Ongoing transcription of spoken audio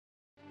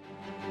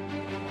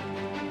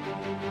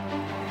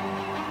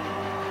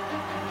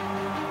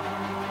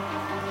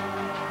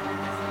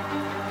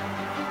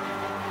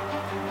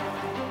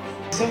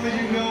some of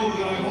you know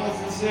that I've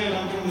often said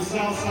I'm from the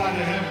south side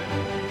of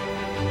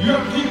heaven. You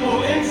have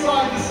people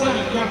inside the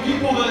Senate. You have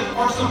people that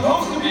are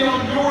supposed to be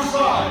on your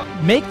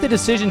side. Make the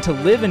decision to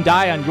live and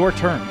die on your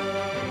term.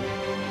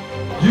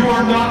 You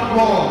are not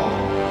wrong.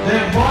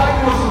 That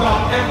Biden was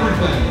about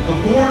everything. The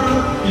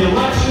border, the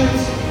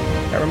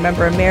elections. I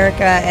remember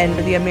America and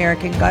the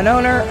American gun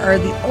owner are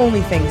the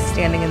only things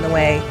standing in the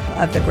way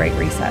of the Great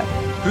Reset.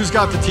 Who's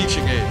got the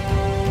teaching aid?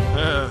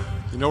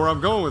 You know where I'm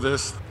going with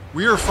this.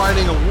 We are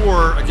fighting a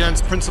war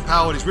against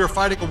principalities. We are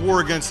fighting a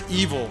war against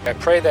evil. I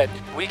pray that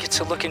we get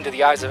to look into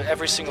the eyes of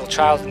every single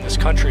child in this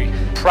country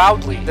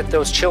proudly, that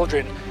those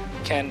children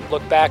can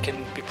look back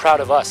and be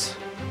proud of us,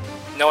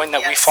 knowing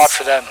that we fought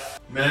for them.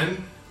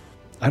 Men,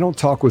 I don't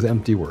talk with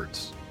empty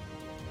words.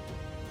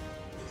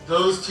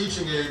 those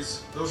teaching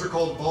aids, those are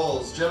called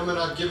balls. Gentlemen,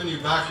 I've given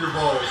you back your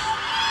balls.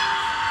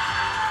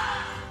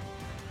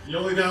 You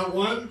only got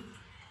one?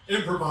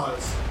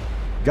 Improvise.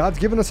 God's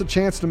given us a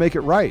chance to make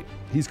it right.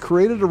 He's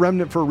created a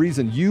remnant for a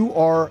reason. You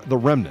are the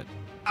remnant.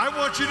 I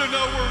want you to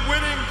know we're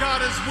winning.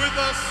 God is with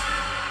us.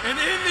 And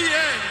in the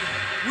end,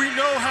 we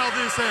know how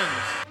this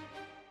ends.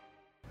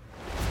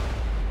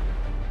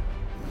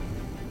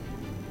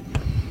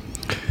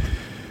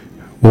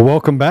 Well,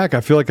 welcome back.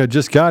 I feel like I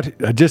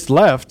just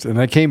left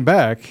and I came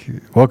back.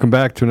 Welcome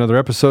back to another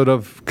episode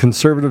of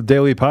Conservative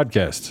Daily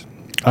Podcast.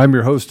 I'm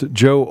your host,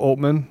 Joe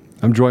Oltman.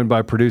 I'm joined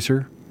by Mr.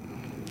 Producer.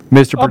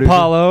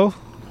 Apollo.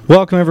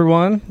 Welcome,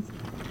 everyone.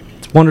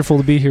 It's wonderful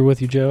to be here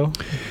with you, Joe.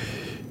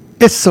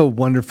 It's so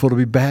wonderful to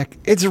be back.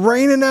 It's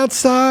raining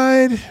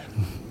outside.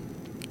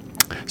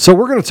 So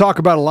we're going to talk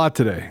about a lot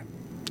today.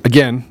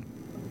 Again,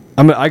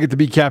 I get to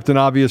be Captain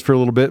Obvious for a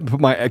little bit. Put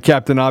my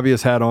Captain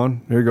Obvious hat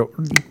on. There you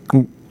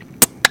go.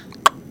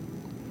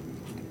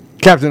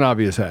 Captain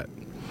Obvious hat.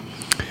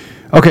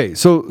 Okay,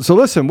 so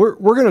listen, we're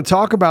going to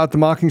talk about the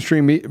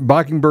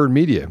Mockingbird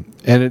media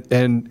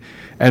and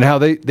how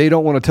they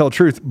don't want to tell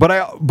truth. But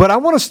I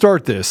want to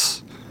start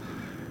this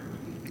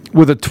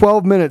with a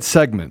 12-minute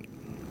segment.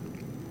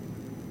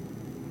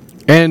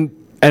 And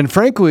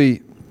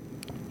frankly,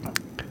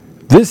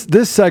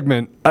 this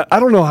segment, I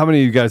don't know how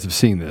many of you guys have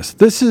seen this.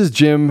 This is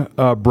Jim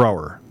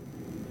Brower.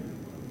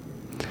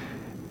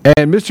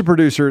 And Mr.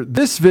 Producer,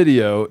 this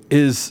video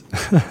is...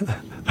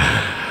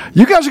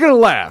 You guys are going to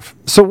laugh.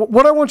 So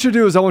what I want you to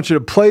do is I want you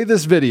to play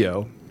this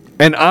video,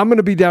 and I'm going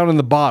to be down in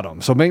the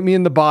bottom. So make me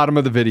in the bottom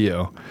of the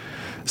video,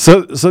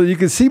 so you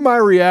can see my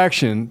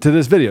reaction to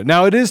this video.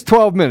 Now it is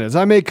 12 minutes.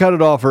 I may cut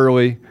it off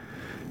early,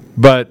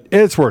 but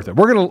it's worth it.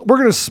 We're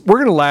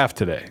gonna laugh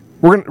today.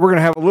 We're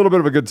gonna have a little bit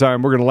of a good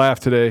time. We're gonna laugh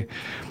today,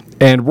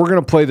 and we're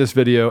gonna play this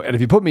video. And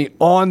if you put me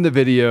on the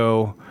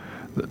video,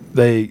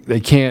 they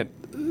can't.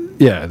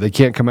 Yeah, they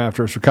can't come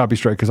after us for copy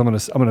strike because I'm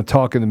gonna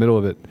talk in the middle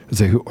of it and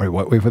say,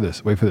 wait for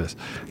this.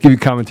 Give you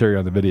commentary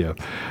on the video.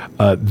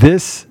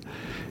 This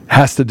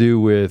has to do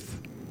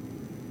with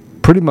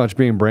pretty much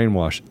being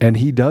brainwashed, and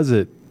he does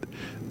it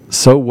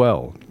so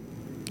well.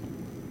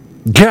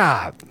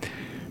 God,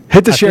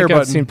 hit the share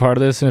button. I've seen part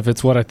of this, and if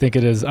it's what I think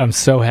it is, I'm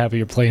so happy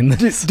you're playing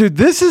this. Dude,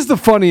 this is the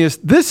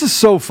funniest. This is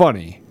so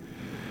funny.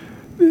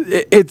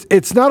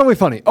 It's not only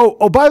funny.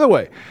 Oh, by the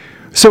way.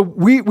 So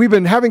we've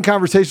been having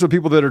conversations with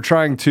people that are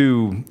trying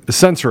to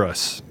censor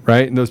us,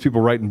 right? And those people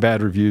writing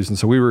bad reviews. And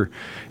so we were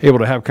able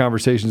to have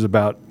conversations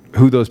about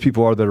who those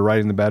people are that are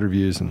writing the bad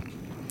reviews and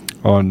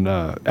on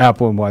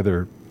Apple and why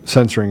they're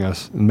censoring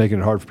us and making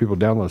it hard for people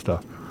to download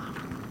stuff.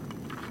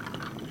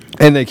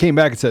 And they came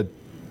back and said,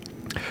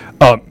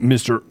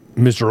 Mr.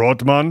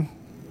 Altman.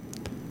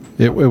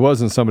 It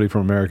wasn't somebody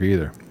from America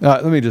either.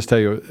 Let me just tell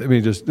you. Let me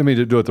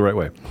do it the right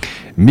way.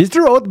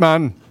 Mr.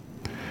 Altman.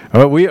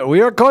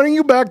 We are calling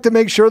you back to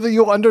make sure that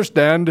you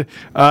understand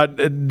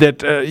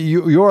that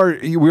we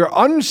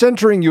are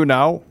uncensoring you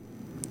now.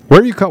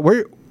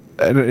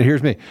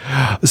 Here's me.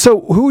 So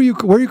where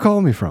are you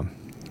calling me from?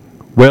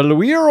 Well,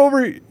 we are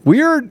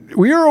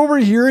over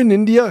here in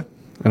India.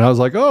 And I was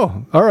like,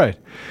 oh, all right.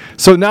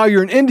 So now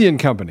you're an Indian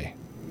company.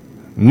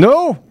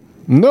 No,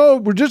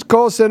 we're just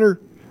call center.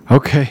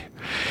 Okay.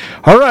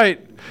 All right.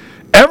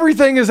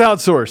 Everything is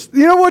outsourced.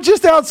 You know what?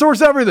 Just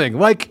outsource everything.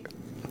 Like,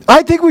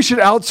 I think we should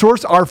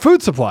outsource our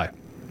food supply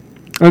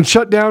and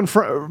shut down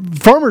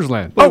farmers'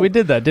 land. Wait, we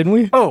did that, didn't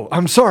we? Oh,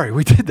 I'm sorry.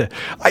 We did that.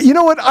 You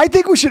know what? I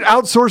think we should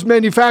outsource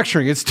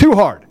manufacturing. It's too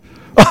hard.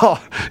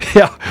 Oh,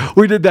 yeah,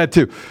 we did that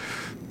too.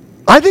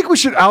 I think we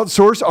should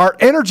outsource our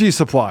energy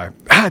supply.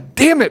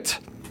 Damn it.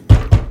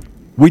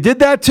 We did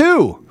that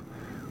too.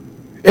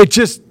 It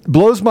just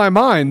blows my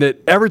mind that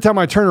every time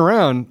I turn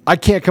around, I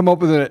can't come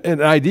up with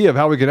an idea of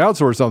how we can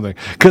outsource something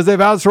because they've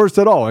outsourced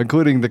it all,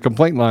 including the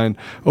complaint line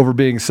over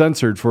being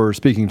censored for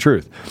speaking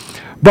truth.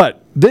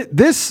 But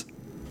this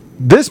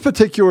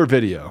particular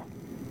video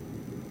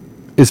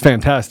is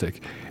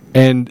fantastic.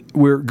 And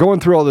we're going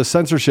through all this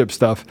censorship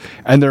stuff,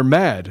 and they're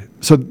mad.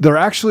 So they're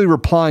actually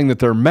replying that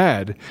they're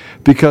mad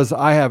because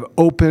I have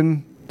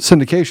open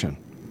syndication.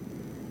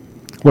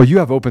 Well, you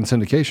have open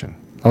syndication.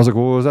 I was like,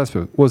 well,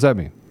 what does that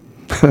mean?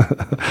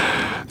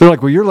 They're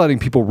like, well, you're letting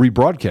people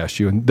rebroadcast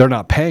you and they're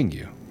not paying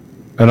you.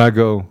 And I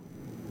go,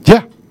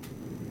 yeah,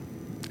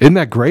 Isn't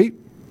that great?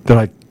 They're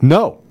like,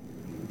 no,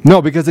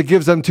 because it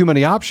gives them too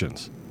many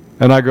options.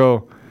 And I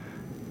go,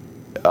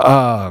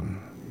 all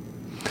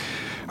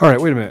right,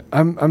 wait a minute.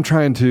 I'm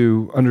trying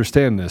to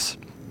understand this.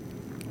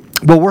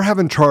 Well, we're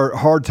having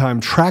hard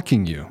time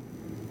tracking you.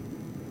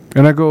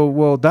 And I go,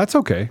 well, that's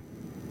okay.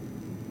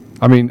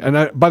 I mean,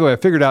 by the way, I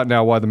figured out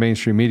now why the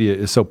mainstream media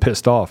is so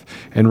pissed off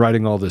and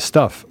writing all this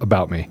stuff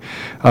about me.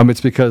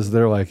 It's because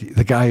they're like,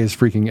 the guy is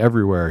freaking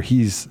everywhere.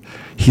 He's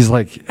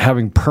like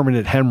having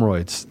permanent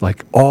hemorrhoids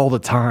like all the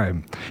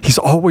time. He's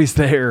always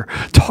there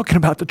talking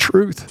about the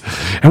truth,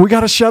 and we got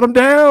to shut him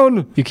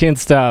down. You can't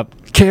stop.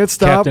 Can't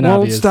stop. Captain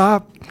Won't Obvious.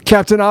 stop.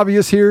 Captain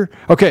Obvious here.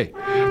 Okay,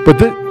 but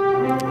then.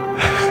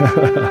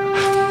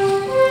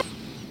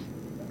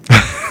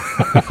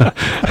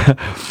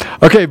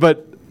 Okay,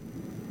 but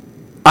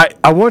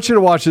I want you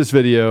to watch this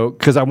video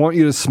because I want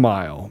you to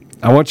smile.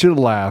 I want you to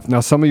laugh. Now,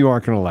 some of you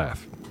aren't going to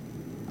laugh,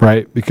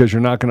 right? Because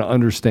you're not going to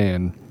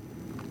understand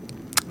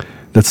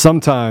that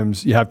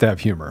sometimes you have to have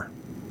humor.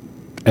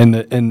 And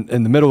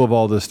in the middle of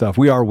all this stuff,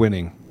 we are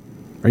winning.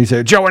 Or you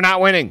say, Joe, we're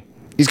not winning.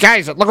 These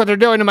guys, look what they're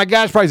doing to my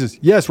gas prices.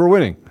 Yes, we're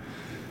winning.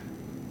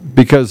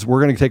 Because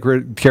we're going to take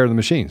care of the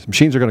machines.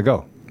 Machines are going to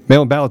go.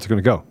 Mail-in ballots are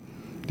going to go.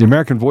 The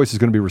American voice is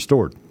going to be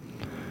restored.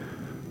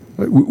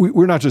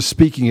 We're not just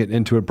speaking it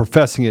into and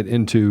professing it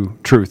into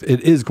truth.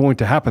 It is going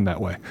to happen that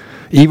way.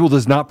 Evil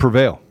does not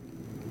prevail.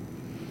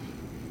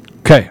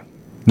 Okay,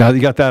 now that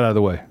you got that out of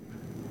the way,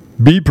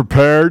 be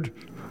prepared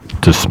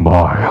to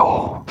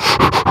smile.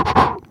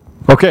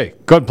 Okay,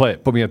 go ahead and play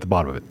it. Put me at the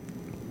bottom of it.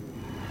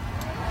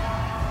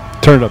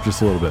 Turn it up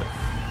just a little bit.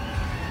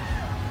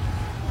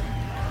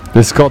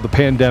 This is called The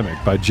Pandemic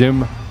by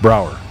Jim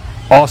Brower.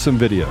 Awesome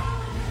video.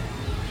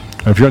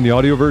 If you're on the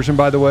audio version,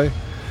 by the way,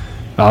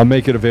 I'll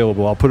make it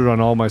available. I'll put it on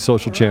all my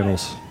social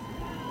channels.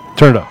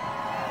 Turn it up.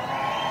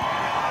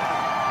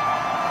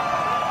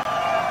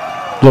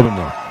 A little bit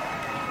more.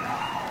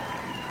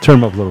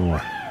 Turn them up a little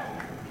more.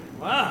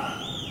 Wow.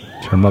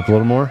 Turn them up a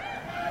little more.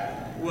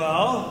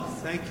 Well,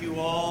 thank you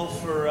all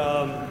for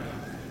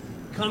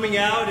coming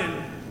out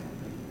and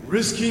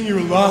risking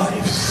your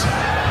lives.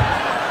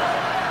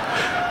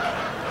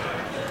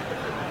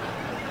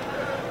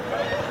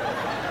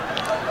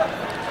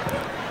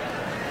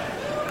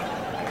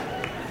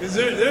 Because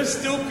there's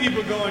still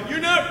people going, you're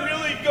not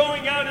really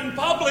going out in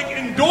public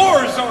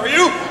indoors, are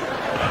you?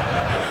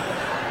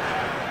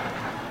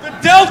 The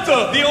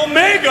Delta, the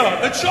Omega,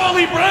 the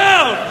Charlie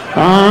Brown.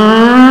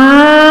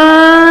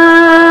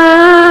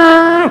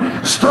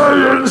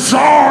 Stay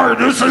inside.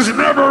 This is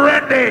never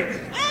ending.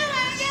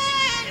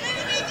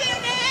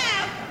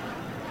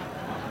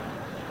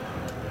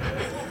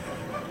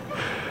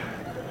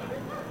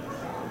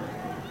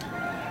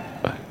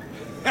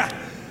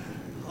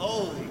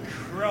 Holy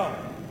crow.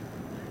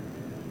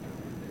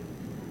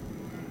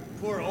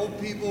 Poor old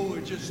people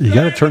were just... You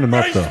got to turn them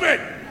up, though.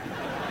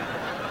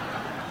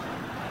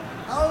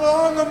 How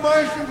long am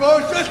I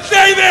supposed to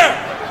stay there?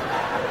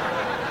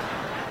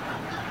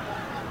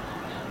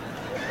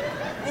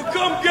 We'll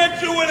come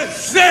get you when it's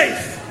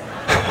safe.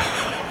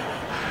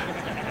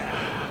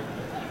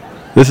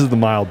 This is the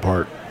mild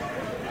part.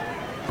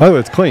 By the way,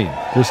 it's clean.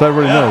 Just so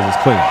everybody knows it's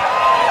clean.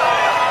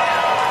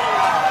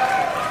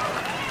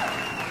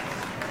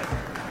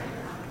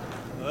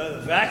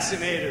 Well, the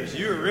vaccinators,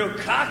 you were real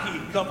cocky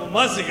a couple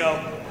months ago.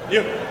 We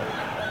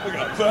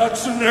got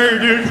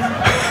vaccinated.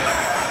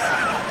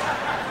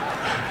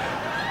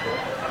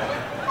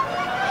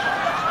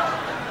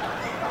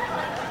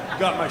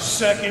 Got my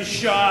second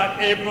shot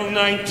April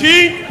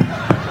 19th.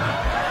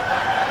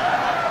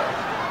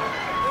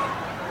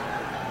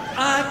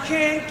 I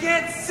can't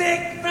get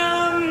sick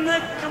from the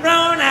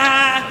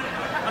corona.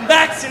 I'm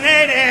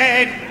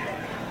vaccinated.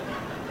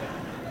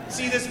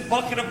 See this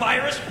bucket of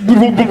virus? I'm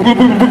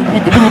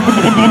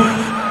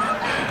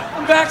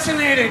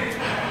vaccinated.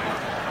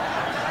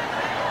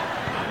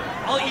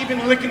 I'll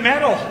even lick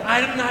metal.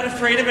 I'm not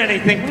afraid of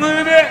anything.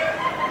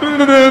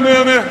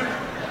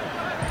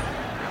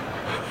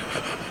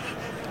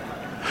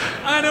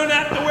 I don't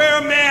have to wear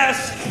a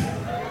mask.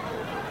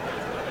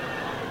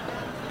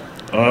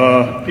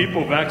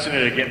 People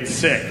vaccinated are getting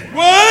sick.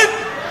 What?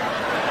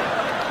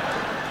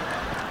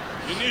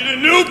 You need a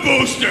new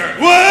booster.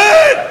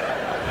 What?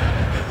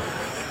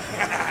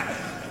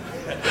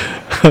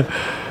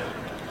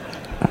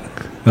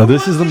 Now,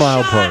 this is the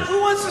mild part. Who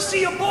wants to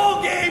see a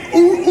ball game? Ooh,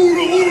 ooh,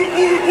 ooh,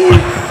 ooh, ooh.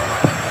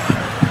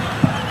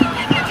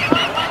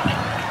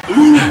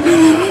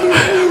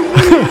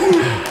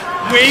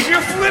 Wave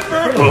your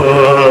flipper.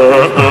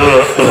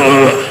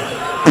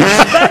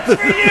 That's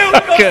for you.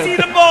 Go see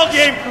the ball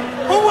game.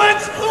 Who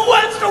wants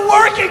to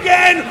work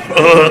again?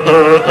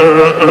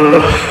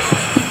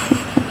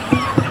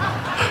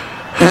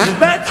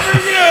 That's for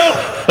you.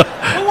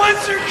 Who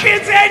wants their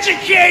kids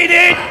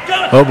educated?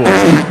 Oh, boy.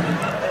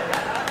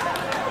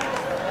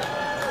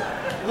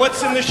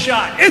 What's in the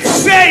shot? It's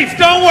safe.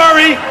 Don't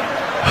worry.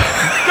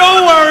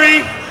 Don't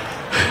worry.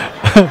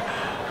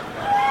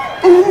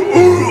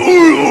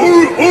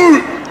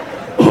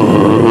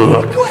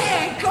 Go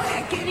ahead,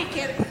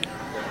 get it.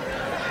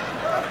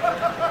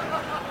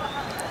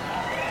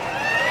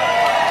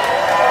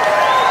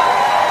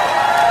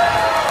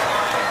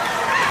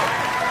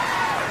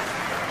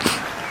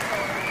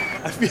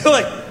 feel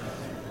like,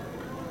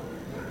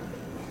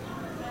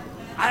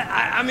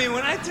 I mean,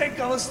 when I take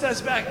all the steps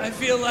back, I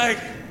feel like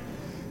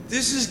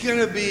this is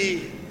gonna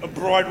be a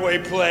Broadway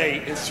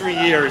play in 3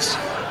 years.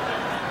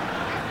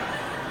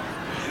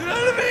 You know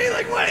what I mean?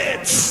 Like,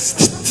 what?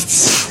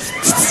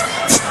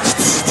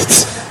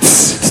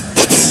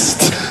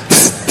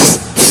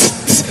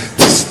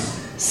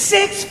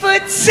 6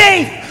 foot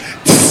safe.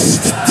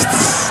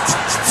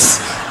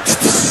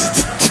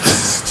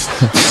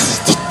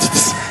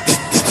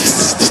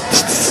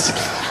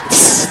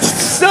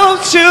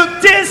 Social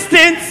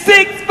distance,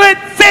 6 foot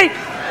safe.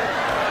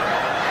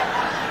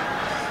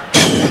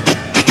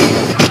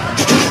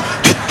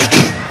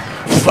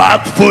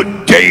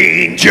 Five-foot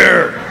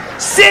danger.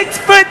 6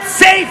 foot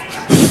safe.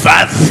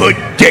 5-foot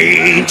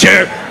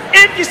danger.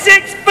 If you're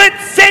 6 foot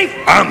safe,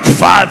 I'm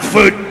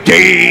 5-foot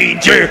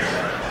danger.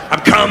 I'm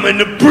coming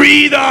to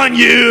breathe on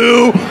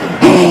you.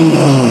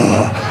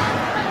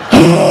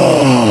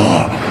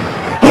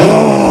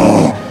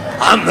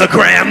 I'm the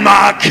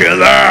grandma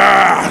killer.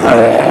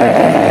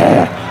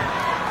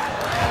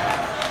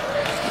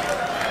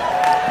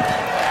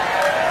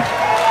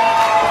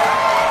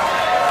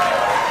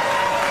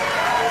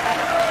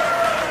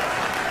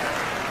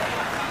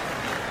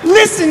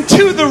 listen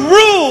to the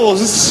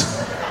rules.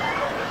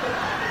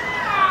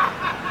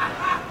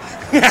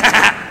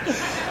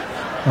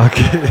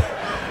 Okay.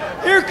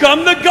 Here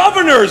come the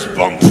governors.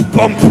 Bump,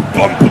 bump,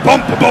 bump, bump,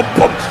 bump, bump,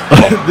 bump.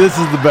 This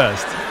is the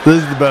best.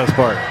 This is the best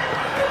part.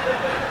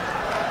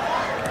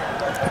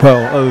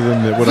 Well, other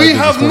than what I We did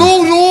have this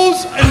morning. no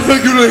rules and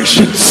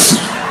regulations.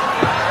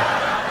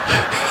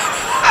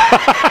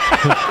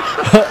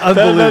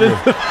 Unbelievable.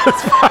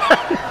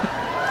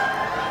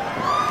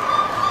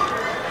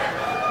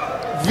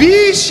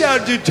 We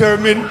shall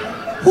determine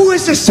who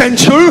is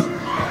essential.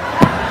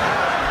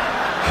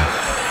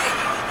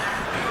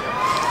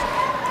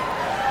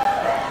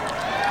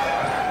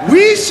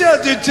 We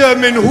shall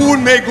determine who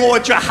may go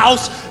at your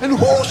house and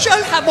who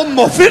shall have a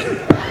muffin.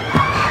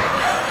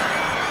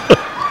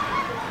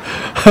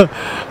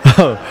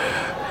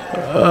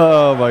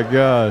 Oh my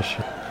gosh.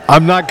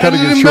 I'm not cutting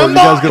it short. You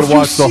guys got to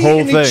watch the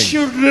whole thing.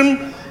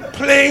 Children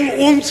playing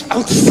uns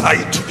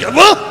outside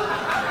together,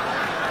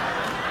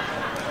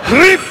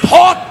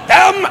 report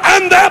them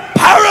and their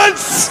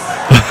parents.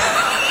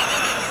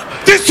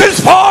 This is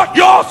for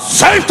your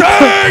safety.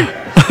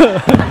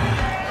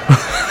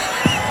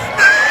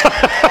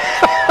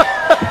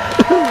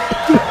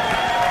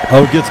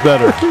 Oh, it gets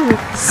better.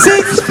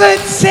 6 foot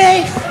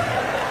safe.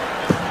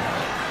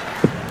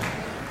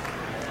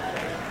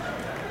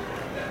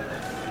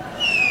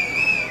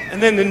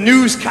 And then the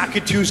news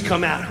cockatoos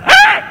come out.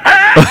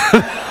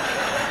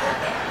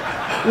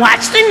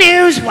 Watch the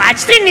news,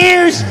 watch the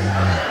news.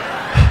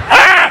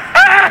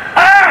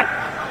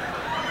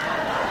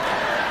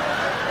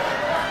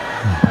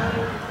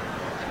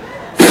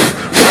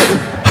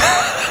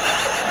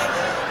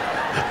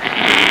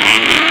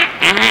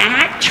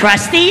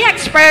 Trust the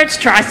experts,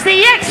 trust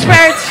the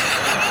experts.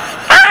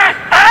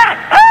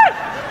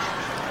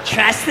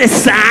 Trust the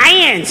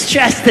science,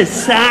 trust the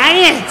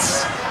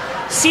science.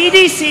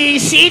 CDC,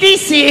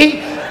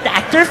 CDC,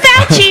 Dr.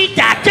 Fauci,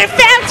 Dr.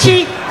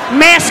 Fauci.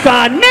 Mask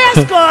on,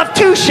 mask off,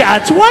 2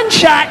 shots, 1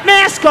 shot,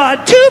 mask on,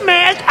 2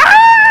 masks.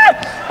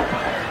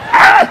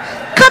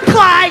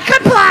 Comply,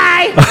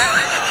 comply.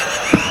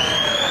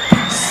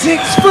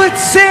 6 foot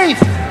safe.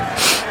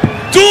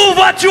 Do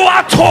what you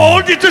are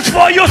told. It is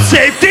for your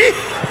safety.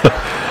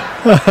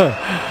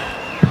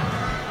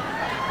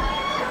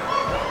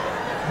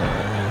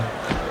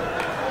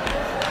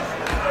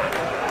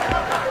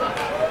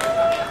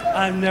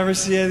 I've never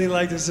seen anything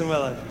like this in my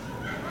life.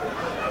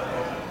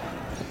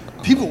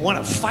 People want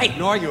to fight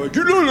and argue. You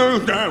don't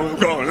understand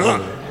what's going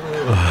on.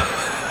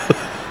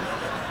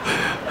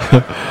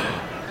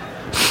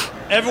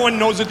 Everyone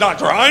knows a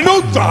doctor. I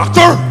know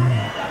doctor.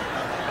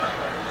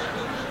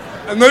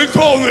 And they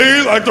told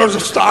me like there's a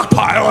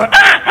stockpile.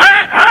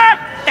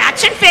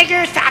 Facts and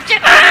figures, facts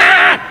and...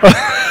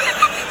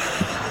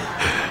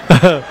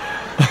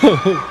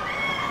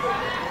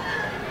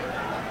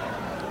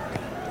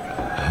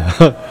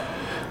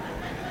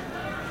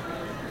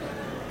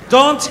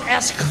 Don't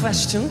ask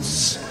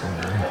questions.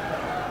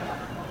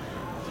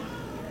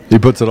 He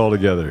puts it all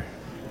together.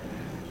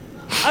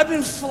 I've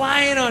been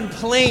flying on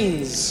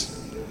planes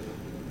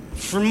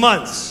for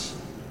months.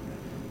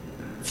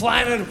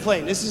 Flying on a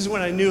plane. This is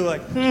when I knew,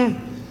 like,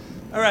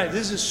 all right,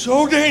 this is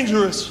so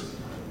dangerous.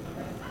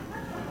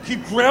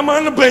 Keep grandma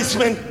in the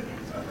basement.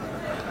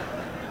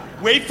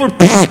 Wait for,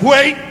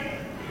 wait.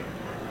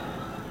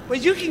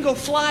 But you can go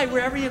fly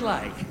wherever you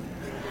like.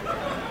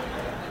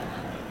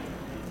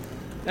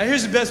 Now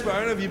here's the best part. I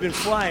don't know if you've been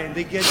flying.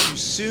 They get you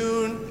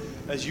soon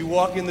as you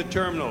walk in the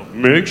terminal.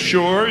 Make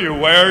sure you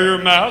wear your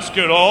mask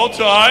at all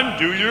times.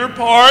 Do your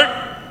part.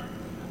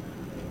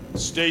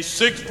 Stay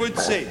 6 foot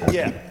safe.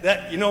 Yeah,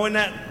 that, you know when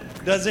that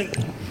doesn't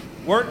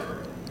work?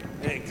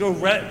 And it go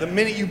right the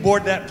minute you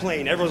board that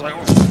plane, everyone's like,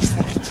 oh.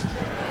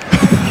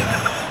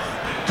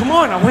 Come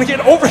on, I want to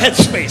get overhead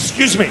space.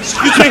 Excuse me,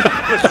 excuse me.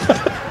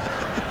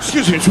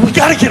 excuse me, we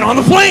gotta get on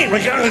the plane.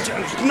 There's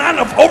not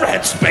enough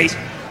overhead space.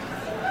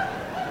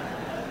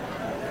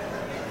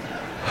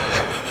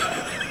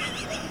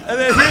 And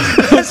then here's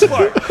the best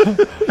part.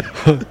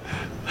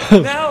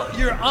 Now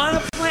you're on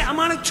a plane. I'm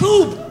on a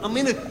tube. I'm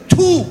in a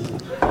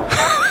tube.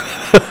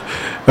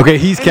 Okay,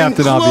 he's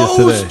Captain Obvious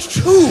today.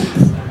 Tube.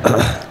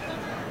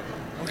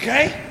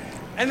 Okay?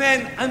 And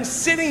then I'm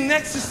sitting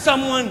next to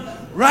someone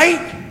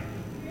right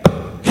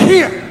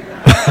here.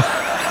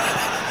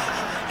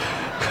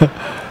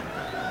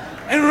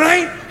 And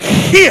right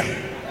here.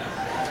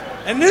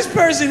 And this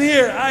person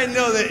here, I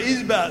know that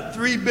he's about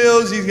 3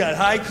 bills. He's got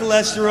high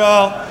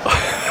cholesterol.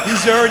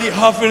 He's already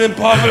huffing and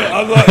puffing.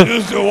 I'm not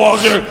used to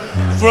walking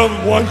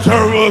from one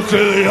terminal to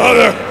the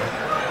other.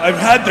 I've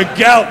had the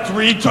gout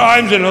 3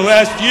 times in the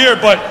last year,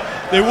 but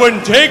they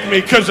wouldn't take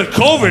me because of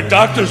COVID.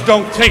 Doctors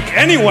don't take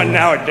anyone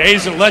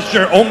nowadays unless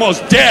you're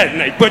almost dead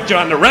and they put you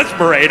on the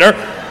respirator.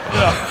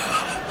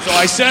 So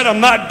I said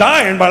I'm not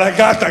dying, but I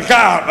got the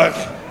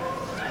gout.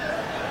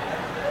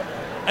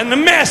 And the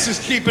mess is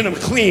keeping him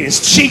clean. His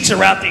cheeks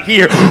are out to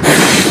here.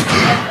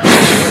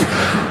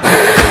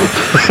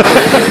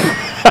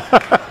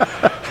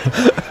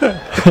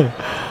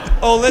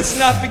 Oh, let's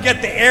not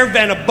forget the air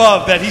vent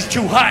above that he's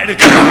too high to...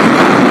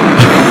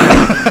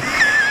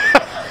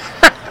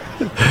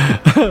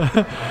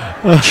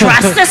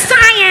 Trust the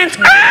science.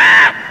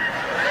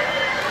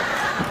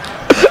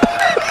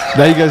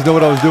 Now you guys know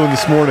what I was doing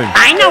this morning.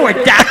 I know a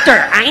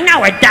doctor.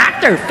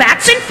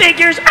 Facts and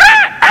figures.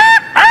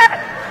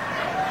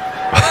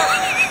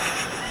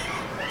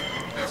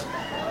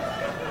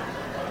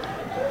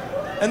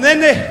 And then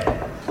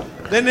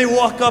they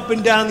walk up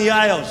and down the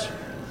aisles.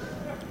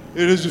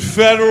 It is a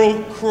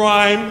federal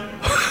crime.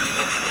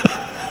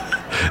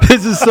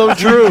 This is so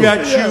true. We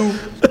got you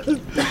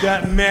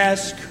that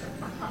mask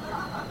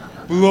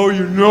below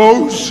your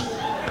nose.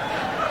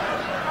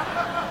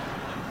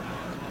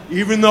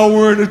 Even though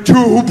we're in a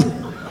tube.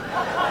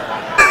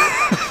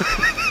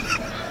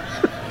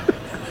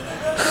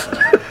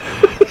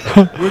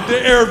 With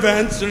the air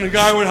vents and the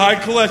guy with high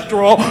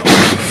cholesterol.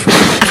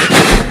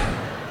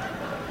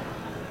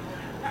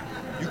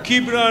 You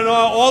keep it on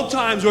all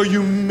times or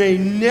you may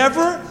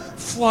never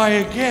fly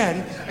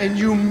again and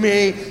you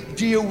may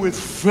deal with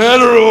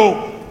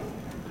federal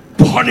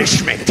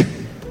punishment.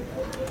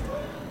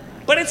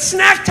 But it's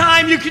snack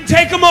time, you can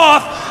take them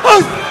off.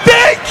 Oh,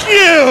 thank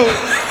you!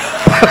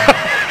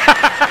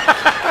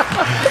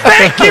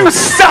 Thank you,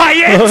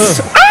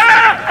 science!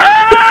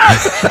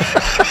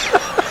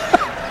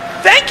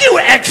 Thank you,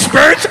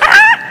 experts!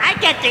 I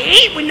get to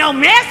eat with no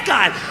mask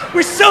on.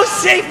 We're so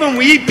safe when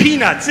we eat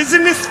peanuts.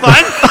 Isn't this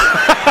fun?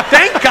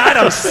 Thank God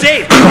I'm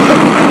safe.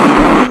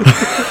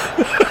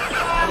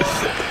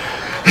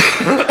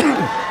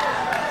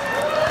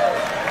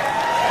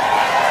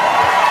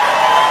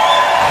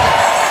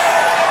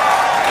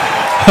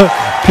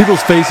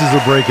 People's faces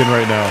are breaking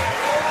right now.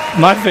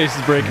 My face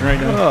is breaking right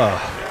now.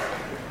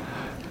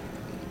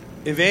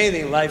 If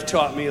anything, life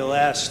taught me the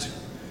last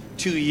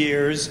 2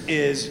 years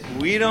is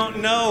we don't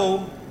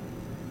know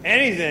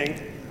anything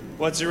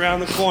what's around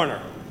the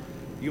corner.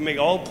 You make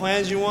all the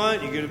plans you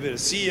want, you get a bit of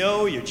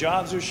CEO, your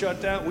jobs are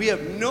shut down. We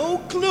have no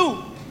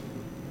clue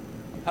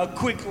how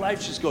quick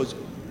life just goes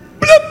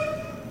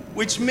bloop,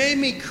 which made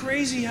me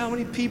crazy how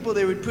many people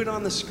they would put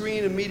on the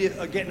screen immediately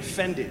are getting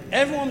offended.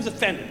 Everyone's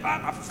offended.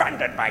 I'm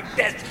offended by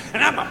this,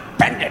 and I'm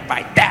offended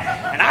by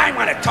that, and I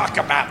want to talk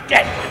about this,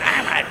 and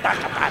I want to talk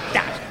about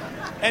that.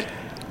 And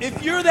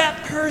if you're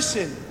that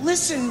person,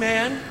 listen,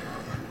 man,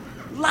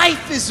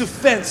 life is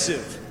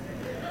offensive,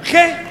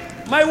 okay?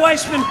 My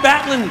wife's been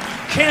battling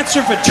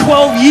cancer for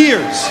 12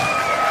 years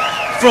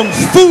from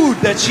food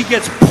that she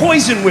gets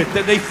poisoned with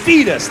that they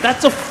feed us.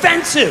 That's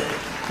offensive.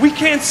 We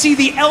can't see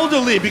the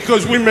elderly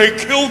because we may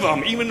kill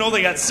them, even though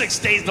they got 6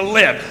 days to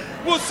live.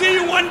 We'll see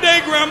you one day,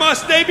 Grandma.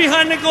 Stay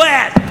behind the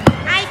glass.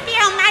 I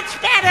feel much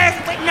better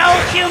with no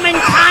human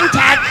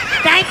contact.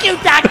 Thank you,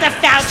 Dr.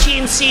 Fauci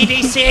and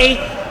CDC.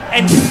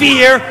 And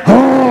fear.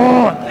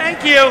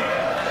 Thank you.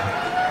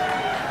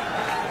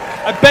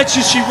 I bet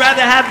you she'd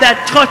rather have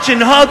that touch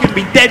and hug and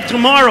be dead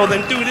tomorrow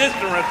than do this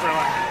the rest of her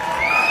life.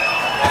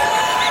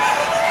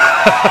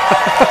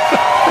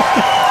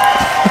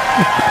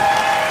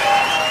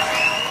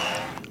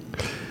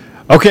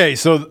 Okay,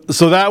 so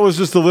that was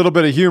just a little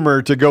bit of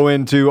humor to go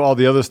into all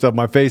the other stuff.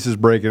 My face is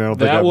breaking. I don't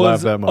think I've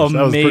laughed that much.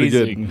 That was pretty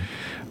good.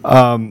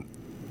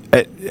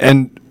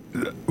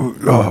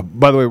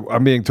 By the way,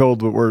 I'm being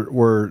told that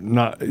we're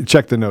not.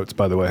 Check the notes,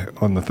 by the way,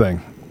 on the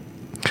thing.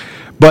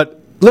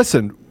 But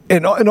listen,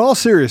 in all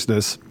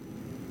seriousness,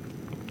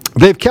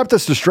 they've kept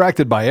us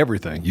distracted by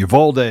everything.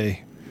 Uvalde,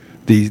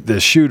 the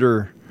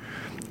shooter,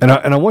 and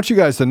I want you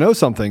guys to know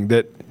something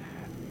that.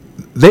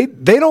 They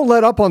don't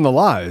let up on the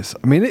lies.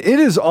 I mean, it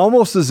is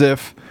almost as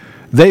if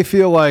they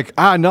feel like,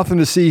 nothing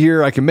to see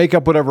here. I can make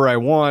up whatever I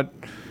want.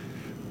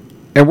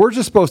 And we're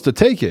just supposed to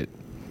take it.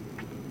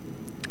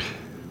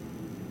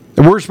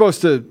 And we're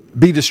supposed to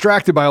be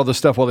distracted by all this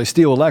stuff while they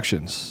steal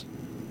elections.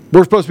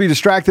 We're supposed to be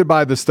distracted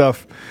by this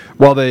stuff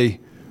while they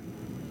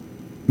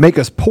make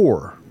us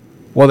poor.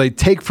 While they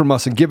take from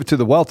us and give it to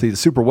the wealthy, the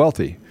super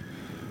wealthy.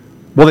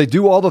 Well, they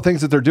do all the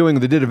things that they're doing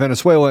they did in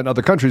Venezuela and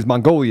other countries,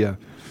 Mongolia,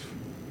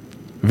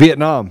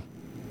 Vietnam.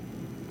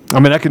 I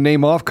mean, I can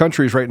name off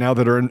countries right now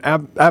that are in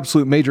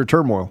absolute major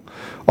turmoil.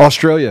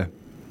 Australia.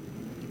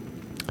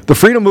 The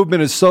freedom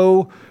movement is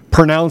so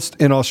pronounced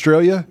in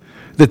Australia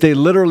that they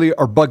literally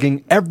are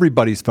bugging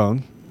everybody's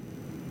phone.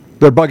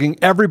 They're bugging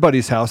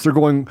everybody's house. They're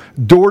going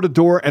door to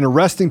door and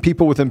arresting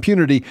people with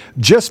impunity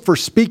just for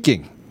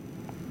speaking.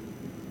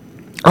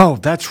 Oh,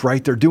 that's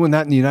right. They're doing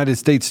that in the United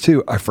States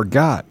too. I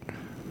forgot.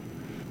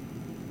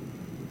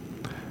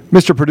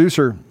 Mr.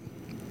 Producer,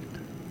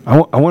 I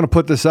want to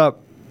put this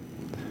up.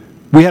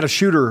 We had a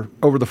shooter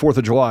over the 4th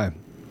of July.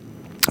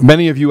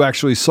 Many of you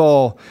actually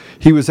saw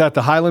he was at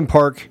the Highland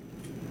Park.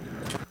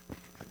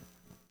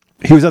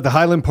 He was at the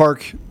Highland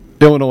Park,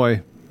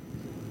 Illinois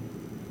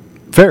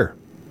fair.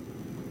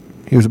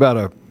 He was about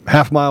a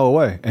half mile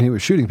away, and he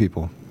was shooting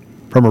people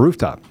from a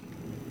rooftop.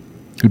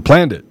 He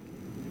planned it.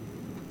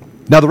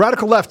 Now, the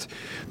radical left,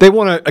 they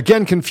want to,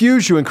 again,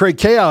 confuse you and create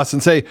chaos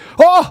and say,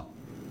 oh,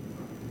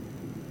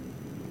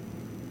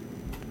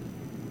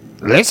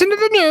 listen to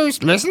the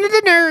news, listen to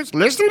the news,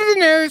 listen to the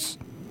news.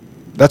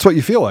 That's what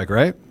you feel like,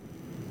 right?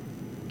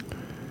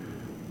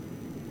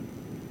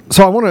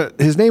 So I want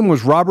to, his name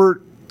was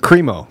Robert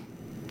Cremo.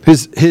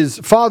 His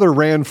father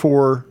ran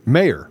for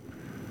mayor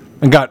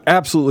and got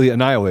absolutely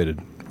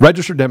annihilated.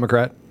 Registered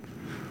Democrat.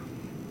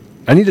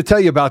 I need to tell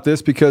you about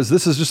this because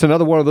this is just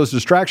another one of those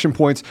distraction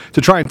points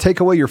to try and take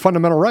away your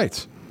fundamental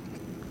rights.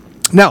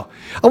 Now,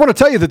 I want to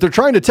tell you that they're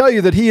trying to tell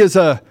you that he's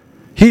a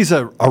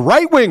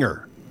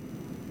right-winger.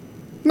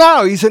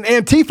 No, he's an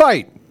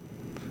anti-fight.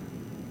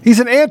 He's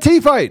an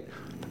anti-fight.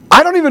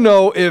 I don't even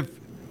know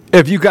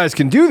if you guys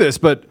can do this,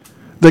 but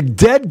the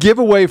dead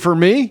giveaway for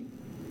me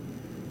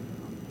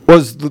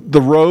was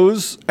the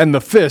rose and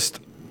the fist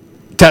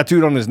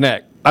tattooed on his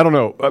neck. I don't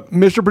know.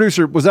 Mr.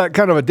 Producer, was that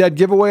kind of a dead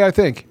giveaway, I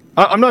think?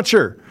 I'm not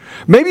sure.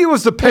 Maybe it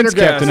was the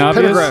pentagram.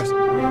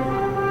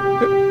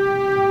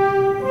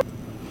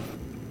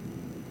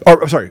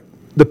 I'm sorry.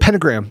 The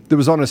pentagram that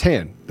was on his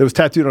hand, that was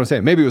tattooed on his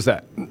hand. Maybe it was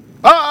that.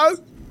 I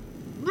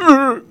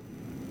don't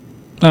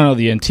know,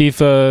 the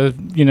Antifa,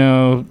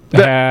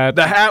 hat.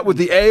 The hat with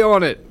the A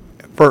on it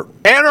for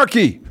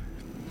anarchy.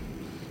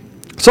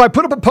 So I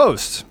put up a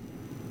post.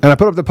 And I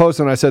put up the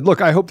post and I said,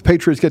 look, I hope the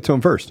Patriots get to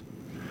him first.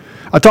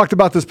 I talked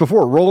about this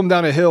before. Roll them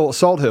down a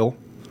salt hill,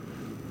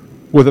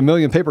 with 1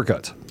 million paper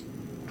cuts.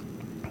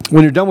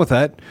 When you're done with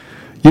that,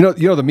 you know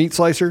the meat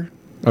slicer?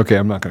 Okay,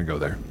 I'm not going to go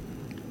there.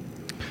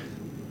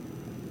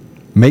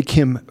 Make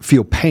him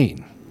feel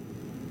pain.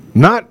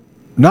 Not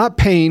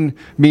pain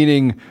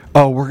meaning,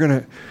 oh, we're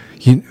going to,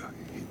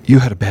 you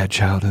had a bad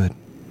childhood.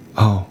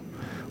 Oh,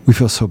 we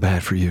feel so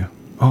bad for you.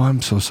 Oh,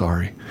 I'm so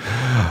sorry.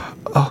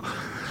 Oh,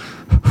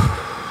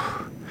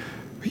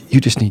 you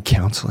just need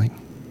counseling.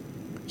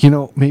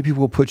 Maybe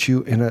we'll put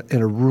you in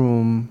a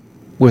room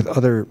with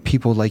other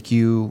people like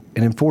you,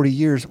 and in 40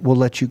 years, we'll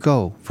let you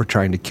go for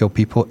trying to kill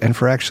people and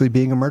for actually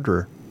being a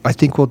murderer. I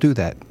think we'll do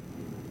that.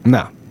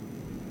 No.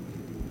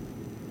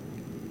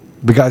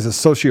 The guy's a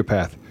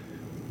sociopath.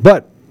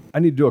 But I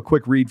need to do a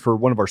quick read for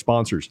one of our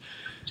sponsors.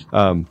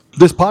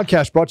 This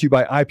podcast brought to you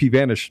by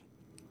IPVanish.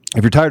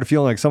 If you're tired of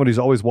feeling like somebody's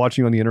always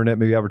watching on the internet,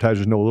 maybe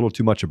advertisers know a little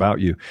too much about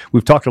you.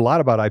 We've talked a lot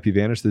about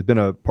IPVanish. They've been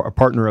a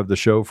partner of the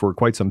show for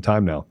quite some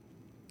time now.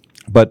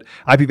 But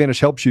IPVanish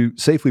helps you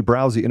safely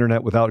browse the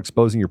internet without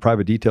exposing your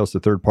private details to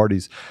third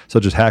parties,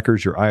 such as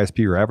hackers, your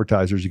ISP, or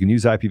advertisers. You can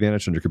use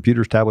IPVanish on your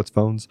computers, tablets,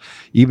 phones,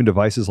 even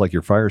devices like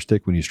your Fire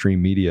Stick when you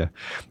stream media.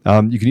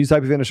 You can use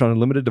IPVanish on an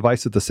unlimited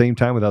device at the same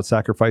time without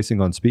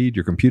sacrificing on speed,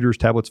 your computers,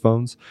 tablets,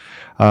 phones.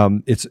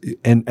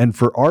 And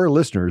for our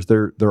listeners,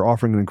 they're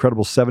offering an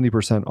incredible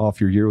 70%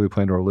 off your yearly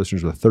plan to our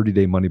listeners with a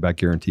 30-day money-back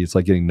guarantee. It's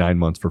like getting 9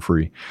 months for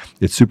free.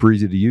 It's super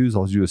easy to use.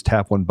 All you do is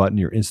tap one button.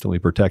 You're instantly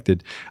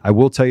protected. I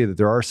will tell you that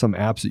there are some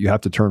apps that you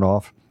have to turn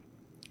off.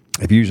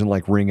 If you're using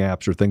like Ring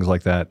apps or things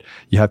like that,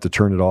 you have to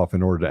turn it off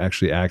in order to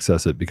actually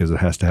access it because it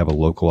has to have a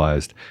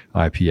localized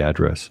IP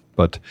address.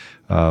 But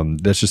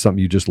that's just something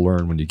you just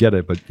learn when you get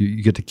it, but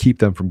you get to keep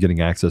them from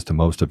getting access to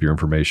most of your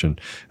information.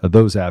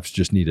 Those apps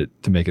just need it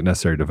to make it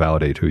necessary to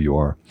validate who you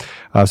are.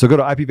 So go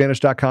to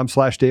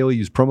ipvanish.com/daily,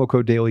 use promo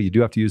code daily. You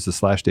do have to use the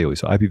 /daily.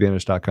 So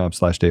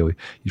ipvanish.com/daily,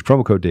 use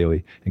promo code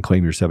daily and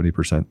claim your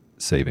 70%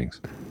 savings.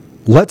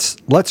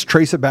 Let's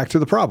trace it back to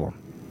the problem.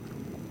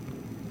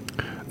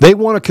 They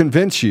want to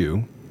convince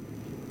you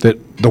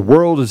that the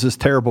world is this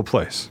terrible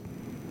place.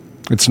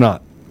 It's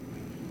not.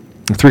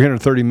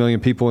 330 million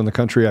people in the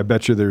country, I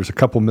bet you there's a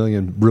couple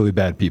million really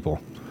bad people.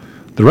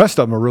 The rest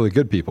of them are really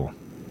good people.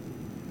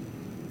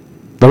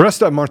 The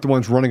rest of them aren't the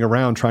ones running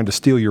around trying to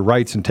steal your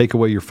rights and take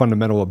away your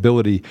fundamental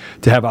ability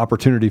to have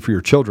opportunity for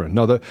your children.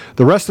 No,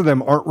 the rest of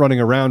them aren't running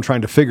around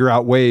trying to figure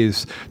out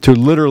ways to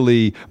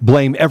literally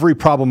blame every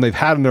problem they've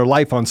had in their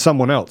life on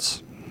someone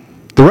else.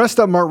 The rest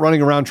of them aren't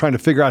running around trying to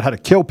figure out how to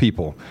kill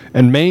people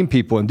and maim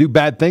people and do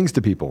bad things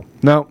to people.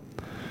 No.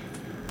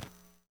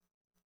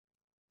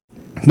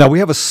 Now, we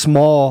have a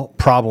small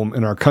problem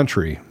in our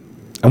country,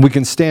 And we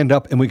can stand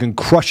up and we can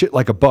crush it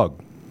like a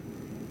bug.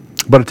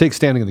 But it takes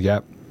standing in the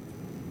gap.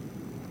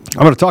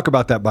 I'm going to talk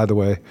about that, by the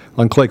way,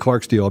 on Clay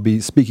Clark's deal. I'll be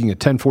speaking at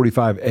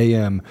 10:45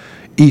 a.m.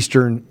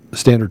 Eastern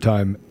Standard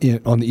Time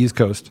on the East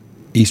Coast,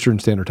 Eastern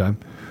Standard Time.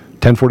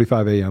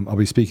 10:45 a.m. I'll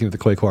be speaking at the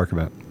Clay Clark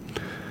event.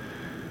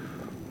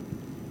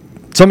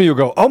 Some of you will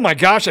go, oh my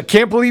gosh, I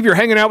can't believe you're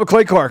hanging out with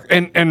Clay Clark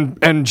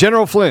and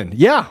General Flynn.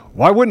 Yeah,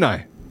 why wouldn't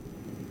I?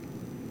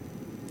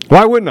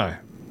 Why wouldn't I?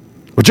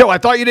 Well, Joe, I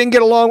thought you didn't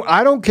get along.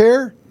 I don't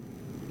care.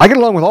 I get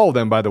along with all of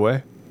them, by the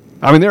way.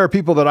 I mean, there are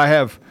people that I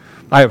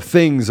have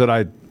things that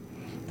I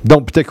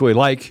don't particularly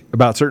like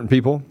about certain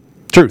people.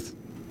 Truth.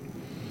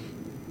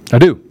 I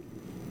do.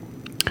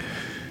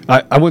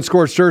 I went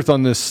scorched earth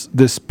on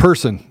this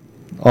person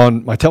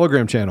on my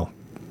Telegram channel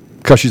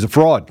because she's a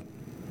fraud.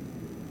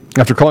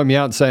 After calling me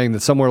out and saying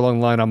that somewhere along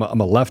the line I'm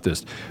a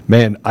leftist.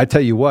 Man, I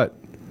tell you what,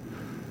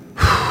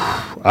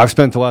 I've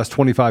spent the last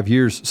 25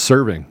 years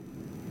serving.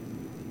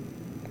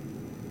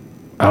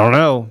 I don't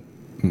know.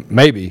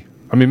 Maybe.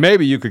 I mean,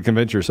 maybe you could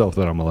convince yourself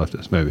that I'm a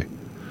leftist. Maybe.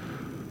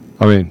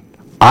 I mean,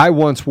 I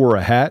once wore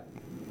a hat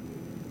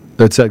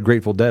that said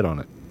Grateful Dead on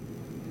it.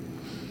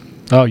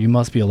 Oh, you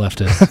must be a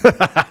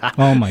leftist.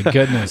 Oh, my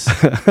goodness.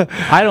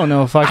 I don't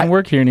know if I can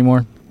work here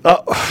anymore.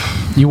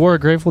 You wore a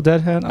Grateful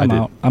Dead hat?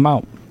 I'm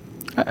out.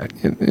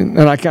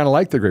 And I kind of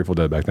liked the Grateful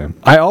Dead back then.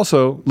 I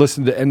also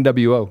listened to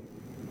NWO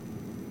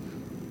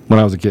when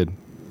I was a kid.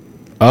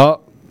 And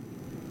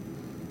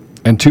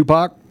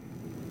Tupac,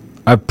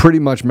 I've pretty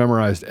much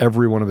memorized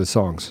every one of his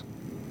songs.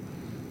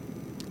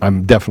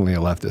 I'm definitely a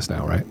leftist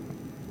now, right?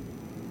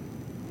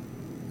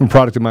 I'm a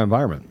product of my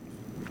environment.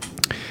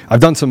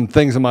 I've done some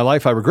things in my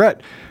life I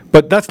regret,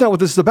 but that's not what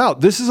this is about.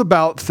 This is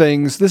about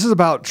things. This is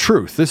about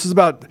truth. This is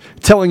about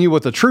telling you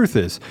what the truth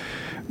is.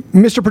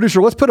 Mr.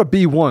 Producer, let's put a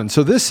B1.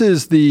 So this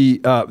is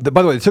by the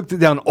way, they took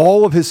down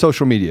all of his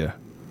social media.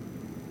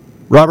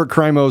 Robert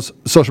Crimo's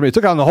social media.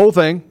 Took down the whole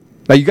thing.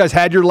 Now, you guys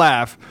had your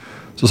laugh.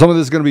 So some of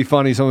this is going to be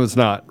funny, some of it's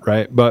not,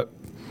 right? But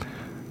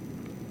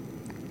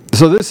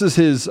so this is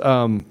his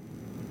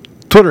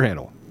Twitter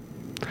handle.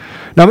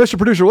 Now, Mr.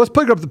 Producer, let's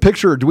put up the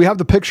picture. Do we have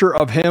the picture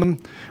of him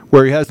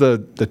where he has the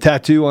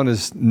tattoo on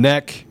his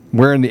neck,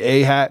 wearing the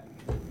A hat?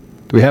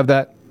 Do we have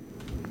that?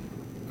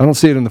 I don't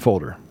see it in the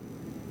folder.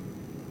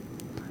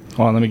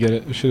 Hold on, let me get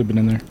it. It should have been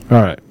in there.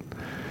 All right.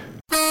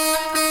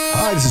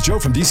 Hi, this is Joe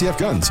from DCF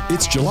Guns.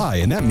 It's July,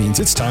 and that means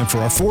it's time for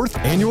our 4th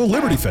annual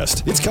Liberty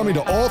Fest. It's coming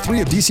to all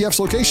 3 of DCF's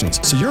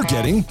locations, so you're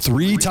getting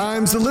 3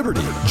 times the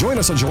Liberty. Join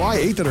us on July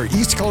 8th at our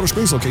East Colorado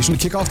Springs location to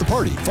kick off the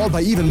party, followed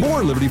by even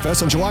more Liberty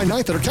Fest on July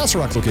 9th at our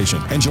Castle Rock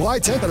location, and July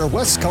 10th at our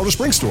West Colorado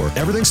Springs store.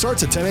 Everything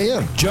starts at 10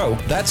 a.m. Joe,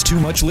 that's too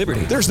much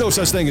Liberty. There's no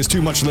such thing as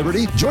too much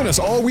Liberty. Join us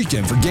all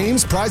weekend for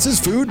games, prizes,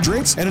 food,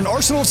 drinks, and an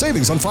arsenal of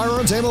savings on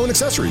firearms, ammo, and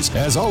accessories.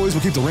 As always,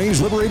 we'll keep the range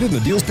liberated and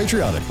the deals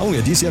patriotic. Only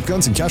at DCF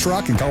Guns in Castle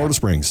Rock and Colorado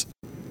Springs.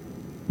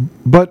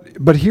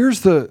 But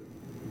here's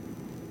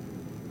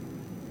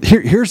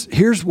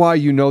why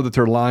you know that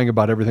they're lying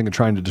about everything and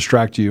trying to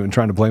distract you and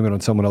trying to blame it on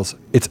someone else.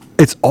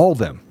 It's all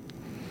them.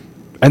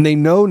 And they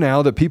know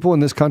now that people in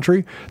this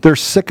country, they're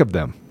sick of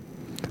them.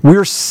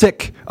 We're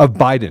sick of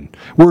Biden.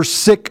 We're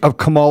sick of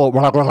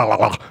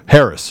Kamala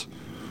Harris.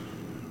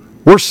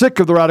 We're sick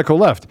of the radical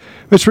left.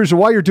 Mr. Producer,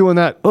 while you're doing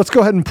that, let's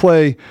go ahead and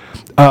play,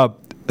 I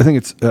think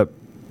it's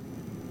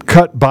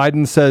Cut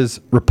Biden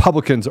Says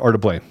Republicans Are to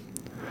Blame.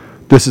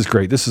 This is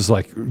great. This is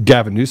like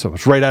Gavin Newsom.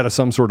 It's right out of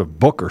some sort of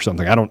book or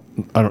something. I don't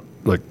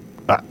like,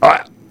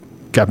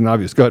 Captain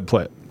Obvious. Go ahead and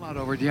play it.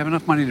 Do you have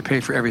enough money to pay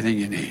for everything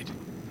you need?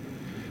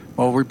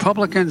 Well,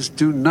 Republicans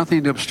do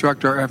nothing to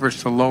obstruct our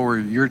efforts to lower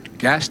your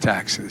gas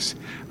taxes.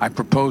 I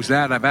propose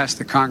that. I've asked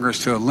the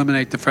Congress to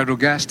eliminate the federal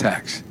gas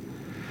tax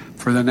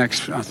for the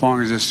next, as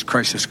long as this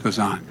crisis goes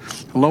on.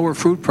 Lower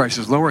food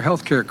prices, lower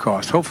health care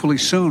costs. Hopefully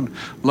soon,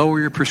 lower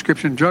your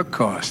prescription drug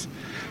costs.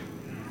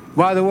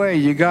 By the way,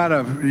 you got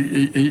a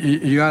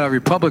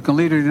Republican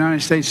leader in the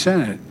United States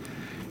Senate.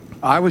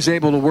 I was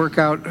able to work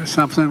out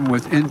something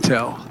with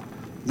Intel.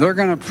 They're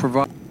going to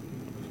provide.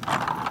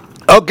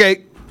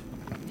 Okay.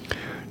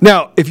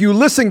 Now, if you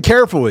listen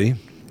carefully,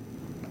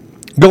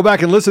 go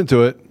back and listen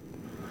to it.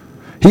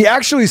 He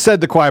actually said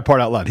the quiet part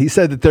out loud. He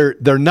said that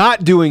they're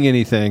not doing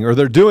anything, or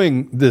they're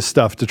doing this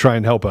stuff to try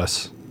and help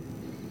us.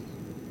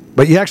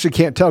 But you actually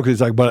can't tell because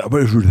he's like,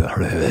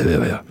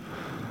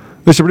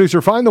 Mr.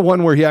 Producer, find the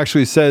one where he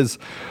actually says,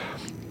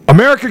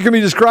 America can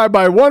be described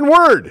by one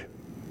word.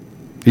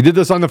 He did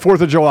this on the 4th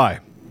of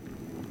July.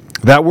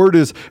 That word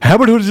is,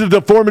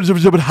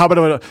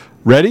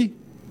 ready?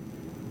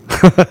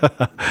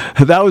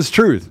 That was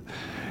truth.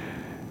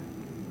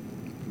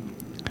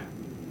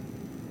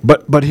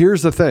 But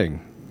here's the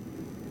thing.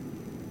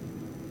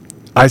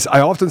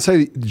 I often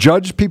say,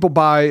 judge people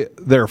by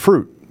their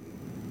fruit.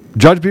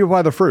 Judge people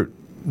by the fruit.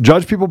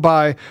 Judge people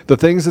by the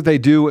things that they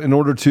do in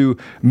order to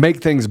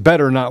make things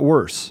better, not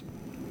worse.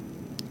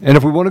 And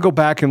if we want to go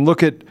back and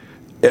look at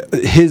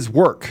his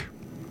work,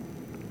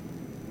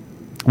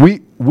 we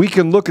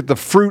can look at the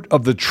fruit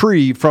of the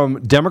tree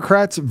from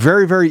Democrats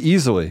very, very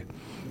easily.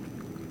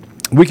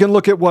 We can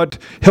look at what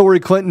Hillary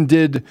Clinton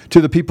did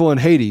to the people in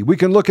Haiti. We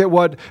can look at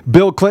what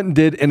Bill Clinton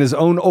did in his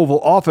own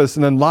Oval Office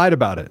and then lied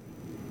about it.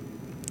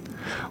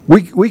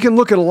 We can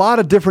look at a lot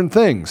of different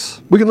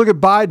things. We can look at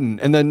Biden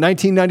and the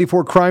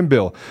 1994 crime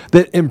bill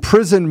that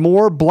imprisoned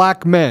more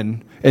black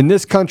men in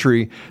this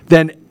country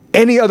than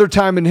any other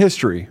time in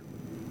history.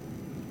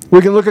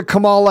 We can look at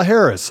Kamala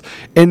Harris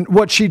and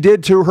what she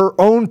did to her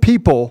own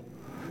people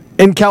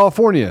in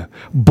California.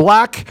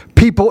 Black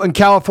people in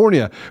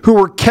California who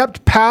were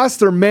kept past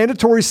their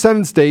mandatory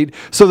sentence date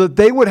so that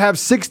they would have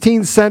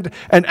 16 cents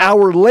an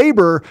hour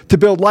labor to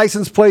build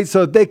license plates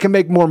so that they can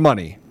make more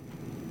money.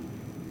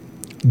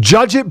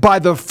 Judge it by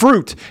the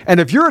fruit. And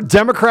if you're a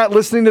Democrat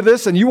listening to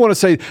this and you want to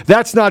say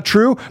that's not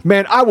true,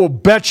 man, I will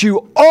bet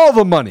you all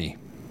the money.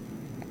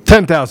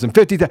 10,000,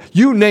 50,000,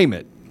 you name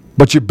it.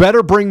 But you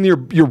better bring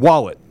your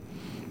wallet.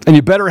 And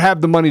you better have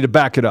the money to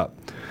back it up.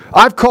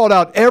 I've called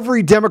out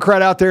every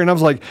Democrat out there and I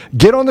was like,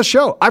 get on the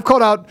show. I've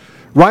called out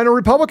Rhino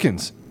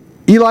Republicans.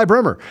 Eli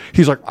Bremer.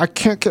 He's like, I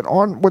can't get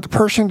on with the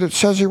person that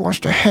says he wants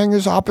to hang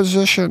his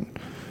opposition.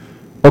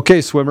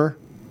 Okay, swimmer.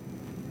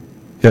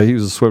 Yeah, he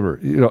was a swimmer.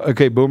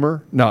 Okay,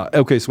 boomer. No,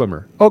 okay,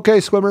 swimmer. Okay,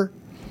 swimmer.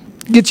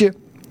 Get you.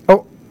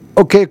 Oh,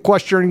 okay,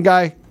 equestrian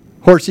guy.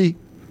 Horsey.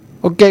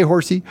 Okay,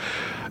 horsey.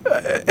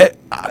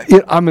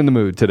 I'm in the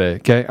mood today,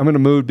 okay? I'm in the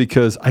mood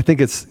because I think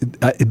it's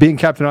being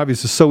Captain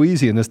Obvious is so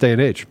easy in this day and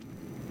age.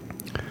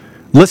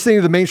 Listening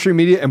to the mainstream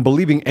media and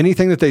believing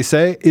anything that they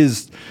say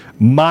is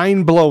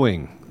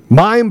mind-blowing.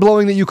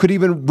 Mind-blowing that you could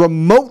even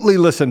remotely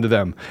listen to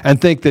them and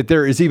think that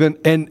there is even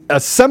a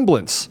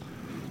semblance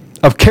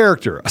of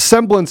character, a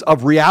semblance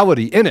of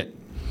reality in it.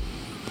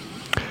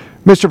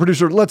 Mr.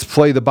 Producer, let's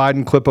play the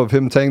Biden clip of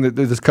him saying that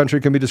this country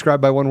can be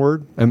described by one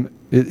word. And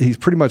he's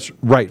pretty much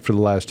right for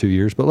the last 2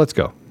 years, but let's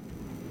go.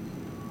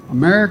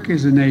 America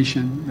is a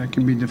nation that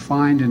can be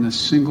defined in a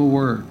single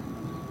word.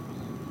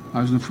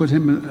 I was going to put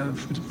him...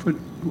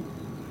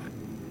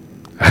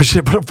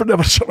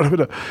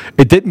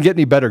 It didn't get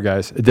any better,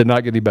 guys. It did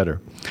not get any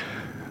better.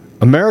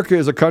 America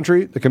is a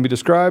country that can be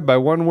described by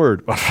one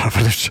word.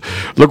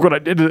 Look what I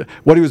did.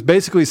 What he was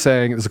basically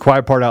saying, is the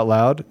quiet part out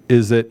loud,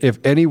 is that if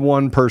any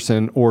one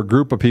person or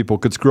group of people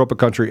could screw up a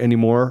country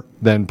anymore,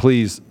 then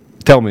please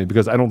tell me,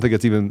 because I don't think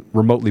it's even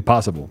remotely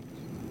possible.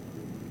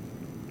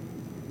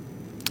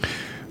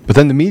 But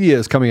then the media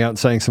is coming out and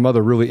saying some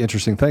other really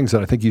interesting things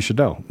that I think you should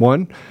know.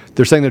 One,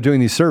 they're saying they're doing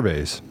these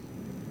surveys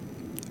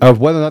of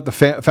whether or not the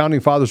founding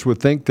fathers would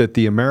think that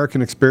the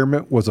American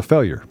experiment was a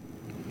failure.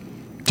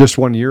 Just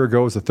 1 year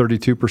ago, it was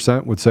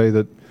 32% would say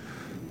that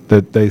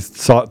they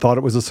thought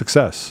it was a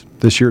success.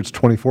 This year, it's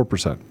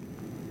 24%.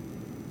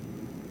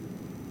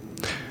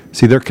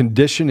 See, they're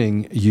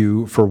conditioning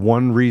you for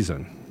one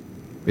reason.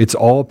 It's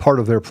all part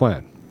of their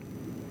plan.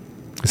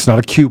 It's not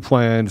a Q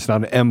plan. It's not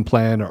an M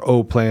plan or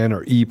O plan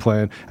or E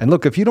plan. And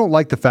look, if you don't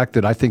like the fact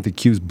that I think the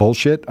Q's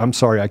bullshit, I'm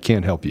sorry, I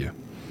can't help you.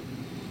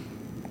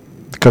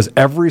 Because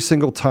every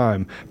single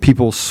time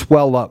people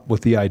swell up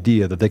with the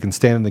idea that they can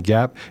stand in the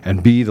gap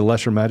and be the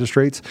lesser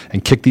magistrates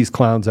and kick these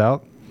clowns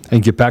out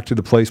and get back to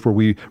the place where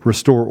we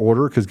restore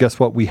order, because guess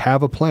what? We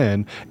have a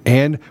plan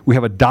and we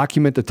have a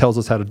document that tells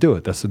us how to do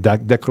it. That's the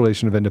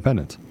Declaration of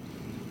Independence.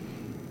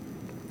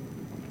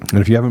 And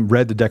if you haven't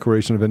read the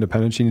Declaration of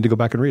Independence, you need to go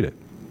back and read it.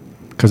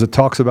 Because it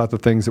talks about the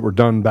things that were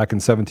done back in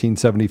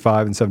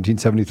 1775 and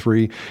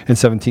 1773 and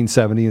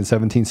 1770 and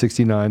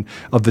 1769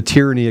 of the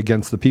tyranny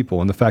against the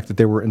people and the fact that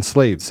they were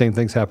enslaved. Same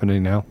thing's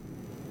happening now.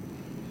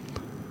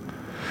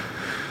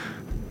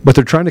 But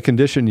they're trying to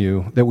condition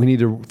you that we need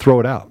to throw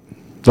it out.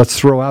 Let's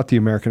throw out the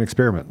American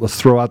experiment. Let's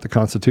throw out the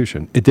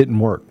Constitution. It didn't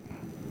work.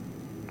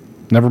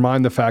 Never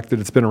mind the fact that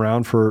it's been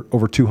around for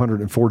over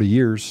 240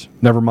 years.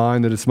 Never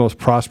mind that it's the most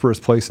prosperous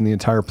place in the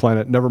entire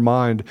planet. Never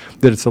mind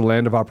that it's a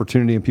land of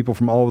opportunity and people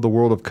from all over the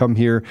world have come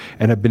here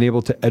and have been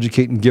able to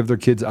educate and give their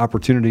kids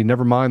opportunity.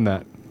 Never mind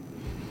that.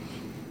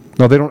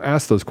 No, they don't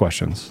ask those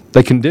questions.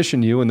 They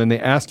condition you and then they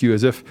ask you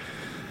as if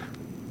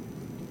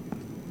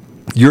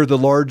you're the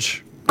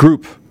large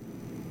group.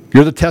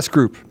 You're the test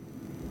group.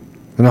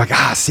 And they're like,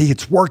 see,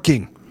 it's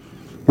working.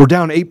 We're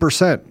down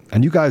 8%.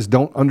 And you guys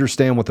don't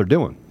understand what they're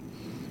doing.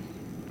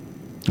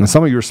 And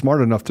some of you are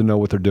smart enough to know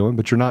what they're doing,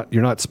 but you're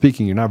not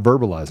speaking, you're not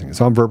verbalizing it.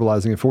 So I'm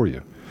verbalizing it for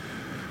you.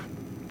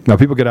 Now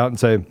people get out and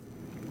say,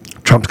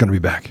 Trump's going to be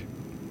back.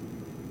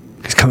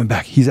 He's coming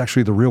back. He's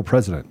actually the real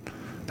president.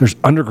 There's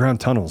underground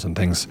tunnels and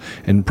things,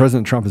 and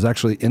President Trump is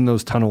actually in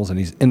those tunnels and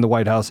he's in the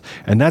White House,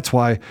 and that's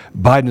why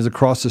Biden is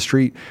across the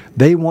street.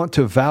 They want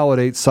to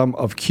validate some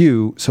of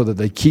Q so that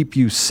they keep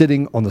you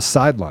sitting on the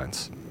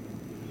sidelines.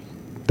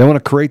 They want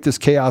to create this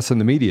chaos in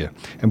the media.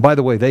 And by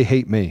the way, they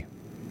hate me.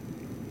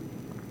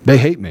 They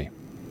hate me.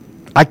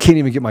 I can't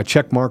even get my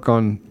check mark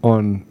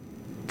on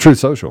Truth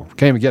Social.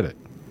 Can't even get it.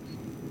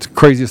 It's the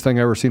craziest thing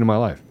I've ever seen in my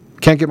life.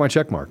 Can't get my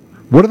check mark.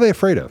 What are they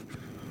afraid of?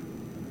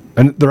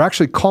 And they're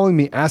actually calling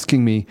me,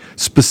 asking me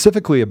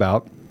specifically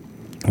about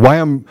why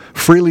I'm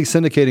freely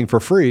syndicating for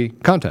free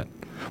content.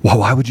 Well,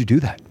 why would you do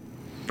that?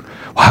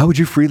 Why would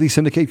you freely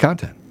syndicate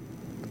content?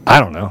 I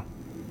don't know.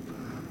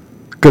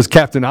 Because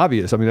Captain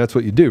Obvious, I mean, that's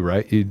what you do,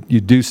 right?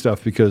 You do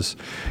stuff because,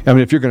 I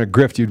mean, if you're going to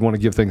grift, you'd want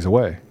to give things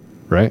away,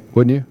 right?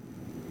 Wouldn't you?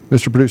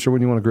 Mr. Producer,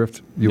 wouldn't you want to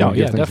grift? Want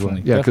to give things definitely.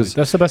 away? Yeah, because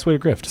that's the best way to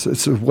grift.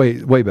 It's a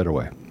way better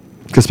way.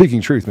 Because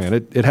speaking truth, man,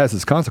 it has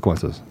its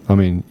consequences. I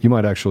mean, you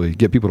might actually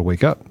get people to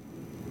wake up.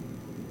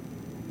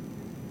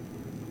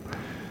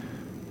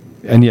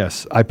 And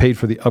yes, I paid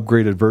for the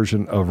upgraded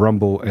version of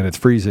Rumble, and it's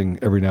freezing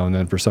every now and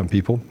then for some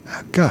people.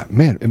 God,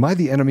 man, am I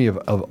the enemy of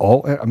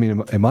all? I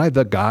mean, am I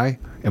the guy?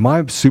 Am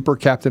I super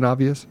Captain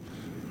Obvious?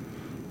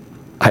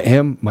 I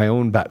am my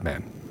own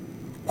Batman.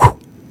 Whew.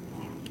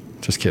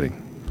 Just kidding.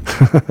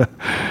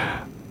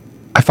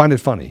 I find it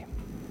funny.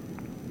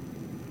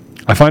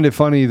 I find it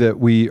funny that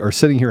we are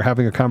sitting here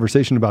having a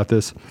conversation about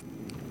this,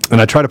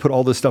 and I try to put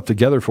all this stuff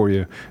together for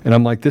you, and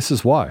I'm like, this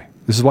is why.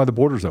 This is why the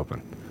border's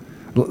open.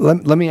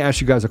 Let me ask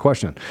you guys a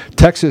question.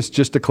 Texas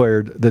just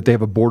declared that they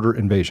have a border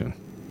invasion,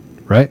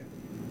 right?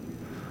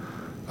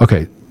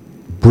 Okay,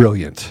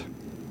 brilliant.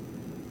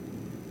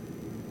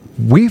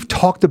 We've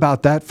talked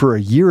about that for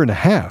a year and a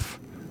half.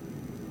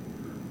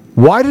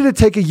 Why did it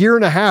take a year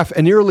and a half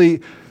and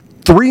nearly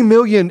 3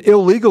 million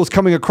illegals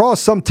coming across,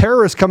 some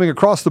terrorists coming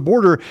across the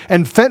border,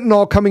 and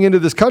fentanyl coming into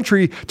this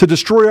country to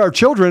destroy our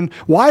children?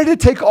 Why did it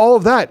take all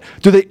of that?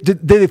 Did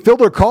they fill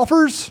their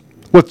coffers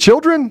with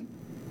children?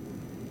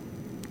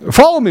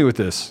 Follow me with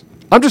this.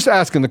 I'm just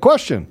asking the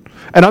question,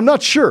 and I'm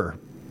not sure.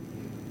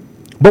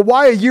 But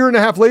why a year and a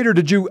half later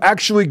did you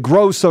actually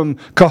grow some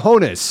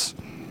cojones?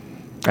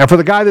 And for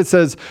the guy that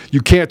says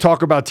you can't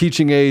talk about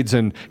teaching aids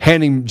and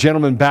handing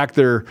gentlemen back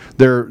their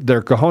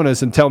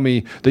cojones and tell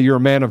me that you're a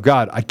man of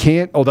God, I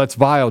can't. Oh, that's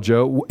vile,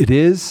 Joe. It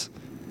is.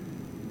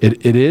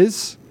 It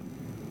is.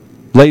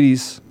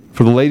 Ladies,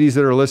 for the ladies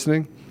that are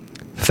listening,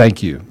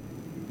 thank you.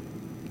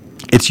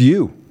 It's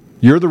you.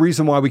 You're the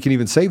reason why we can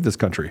even save this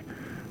country.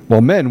 Well,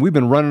 men, we've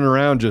been running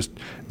around just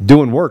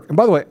doing work. And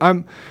by the way,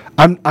 I'm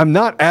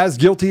not as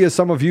guilty as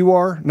some of you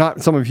are.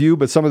 Not some of you,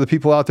 but some of the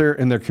people out there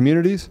in their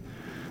communities.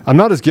 I'm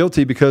not as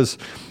guilty because,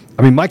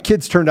 I mean, my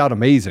kids turned out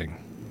amazing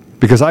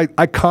because I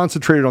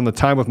concentrated on the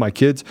time with my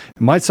kids.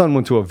 My son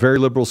went to a very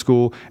liberal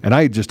school, and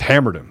I just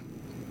hammered him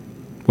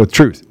with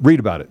truth. Read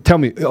about it. Tell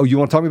me, oh, you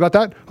want to talk to me about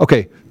that?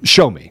 Okay,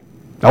 show me.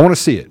 I want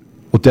to see it.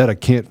 Well, Dad, I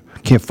can't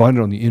find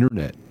it on the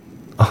internet.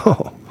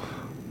 Oh,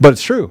 but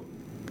it's true.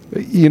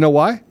 You know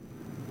why?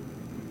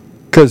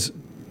 Because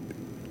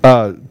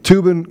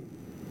Tubin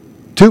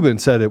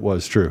said it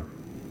was true.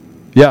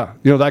 Yeah,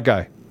 you know that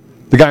guy.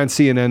 The guy on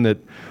CNN that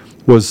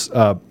was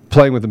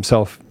playing with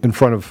himself in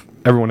front of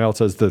everyone else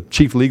as the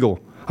chief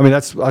legal. I mean,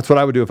 that's what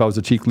I would do if I was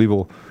a chief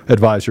legal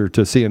advisor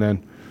to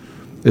CNN,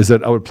 is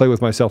that I would play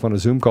with myself on a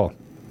Zoom call.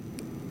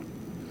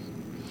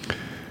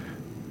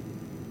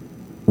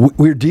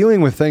 We're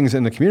dealing with things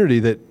in the community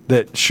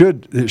that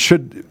should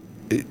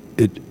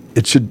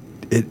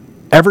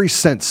every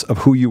sense of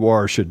who you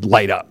are should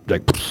light up.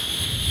 Like,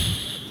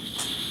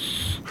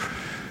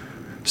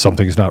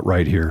 something's not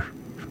right here.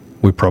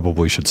 We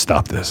probably should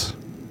stop this.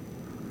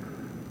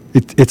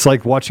 It's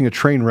like watching a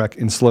train wreck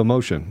in slow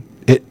motion.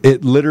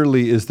 It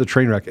literally is the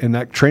train wreck, and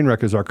that train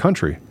wreck is our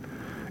country.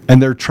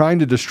 And they're trying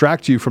to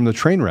distract you from the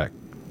train wreck.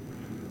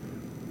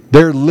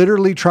 They're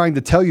literally trying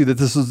to tell you that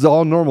this is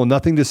all normal,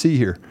 nothing to see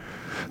here.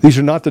 These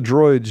are not the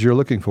droids you're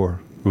looking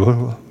for.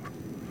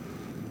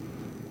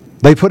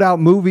 They put out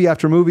movie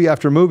after movie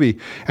after movie.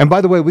 And by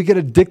the way, we get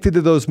addicted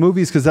to those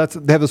movies because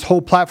they have this whole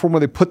platform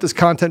where they put this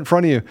content in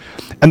front of you.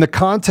 And the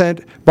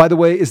content, by the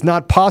way, is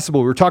not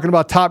possible. We were talking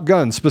about Top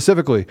Gun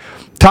specifically.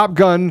 Top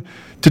Gun,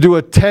 to do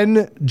a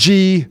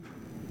 10G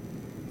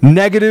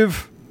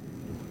negative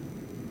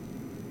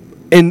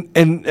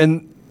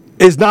and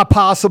is not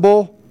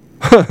possible.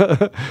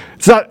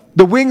 It's not,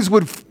 the wings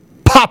would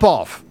pop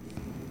off.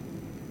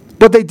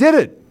 But they did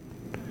it.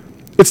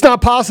 It's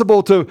not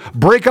possible to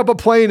break up a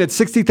plane at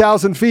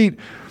 60,000 feet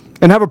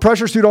and have a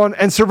pressure suit on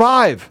and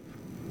survive.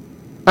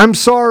 I'm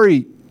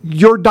sorry,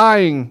 you're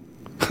dying.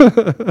 They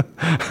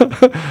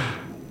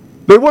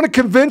want to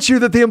convince you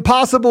that the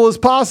impossible is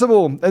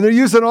possible, and they're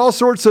using all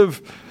sorts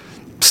of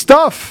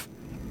stuff.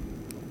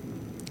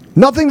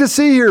 Nothing to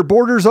see here.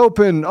 Borders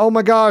open. Oh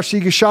my gosh,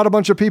 he shot a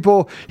bunch of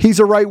people. He's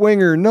a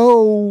right-winger.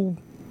 No,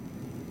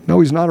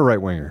 he's not a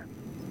right-winger.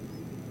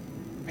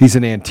 He's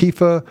an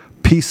Antifa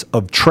piece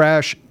of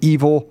trash,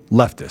 evil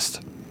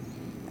leftist.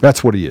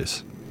 That's what he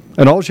is.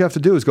 And all you have to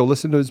do is go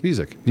listen to his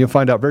music. You'll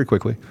find out very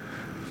quickly.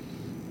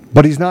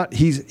 But he's not.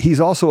 He's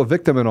also a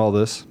victim in all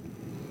this.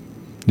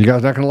 You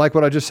guys are not going to like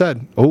what I just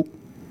said.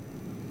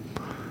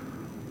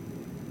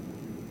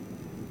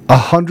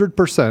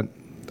 100%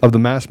 of the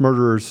mass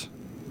murderers,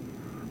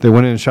 they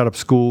went in and shot up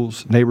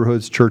schools,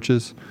 neighborhoods,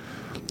 churches.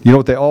 You know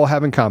what they all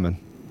have in common?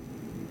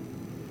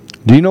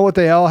 Do you know what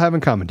they all have in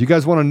common? Do you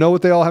guys want to know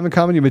what they all have in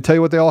common? You may tell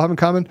you what they all have in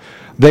common.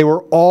 They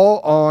were all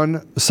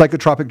on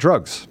psychotropic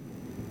drugs.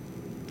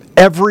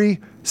 Every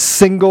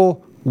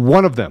single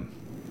one of them.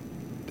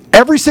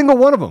 Every single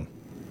one of them.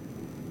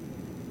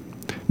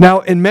 Now,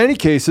 in many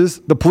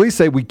cases, the police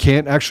say we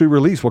can't actually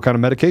release what kind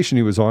of medication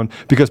he was on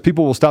because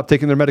people will stop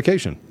taking their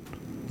medication.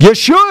 You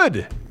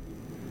should.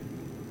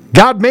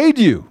 God made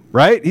you,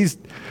 right?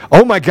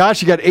 Oh my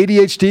gosh, you got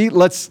ADHD?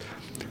 Let's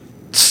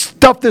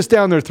stuff this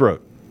down their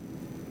throat.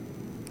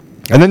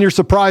 And then you're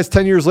surprised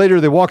 10 years later,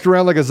 they walked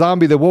around like a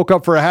zombie. They woke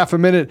up for a half a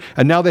minute,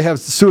 and now they have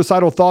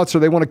suicidal thoughts or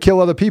they want to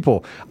kill other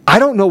people. I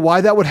don't know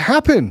why that would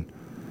happen.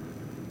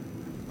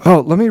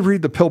 Oh, let me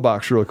read the pill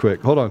box real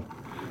quick. Hold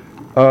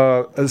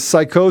on.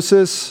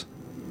 Psychosis,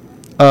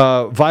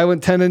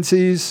 violent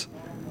tendencies.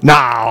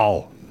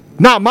 No,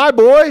 not my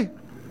boy.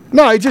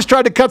 No, he just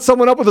tried to cut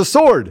someone up with a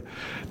sword.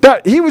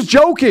 He was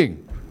joking.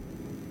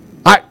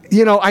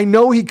 I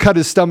know he cut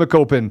his stomach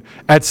open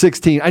at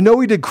 16. I know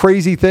he did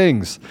crazy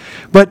things,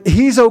 but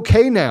he's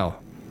okay now.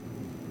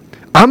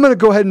 I'm going to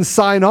go ahead and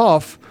sign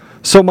off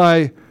so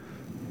my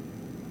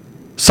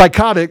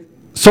psychotic,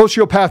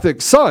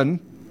 sociopathic son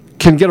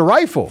can get a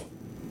rifle.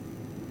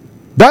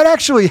 That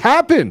actually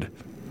happened.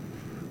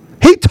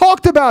 He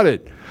talked about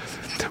it.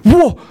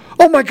 Whoa,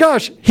 oh my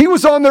gosh, he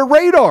was on their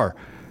radar.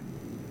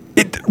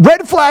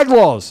 Red flag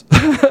laws.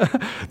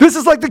 This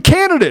is like the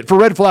candidate for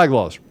red flag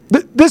laws.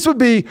 This would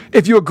be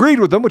if you agreed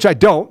with them, which I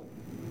don't,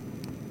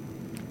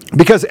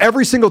 because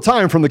every single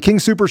time from the King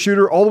Super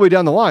Shooter all the way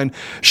down the line,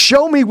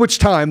 show me which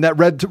time that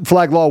red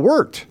flag law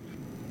worked.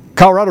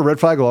 Colorado red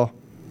flag law.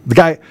 The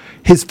guy,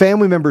 his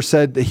family member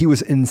said that he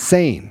was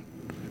insane.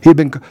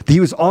 He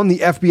was on the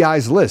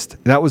FBI's list,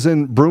 and that was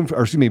in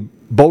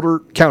Boulder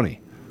County,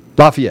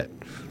 Lafayette.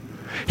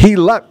 He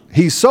left.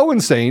 He's so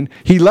insane.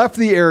 He left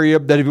the area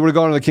that if he would have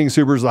gone to the King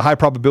Supers, the high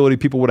probability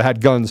people would have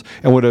had guns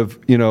and would have,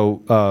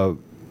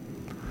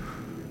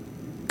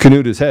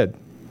 canoed his head.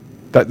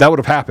 That would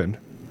have happened.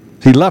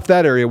 He left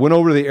that area, went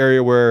over to the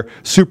area where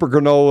Super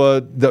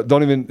Granola,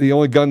 the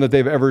only gun that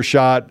they've ever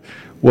shot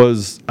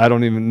was, I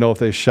don't even know if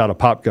they shot a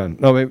pop gun.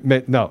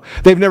 No,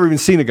 they've never even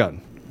seen a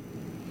gun.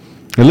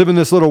 They live in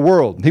this little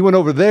world. He went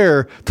over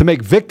there to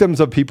make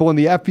victims of people, and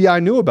the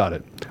FBI knew about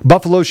it.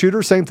 Buffalo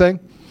shooter, same thing.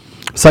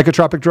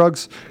 Psychotropic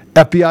drugs,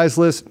 FBI's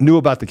list, knew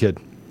about the kid.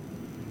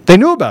 They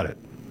knew about it.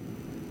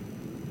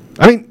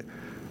 I mean,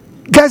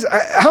 guys,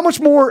 how much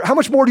more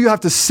do you have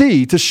to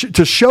see to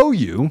show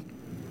you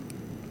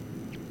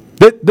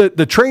that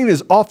the train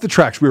is off the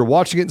tracks? We were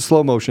watching it in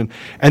slow motion,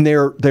 and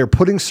they're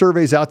putting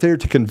surveys out there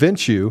to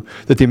convince you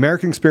that the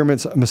American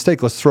experiment's a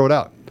mistake. Let's throw it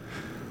out.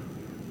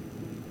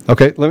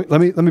 Okay, let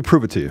me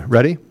prove it to you.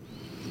 Ready?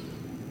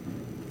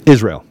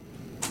 Israel.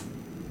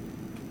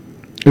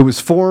 It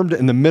was formed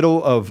in the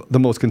middle of the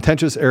most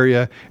contentious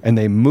area, and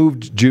they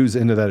moved Jews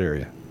into that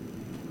area,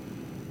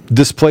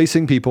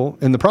 displacing people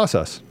in the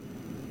process.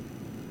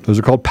 Those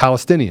are called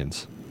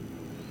Palestinians.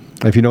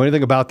 And if you know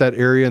anything about that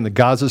area in the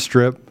Gaza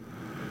Strip,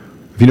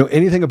 if you know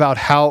anything about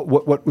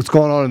what's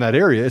going on in that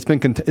area, it's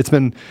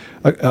been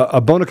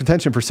a bone of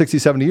contention for 60,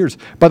 70 years.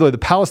 By the way, the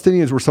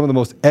Palestinians were some of the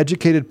most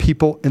educated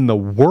people in the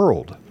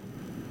world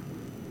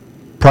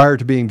prior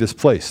to being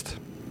displaced.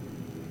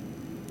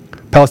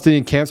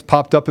 Palestinian camps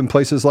popped up in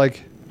places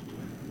like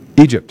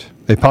Egypt.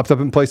 They popped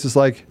up in places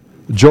like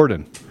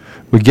Jordan.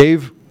 We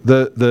gave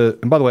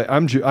and by the way,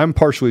 I'm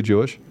partially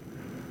Jewish,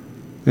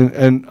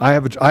 and I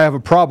have a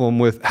problem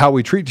with how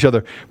we treat each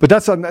other. But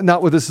that's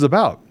not what this is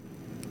about.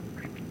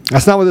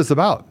 That's not what this is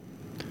about.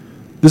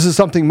 This is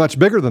something much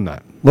bigger than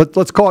that.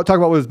 Let's talk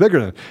about what is bigger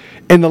than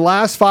that. In the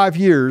last 5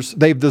 years,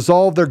 they've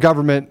dissolved their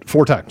government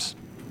 4 times.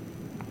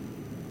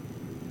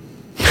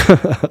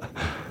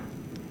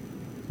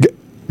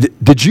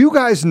 Did you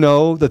guys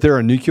know that they're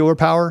a nuclear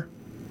power?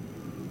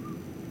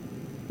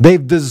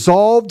 They've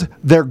dissolved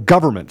their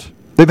government.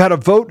 They've had a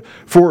vote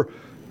for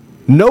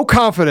no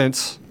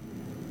confidence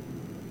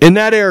in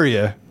that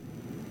area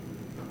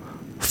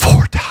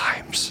 4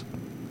 times.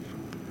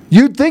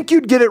 You'd think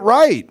you'd get it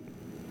right.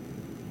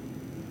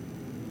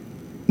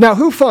 Now,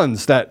 who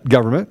funds that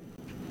government?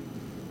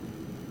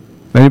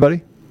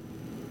 Anybody?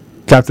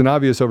 Captain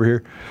Obvious over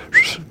here.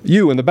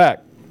 You in the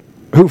back.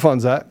 Who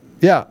funds that?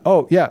 Yeah.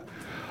 Oh, yeah.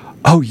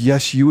 Oh,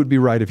 yes, you would be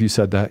right if you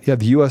said that. Yeah,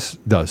 the U.S.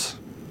 does.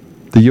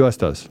 The U.S.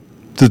 does.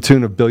 To the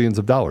tune of billions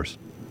of dollars.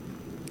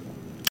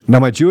 Now,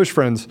 my Jewish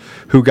friends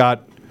who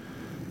got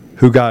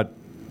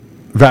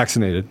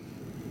vaccinated,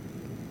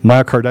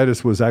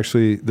 myocarditis was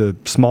actually the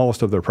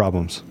smallest of their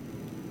problems.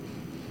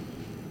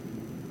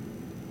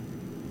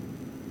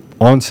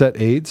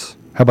 Onset AIDS,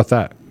 how about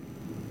that?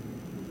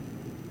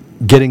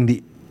 Getting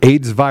the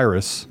AIDS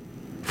virus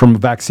from a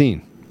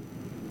vaccine.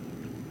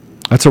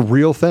 That's a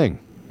real thing.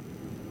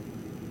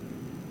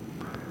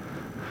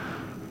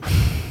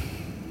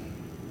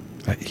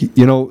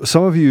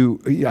 Some of you,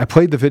 I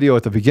played the video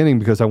at the beginning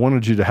because I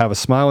wanted you to have a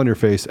smile on your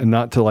face and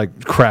not to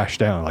crash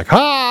down.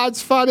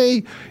 It's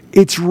funny.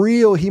 It's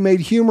real. He made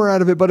humor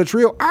out of it, but it's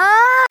real.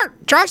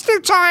 Trust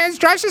the science,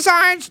 trust the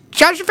science,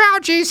 trust the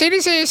Fauci,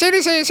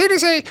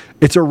 CDC.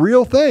 It's a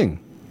real thing.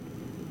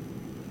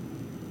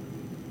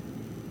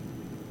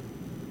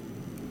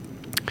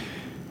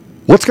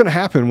 What's going to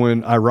happen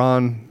when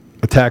Iran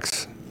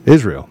attacks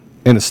Israel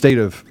in a state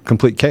of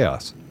complete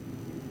chaos?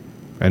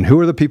 And who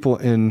are the people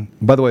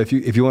by the way, if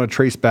you want to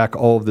trace back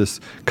all of this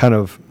kind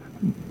of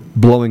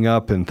blowing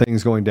up and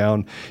things going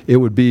down, it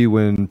would be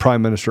when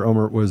Prime Minister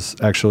Omer was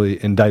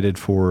actually indicted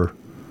for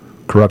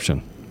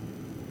Corruption.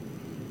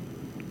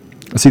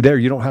 See, there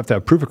you don't have to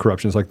have proof of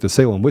corruption. It's like the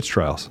Salem witch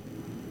trials.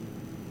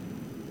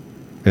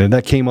 And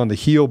that came on the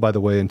heel, by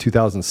the way, in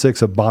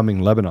 2006 of bombing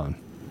Lebanon.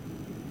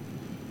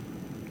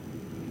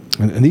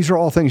 And these are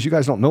all things you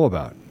guys don't know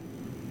about.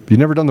 You've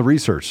never done the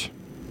research.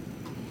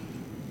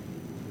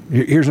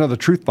 Here's another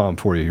truth bomb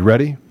for you. You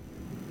ready?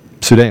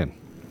 Sudan.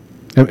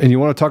 And you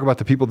want to talk about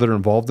the people that are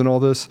involved in all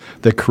this,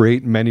 that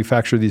create and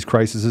manufacture these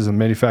crises and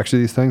manufacture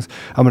these things?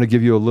 I'm going to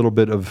give you a little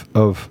bit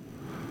of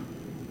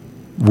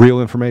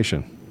real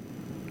information.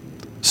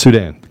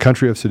 Sudan, the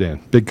country of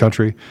Sudan, big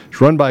country.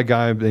 It's run by a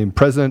guy named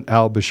President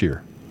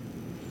al-Bashir.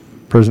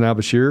 President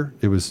al-Bashir,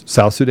 it was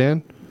South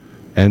Sudan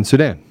and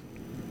Sudan.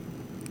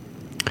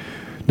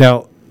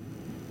 Now,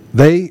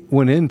 they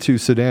went into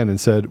Sudan and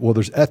said, well,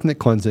 there's ethnic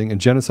cleansing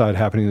and genocide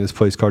happening in this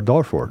place called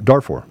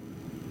Darfur.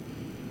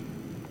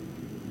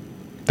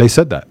 They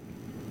said that.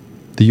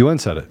 The UN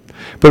said it.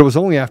 But it was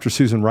only after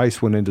Susan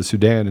Rice went into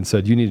Sudan and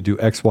said, you need to do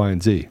X, Y,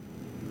 and Z.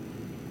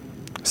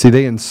 See,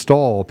 they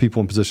install people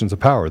in positions of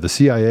power. The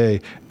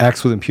CIA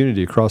acts with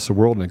impunity across the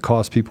world, and it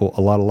costs people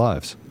a lot of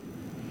lives.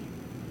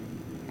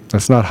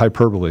 That's not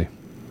hyperbole.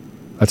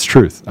 That's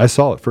truth. I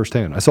saw it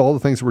firsthand. I saw all the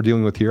things that we're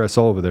dealing with here. I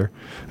saw over there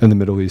in the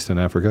Middle East and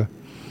Africa.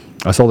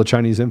 I saw the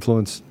Chinese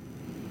influence,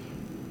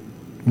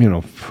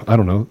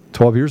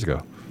 12 years ago.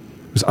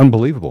 It was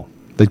unbelievable.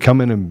 They'd come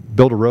in and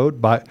build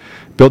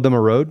them a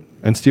road,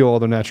 and steal all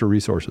their natural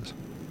resources.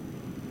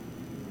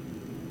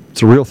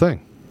 It's a real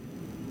thing.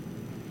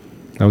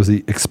 That was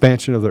the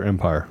expansion of their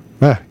empire.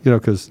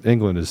 Because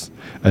England is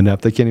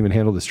inept. They can't even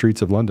handle the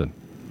streets of London.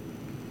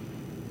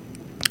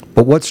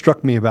 But what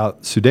struck me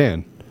about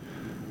Sudan,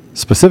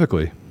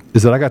 specifically,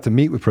 is that I got to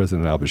meet with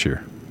President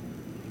al-Bashir.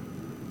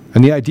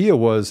 And the idea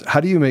was, how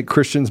do you make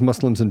Christians,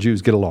 Muslims, and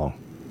Jews get along?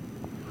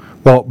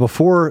 Well,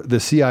 before the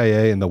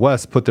CIA and the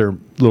West put their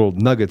little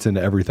nuggets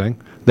into everything,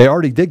 they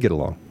already did get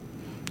along.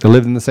 They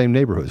lived in the same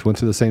neighborhoods, went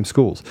to the same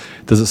schools.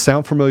 Does it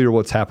sound familiar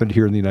what's happened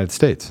here in the United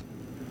States?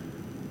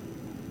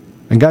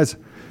 And guys,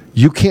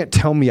 you can't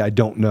tell me I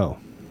don't know.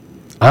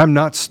 I'm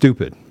not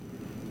stupid.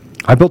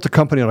 I built a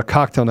company on a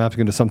cocktail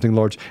napkin to something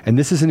large, and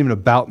this isn't even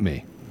about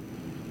me.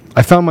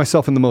 I found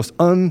myself in the most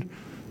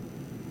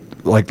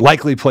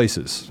likely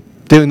places,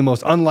 doing the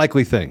most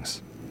unlikely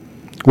things,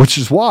 which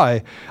is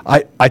why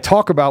I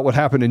talk about what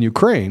happened in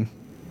Ukraine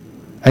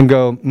and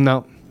go,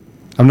 no,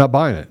 I'm not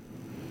buying it.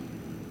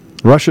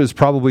 Russia is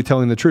probably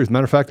telling the truth.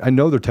 Matter of fact, I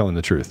know they're telling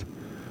the truth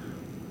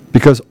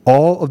because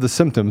all of the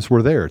symptoms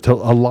were there to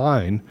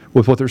align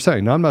with what they're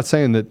saying. Now, I'm not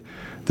saying that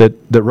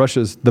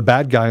Russia's the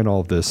bad guy in all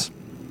of this,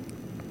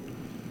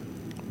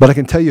 but I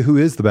can tell you who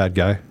is the bad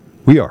guy.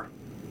 We are.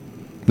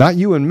 Not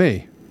you and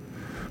me,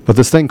 but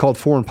this thing called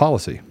foreign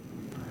policy.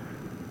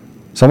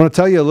 So I'm going to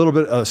tell you a little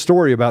bit a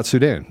story about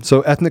Sudan.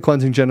 So ethnic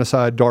cleansing,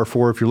 genocide,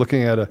 Darfur, if you're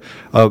looking at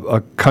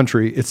a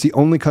country, it's the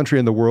only country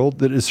in the world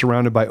that is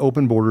surrounded by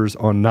open borders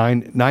on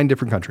nine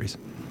different countries.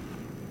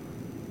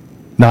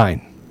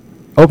 9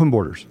 open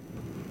borders.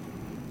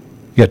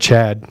 You got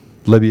Chad,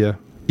 Libya,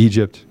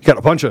 Egypt. You got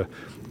a bunch of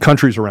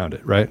countries around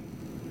it, right?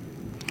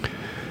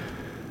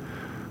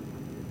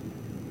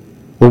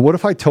 Well, what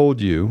if I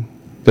told you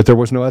that there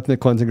was no ethnic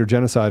cleansing or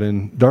genocide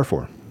in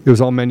Darfur? It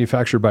was all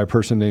manufactured by a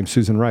person named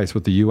Susan Rice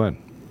with the UN.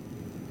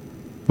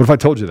 What if I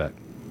told you that?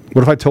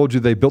 What if I told you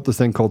they built this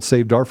thing called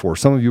Save Darfur?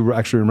 Some of you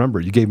actually remember.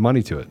 You gave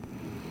money to it.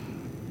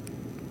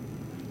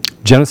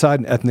 Genocide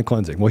and ethnic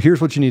cleansing. Well,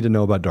 here's what you need to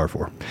know about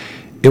Darfur.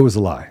 It was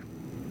a lie.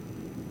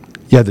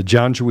 You had the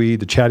Janjaweed,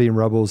 the Chadian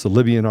rebels, the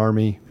Libyan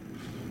army.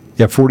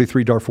 You have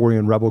 43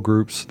 Darfurian rebel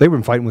groups. They've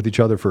been fighting with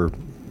each other for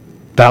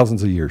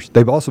thousands of years.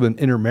 They've also been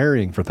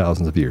intermarrying for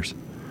thousands of years.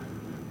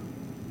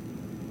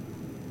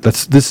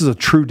 This is a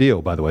true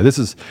deal, by the way. This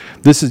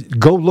is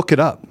go look it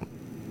up.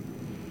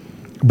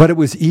 But it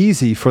was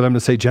easy for them to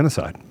say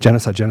genocide. We got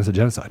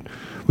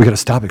to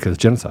stop it because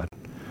it's genocide.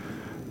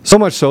 So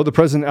much so, the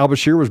President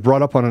al-Bashir was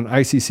brought up on an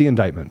ICC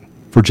indictment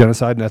for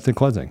genocide and ethnic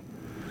cleansing.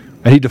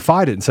 And he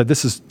defied it and said,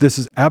 this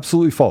is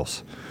absolutely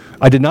false.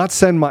 I did not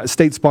send my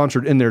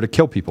state-sponsored in there to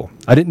kill people.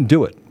 I didn't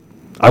do it.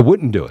 I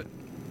wouldn't do it.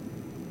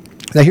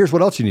 Now, here's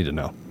what else you need to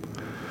know.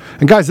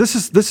 And guys, this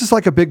is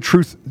like a big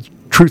truth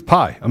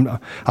pie.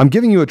 I'm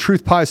giving you a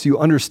truth pie so you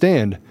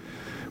understand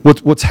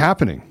what's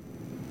happening.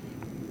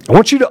 I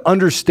want you to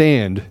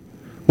understand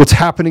what's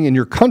happening in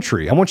your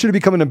country. I want you to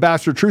become an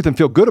ambassador of truth and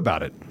feel good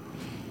about it.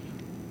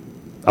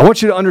 I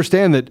want you to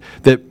understand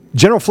that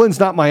General Flynn's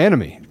not my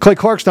enemy. Clay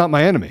Clark's not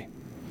my enemy.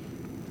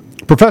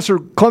 Professor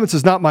Clements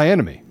is not my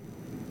enemy.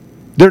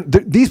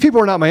 These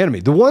people are not my enemy.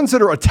 The ones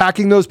that are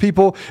attacking those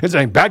people and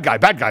saying, bad guy,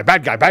 bad guy,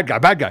 bad guy, bad guy,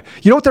 bad guy.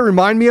 You know what they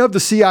remind me of? The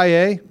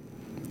CIA?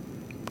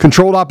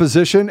 Controlled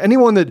opposition,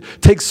 anyone that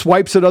takes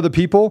swipes at other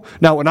people.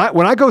 Now, when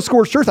I go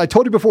scorched earth, I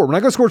told you before, when I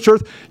go scorched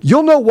earth,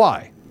 you'll know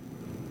why.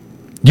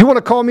 You want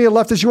to call me a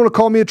leftist, you want to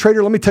call me a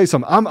traitor, let me tell you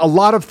something. I'm a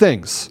lot of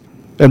things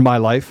in my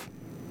life.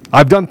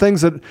 I've done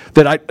things that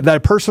I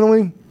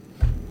personally,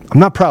 I'm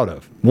not proud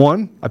of.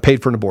 1, I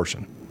paid for an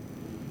abortion.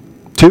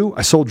 2,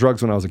 I sold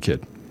drugs when I was a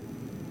kid.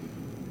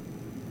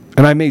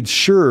 And I made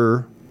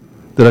sure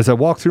that as I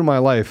walk through my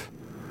life,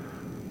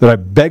 that I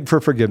beg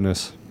for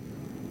forgiveness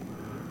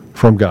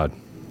from God.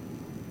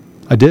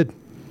 I did.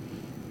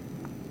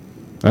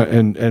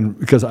 And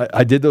because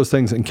I did those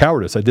things in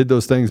cowardice. I did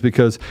those things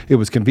because it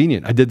was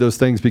convenient. I did those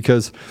things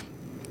because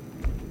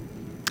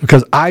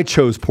I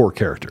chose poor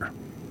character.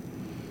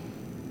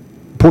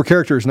 Poor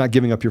character is not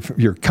giving up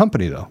your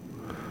company, though.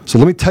 So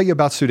let me tell you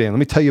about Sudan. Let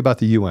me tell you about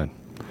the UN.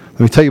 Let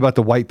me tell you about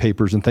the white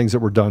papers and things that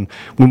were done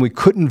when we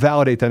couldn't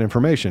validate that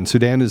information.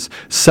 Sudan is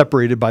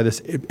separated by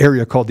this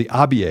area called the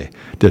Abyei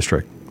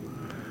district.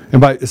 And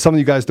by some of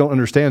you guys don't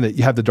understand that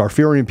you have the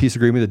Darfurian Peace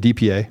Agreement, the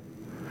DPA.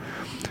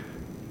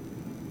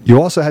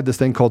 You also had this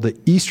thing called the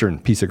Eastern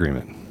Peace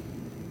Agreement,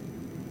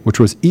 which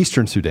was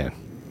Eastern Sudan,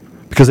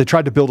 because they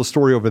tried to build a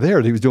story over there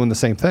that he was doing the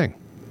same thing.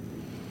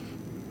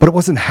 But it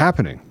wasn't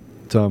happening.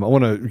 I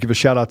want to give a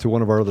shout out to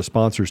one of our other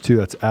sponsors too.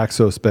 That's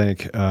Axos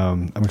Bank.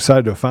 I'm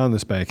excited to have found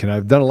this bank, and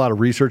I've done a lot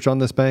of research on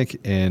this bank,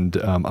 and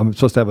I'm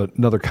supposed to have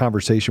another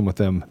conversation with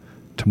them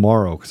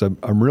tomorrow because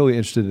I'm really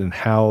interested in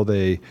how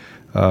they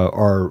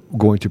are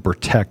going to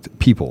protect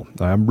people.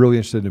 I'm really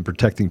interested in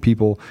protecting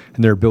people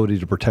and their ability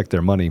to protect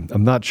their money.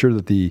 I'm not sure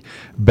that the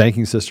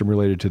banking system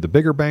related to the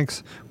bigger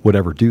banks would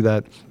ever do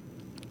that.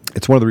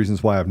 It's one of the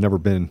reasons why I've never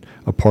been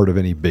a part of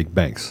any big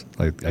banks.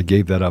 I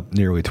gave that up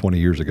nearly 20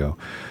 years ago.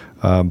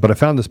 But I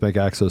found this bank,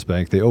 Axos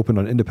Bank. They opened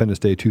on Independence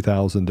Day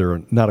 2000.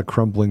 They're not a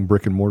crumbling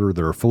brick and mortar.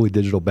 They're a fully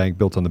digital bank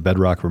built on the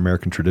bedrock of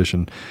American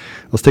tradition.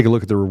 Let's take a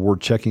look at the reward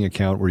checking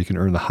account where you can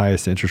earn the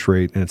highest interest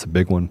rate, and it's a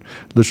big one.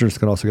 Listeners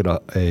can also get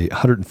a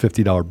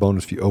 $150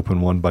 bonus if you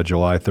open one by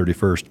July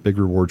 31st. Big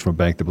rewards from a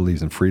bank that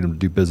believes in freedom to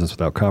do business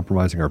without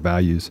compromising our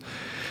values.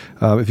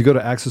 If you go to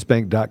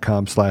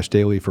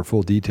accessbank.com/daily for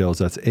full details,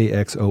 that's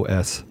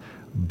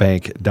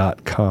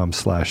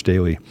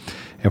AXOSbank.com/daily.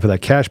 And for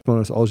that cash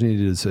bonus, all you need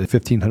is a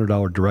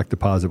 $1,500 direct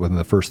deposit within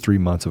the first 3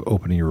 months of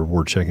opening your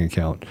reward checking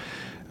account.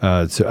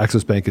 So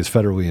Axos Bank is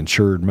federally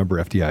insured, member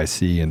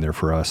FDIC, and they're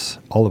for us,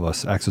 all of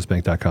us,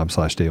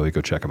 accessbank.com/daily.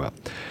 Go check them out.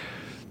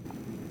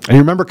 And you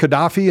remember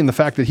Gaddafi and the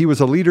fact that he was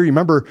a leader? You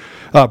remember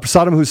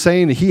Saddam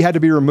Hussein, he had to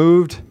be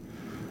removed?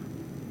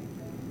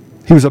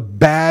 He was a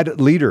bad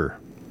leader.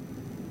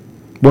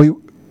 Well,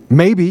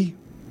 maybe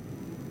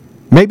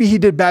he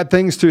did bad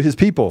things to his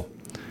people.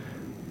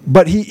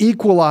 But he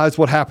equalized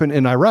what happened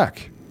in Iraq.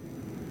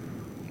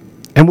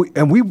 And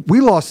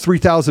we lost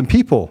 3,000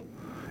 people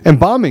in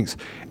bombings.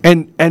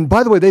 And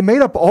by the way, they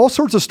made up all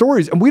sorts of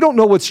stories, and we don't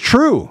know what's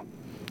true.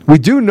 We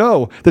do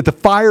know that the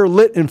fire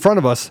lit in front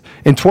of us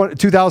in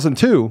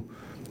 2002,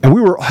 and we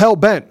were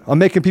hell-bent on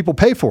making people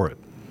pay for it.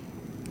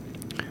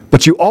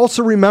 But you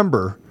also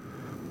remember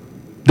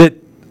that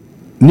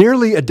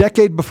nearly a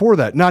decade before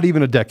that, not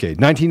even a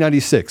decade,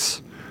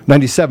 1996,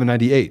 97,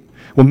 98,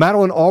 when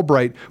Madeleine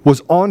Albright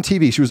was on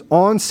TV, she was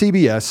on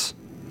CBS,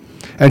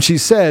 and she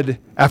said,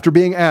 after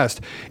being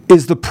asked,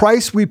 is the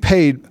price we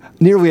paid,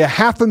 nearly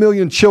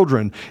 500,000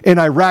 children in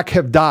Iraq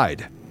have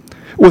died,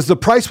 was the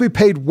price we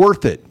paid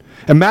worth it?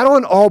 And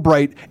Madeleine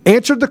Albright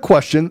answered the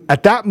question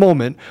at that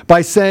moment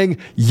by saying,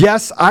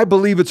 yes, I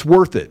believe it's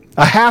worth it.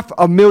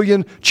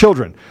 500,000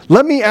 children.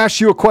 Let me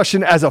ask you a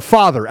question as a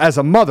father, as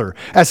a mother,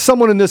 as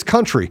someone in this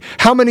country.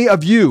 How many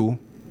of you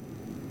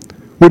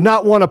would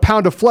not want a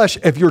pound of flesh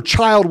if your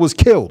child was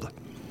killed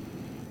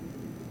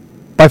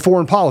by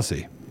foreign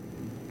policy,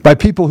 by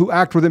people who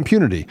act with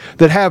impunity,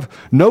 that have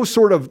no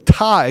sort of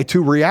tie to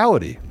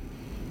reality?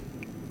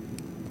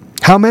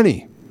 How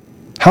many?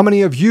 How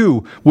many of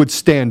you would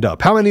stand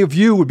up? How many of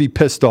you would be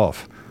pissed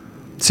off?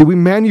 See, we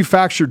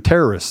manufactured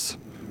terrorists.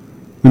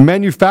 We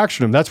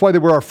manufactured them. That's why they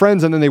were our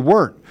friends and then they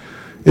weren't.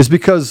 It's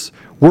because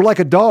we're like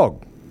a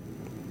dog.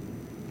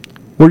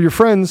 We're your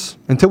friends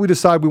until we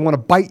decide we want to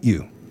bite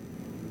you.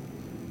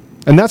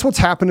 And that's what's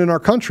happened in our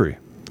country.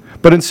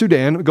 But in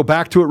Sudan, we go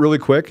back to it really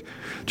quick,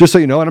 just so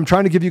you know, and I'm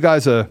trying to give you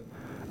guys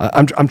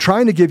I'm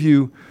trying to give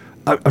you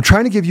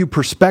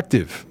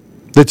perspective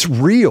that's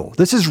real.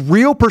 This is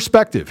real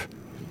perspective.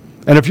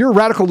 And if you're a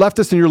radical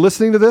leftist and you're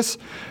listening to this,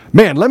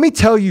 man, let me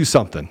tell you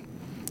something.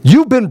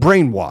 You've been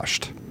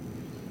brainwashed.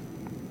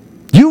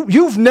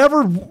 You've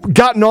never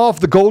gotten off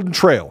the golden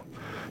trail.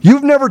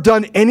 You've never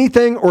done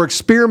anything or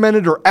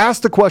experimented or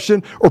asked a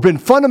question or been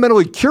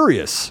fundamentally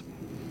curious.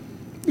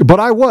 But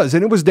I was,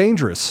 and it was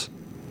dangerous.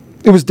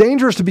 It was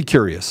dangerous to be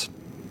curious.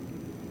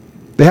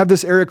 They have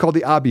this area called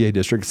the Abyei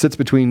district. It sits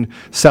between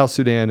South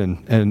Sudan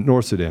and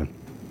North Sudan.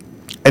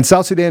 And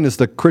South Sudan is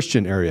the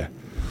Christian area.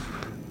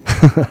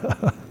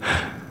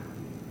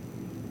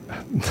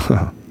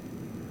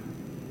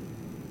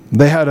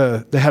 They had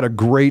a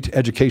great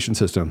education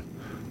system.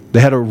 They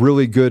had a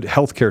really good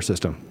healthcare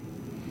system.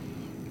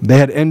 They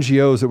had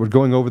NGOs that were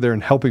going over there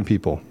and helping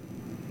people.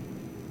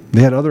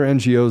 They had other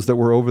NGOs that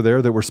were over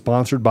there that were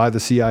sponsored by the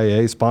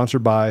CIA,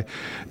 sponsored by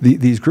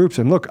these groups.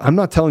 And look, I'm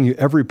not telling you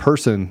every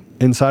person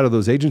inside of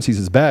those agencies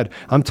is bad.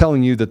 I'm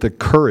telling you that the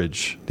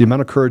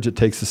amount of courage it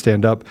takes to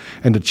stand up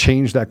and to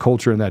change that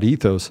culture and that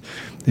ethos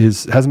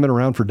hasn't been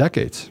around for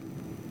decades.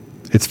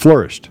 It's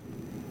flourished.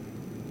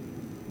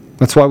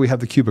 That's why we have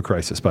the Cuba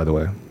crisis, by the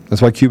way.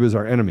 That's why Cuba is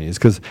our enemy, is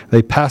because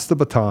they passed the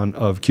baton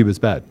of Cuba's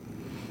bad.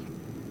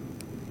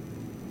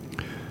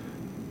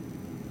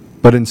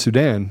 But in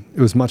Sudan,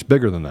 it was much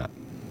bigger than that.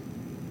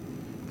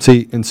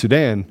 See, in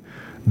Sudan,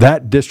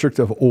 that district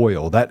of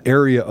oil, that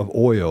area of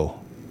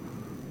oil,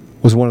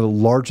 was one of the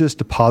largest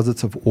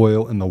deposits of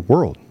oil in the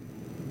world.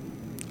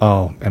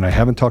 Oh, and I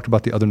haven't talked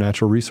about the other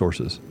natural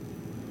resources.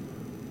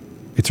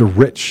 It's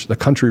the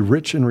country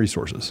rich in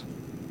resources.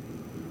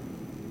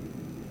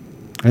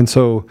 And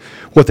so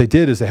what they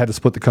did is they had to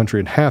split the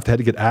country in half. They had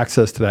to get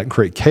access to that and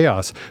create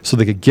chaos so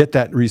they could get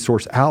that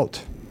resource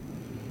out.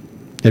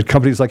 You had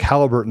companies like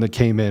Halliburton that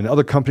came in,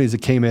 other companies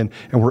that came in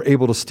and were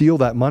able to steal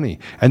that money.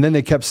 And then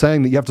they kept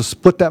saying that you have to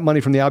split that money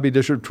from the Abyei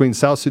district between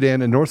South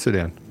Sudan and North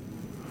Sudan.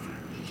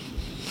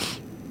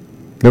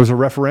 There was a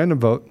referendum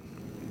vote.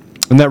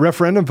 And that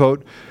referendum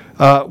vote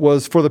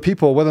was for the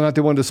people, whether or not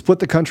they wanted to split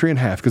the country in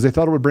half, because they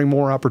thought it would bring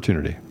more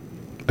opportunity.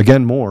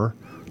 Again, more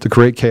to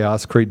create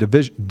chaos, create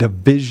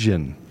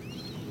division.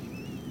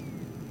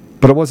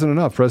 But it wasn't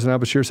enough. President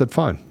al-Bashir said,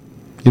 fine.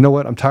 You know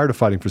what? I'm tired of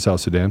fighting for South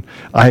Sudan.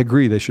 I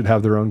agree they should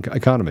have their own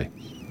economy.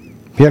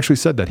 He actually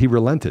said that. He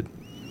relented.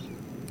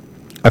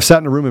 I've sat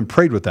in a room and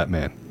prayed with that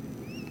man.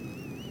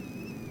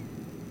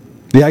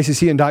 The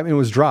ICC indictment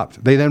was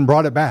dropped. They then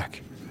brought it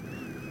back.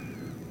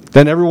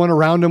 Then everyone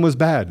around him was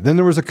bad. Then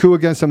there was a coup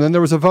against him. Then there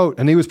was a vote,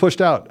 and he was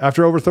pushed out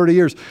after over 30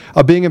 years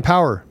of being in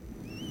power.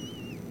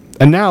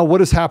 And now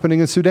what is happening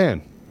in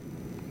Sudan?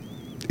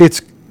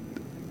 It's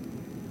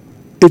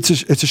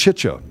a shit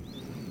show.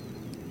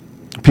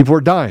 People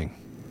are dying.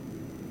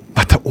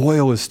 But the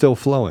oil is still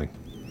flowing.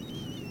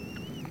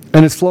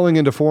 And it's flowing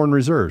into foreign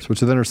reserves,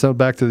 which then are sent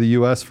back to the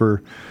U.S.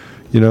 for,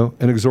 an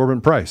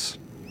exorbitant price.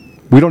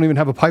 We don't even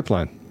have a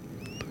pipeline.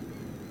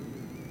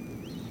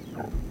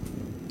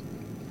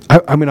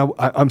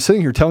 I'm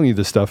sitting here telling you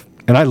this stuff,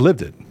 and I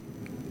lived it.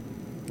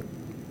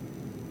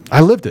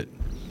 I lived it.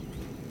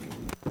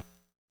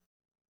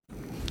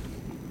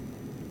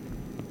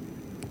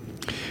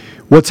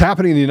 What's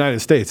happening in the United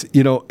States,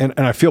 and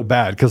I feel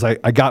bad because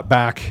I got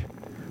back.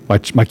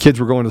 My kids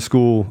were going to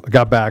school. I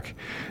got back,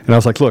 and I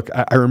was like, look,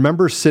 I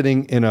remember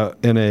sitting in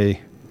a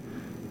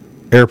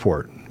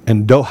airport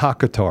in Doha,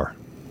 Qatar.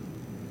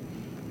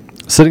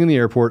 Sitting in the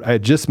airport, I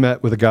had just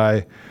met with a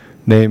guy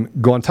named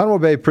Guantanamo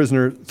Bay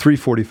prisoner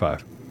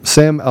 345,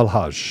 Sam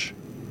Al-Haj.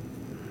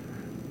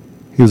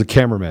 He was a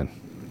cameraman.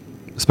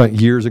 Spent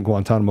years in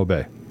Guantanamo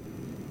Bay.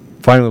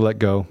 Finally let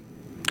go.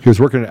 He was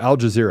working at Al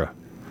Jazeera.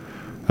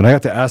 And I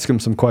got to ask him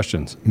some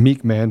questions.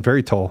 Meek man,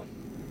 very tall.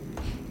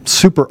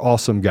 Super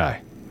awesome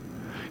guy.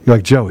 You're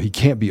like, Joe, he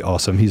can't be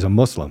awesome. He's a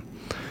Muslim.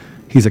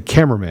 He's a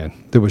cameraman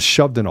that was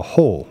shoved in a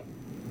hole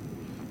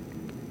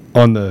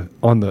on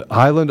the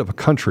island of a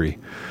country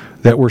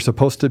that we're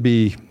supposed to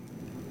be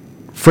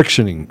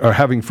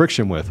having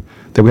friction with,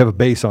 that we have a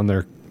base in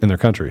their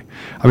country.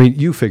 I mean,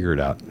 you figure it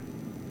out.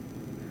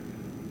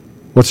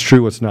 What's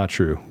true, what's not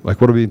true.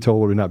 Like, what are we being told,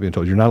 what are we not being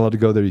told? You're not allowed to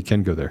go there, you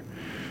can go there.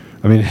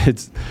 I mean,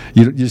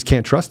 you just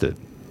can't trust it.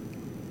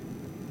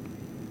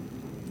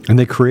 And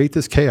they create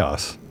this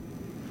chaos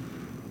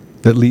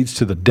that leads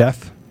to the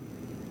death,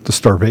 the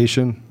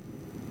starvation,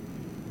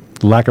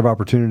 the lack of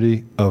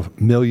opportunity of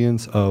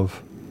millions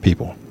of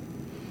people.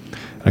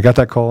 And I got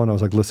that call and I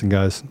was like, listen,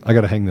 guys, I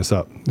got to hang this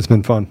up. It's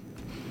been fun.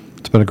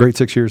 It's been a great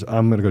 6 years.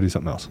 I'm going to go do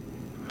something else.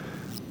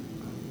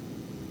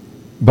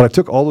 But I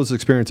took all those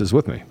experiences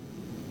with me.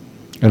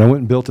 And I went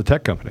and built a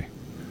tech company.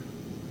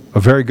 A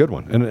very good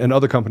one, and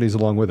other companies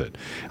along with it.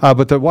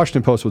 But the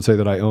Washington Post would say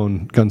that I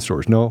own gun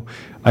stores. No,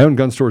 I own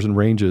gun stores and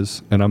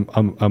ranges, and I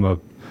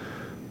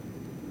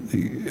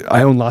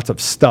own lots of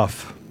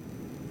stuff.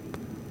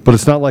 But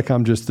it's not like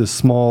I'm just this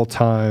small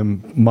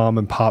time mom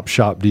and pop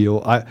shop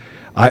deal.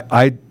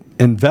 I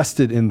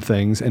invested in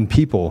things and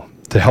people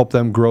to help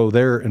them grow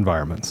their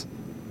environments,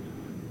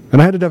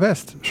 and I had to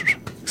divest.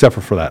 Except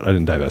for that, I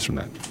didn't divest from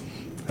that.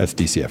 That's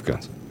DCF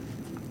Guns.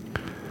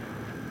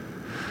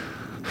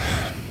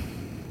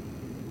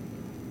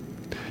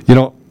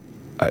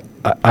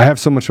 I have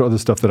so much other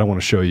stuff that I want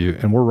to show you,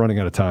 and we're running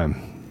out of time.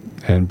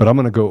 But I'm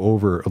going to go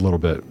over a little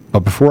bit.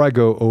 But before I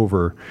go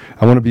over,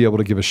 I want to be able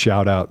to give a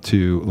shout out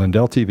to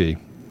Lindell TV.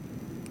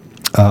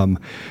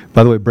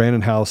 By the way,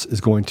 Brandon House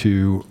is going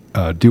to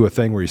do a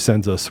thing where he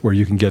sends us where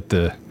you can get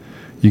the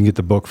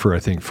book for I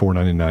think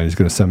 $4.99. He's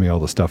going to send me all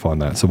the stuff on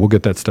that, so we'll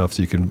get that stuff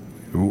so you can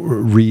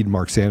read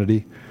Mark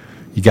Sanity.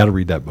 You got to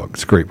read that book.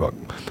 It's a great book.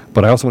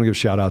 But I also want to give a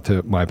shout out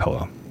to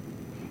MyPillow,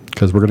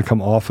 because we're going to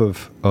come off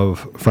of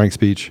Frank's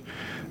speech,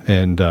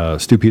 and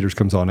Stu Peters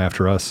comes on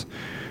after us,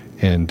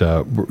 and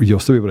you'll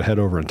still be able to head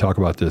over and talk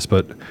about this.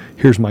 But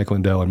here's Mike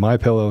Lindell, and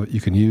MyPillow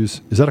you can use.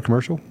 Is that a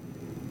commercial?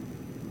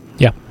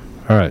 Yeah.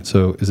 All right.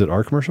 So is it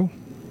our commercial?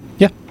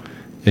 Yeah.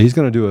 Yeah, he's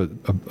going to do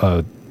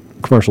a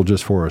commercial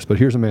just for us. But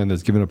here's a man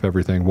that's given up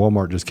everything.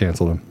 Walmart just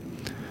canceled him.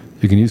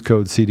 You can use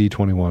code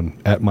CD21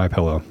 at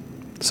MyPillow.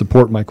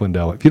 Support Mike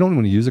Lindell. If you don't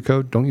want to use a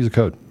code, don't use a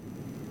code.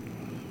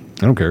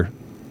 I don't care.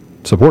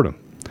 Support him.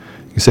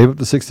 You can save up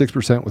to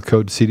 66% with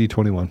code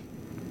CD21.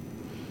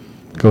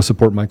 Go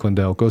support Mike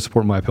Lindell. Go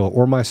support My Pillow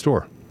or my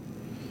store.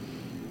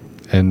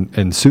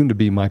 And soon to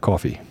be My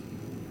Coffee.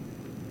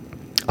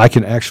 I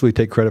can actually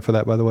take credit for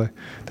that, by the way.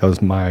 That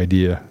was my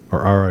idea,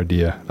 or our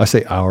idea. I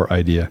say our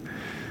idea,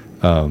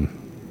 almost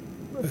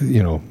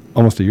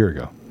a year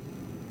ago,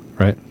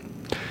 right?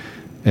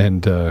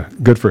 And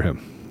good for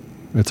him.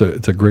 It's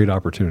a great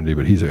opportunity,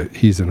 but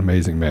he's an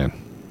amazing man.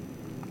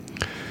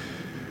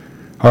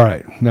 All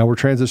right, now we're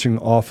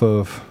transitioning off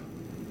of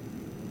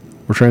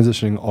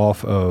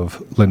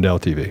Lindell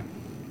TV.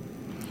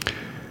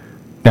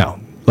 Now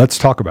let's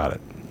talk about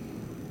it.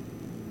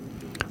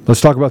 Let's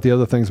talk about the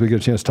other things we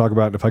get a chance to talk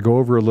about. If I go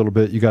over a little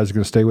bit, you guys are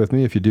going to stay with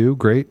me. If you do,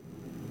 great.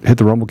 Hit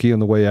the rumble key on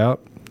the way out.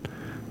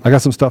 I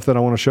got some stuff that I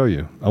want to show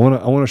you. I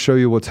want to show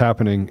you what's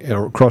happening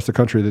across the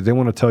country that they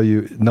want to tell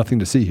you nothing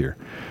to see here.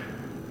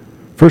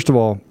 First of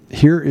all,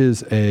 here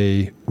is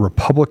a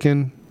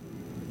Republican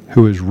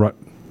who is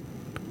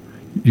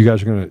you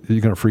guys are going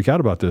to freak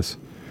out about this.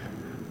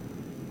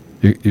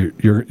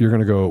 You're going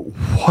to go,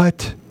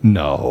 what?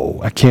 No,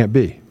 that can't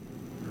be.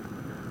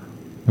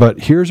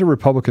 But here's a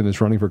Republican that's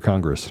running for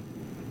Congress.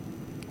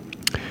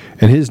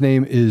 And his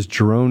name is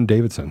Jerome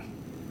Davidson.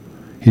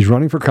 He's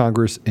running for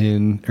Congress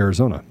in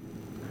Arizona,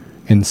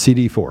 in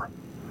CD4.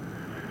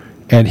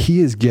 And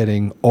he is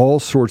getting all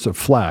sorts of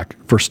flack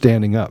for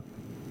standing up.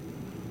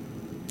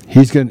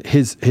 His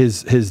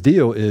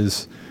deal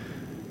is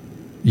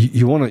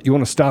you want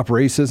to stop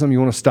racism, you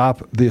want to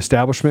stop the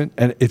establishment,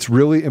 and it's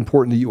really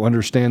important that you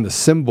understand the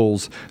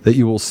symbols that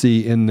you will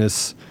see in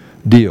this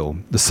deal,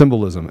 the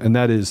symbolism, and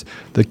that is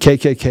the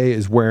KKK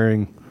is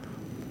wearing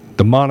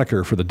the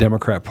moniker for the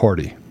Democrat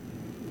Party.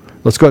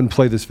 Let's go ahead and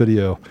play this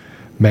video.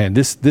 Man,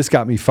 this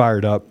got me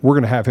fired up. We're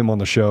going to have him on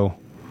the show.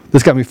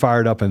 This got me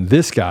fired up, and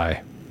this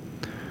guy,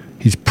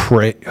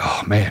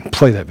 oh man,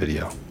 play that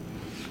video.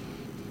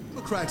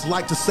 Democrats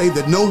like to say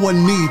that no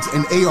one needs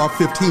an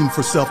AR-15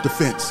 for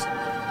self-defense,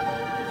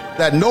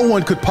 that no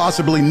one could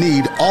possibly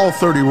need all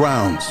 30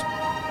 rounds.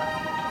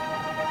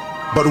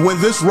 But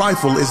when this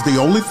rifle is the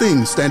only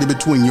thing standing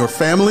between your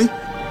family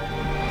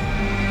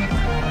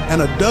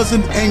and a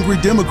dozen angry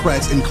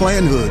Democrats in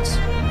Klan hoods,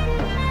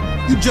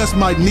 you just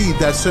might need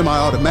that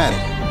semi-automatic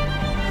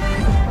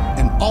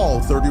and all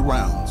 30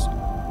 rounds.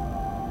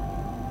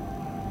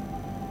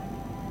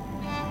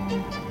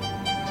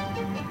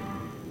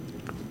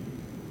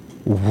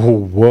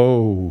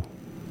 Whoa.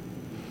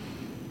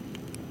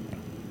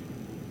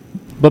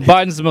 But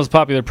Biden's the most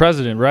popular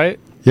president, right?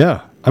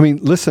 Yeah. I mean,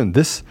 listen,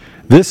 this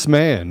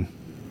man,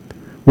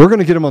 we're going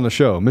to get him on the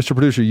show. Mr.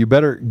 Producer, you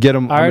better get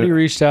him. I already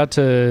reached out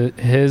to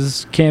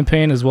his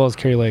campaign as well as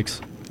Kari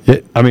Lake's.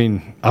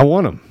 I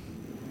want him.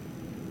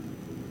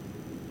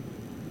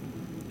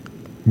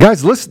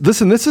 Guys,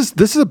 listen, this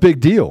is a big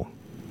deal.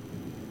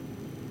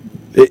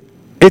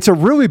 It's a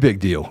really big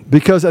deal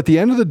because at the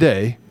end of the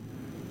day,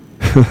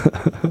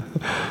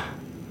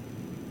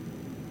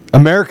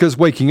 America's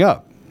waking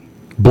up.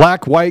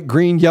 Black, white,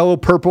 green, yellow,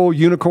 purple,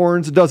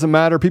 unicorns, it doesn't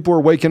matter. People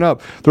are waking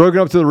up. They're waking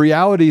up to the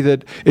reality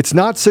that it's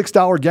not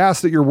 $6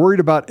 gas that you're worried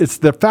about. It's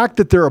the fact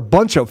that they're a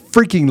bunch of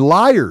freaking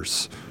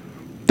liars.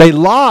 They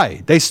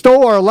lie. They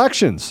stole our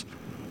elections.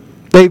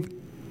 They've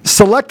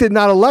selected,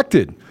 not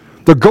elected.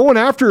 They're going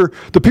after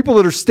the people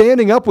that are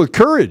standing up with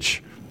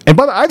courage. And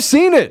by the way, I've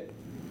seen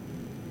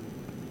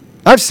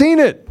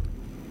it.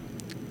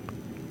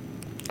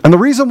 And the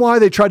reason why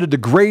they try to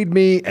degrade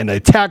me and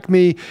attack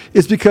me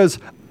is because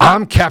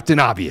I'm Captain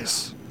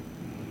Obvious.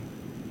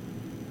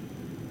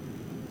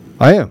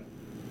 I am.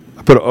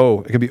 I put an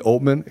O. It could be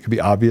Altman. It could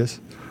be Obvious.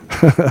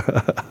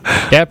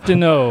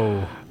 Captain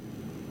O.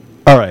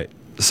 All right.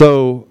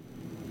 So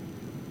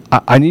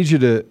I need you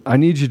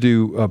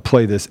to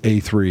play this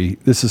A3.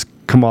 This is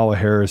Kamala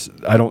Harris.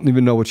 I don't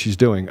even know what she's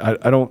doing.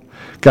 I don't.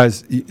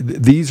 Guys,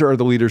 these are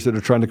the leaders that are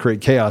trying to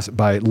create chaos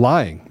by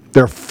lying.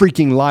 They're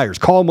freaking liars.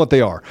 Call them what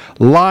they are.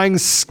 Lying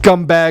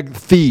scumbag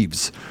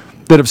thieves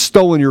that have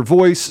stolen your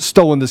voice,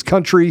 stolen this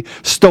country,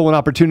 stolen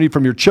opportunity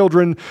from your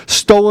children,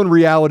 stolen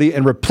reality,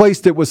 and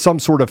replaced it with some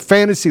sort of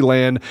fantasy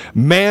land,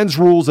 man's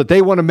rules that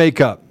they want to make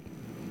up.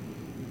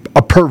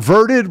 A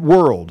perverted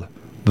world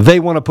they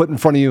want to put in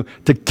front of you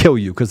to kill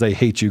you because they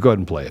hate you. Go ahead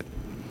and play it.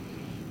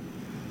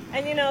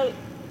 And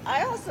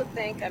I also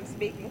think I'm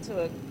speaking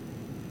to a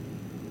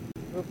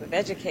group of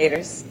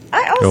educators.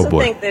 I also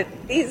think that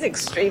these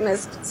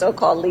extremist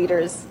so-called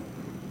leaders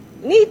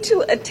need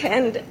to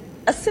attend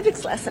a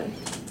civics lesson.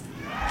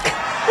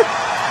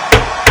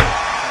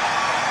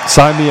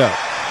 Sign me up.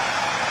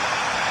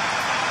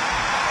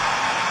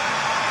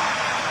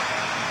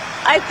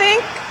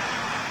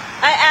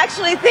 I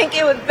actually think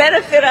it would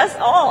benefit us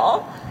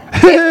all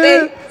if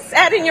they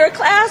sat in your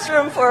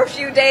classroom for a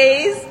few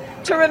days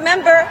to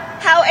remember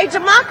how a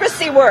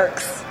democracy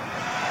works.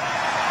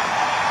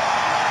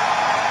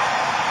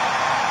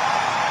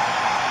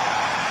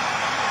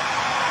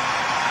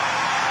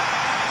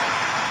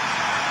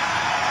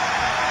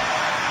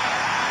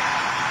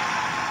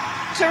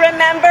 To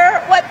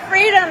remember what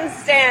freedom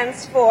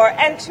stands for,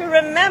 and to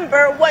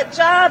remember what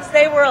jobs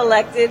they were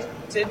elected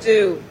to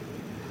do.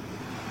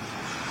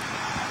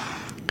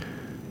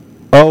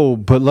 Oh,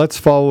 but let's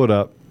follow it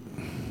up.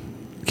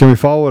 Can we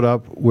follow it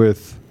up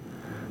with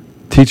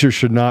teachers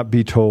should not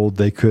be told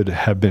they could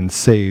have been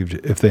saved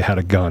if they had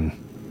a gun?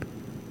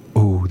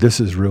 Ooh, this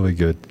is really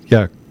good.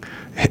 Yeah,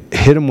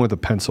 hit them with a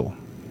pencil.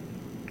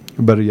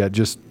 Better yet,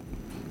 just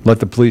let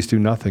the police do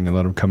nothing and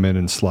let them come in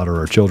and slaughter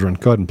our children.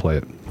 Go ahead and play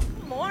it.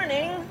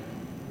 Morning.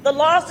 The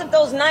loss of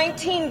those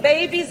 19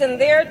 babies and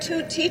their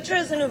 2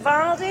 teachers in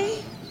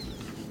Uvalde.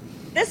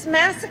 This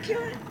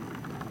massacre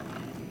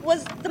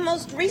was the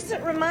most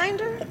recent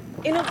reminder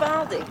in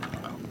Uvalde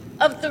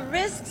of the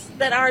risks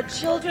that our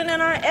children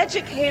and our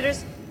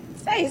educators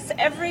face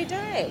every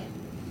day.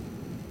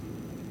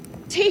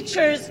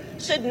 Teachers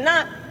should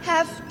not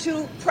have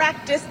to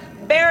practice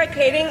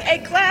barricading a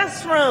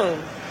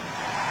classroom.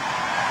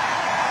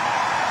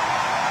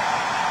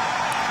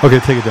 Okay,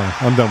 take it down.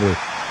 I'm done with it.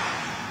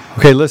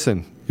 Okay,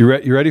 listen. You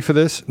ready for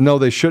this? No,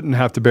 they shouldn't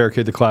have to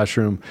barricade the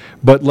classroom.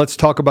 But let's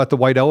talk about the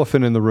white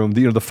elephant in the room,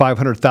 the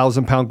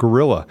 500,000-pound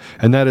gorilla,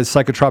 and that is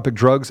psychotropic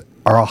drugs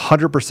are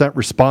 100%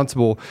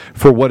 responsible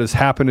for what has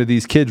happened to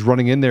these kids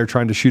running in there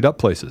trying to shoot up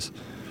places.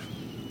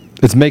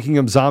 It's making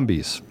them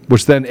zombies,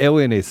 which then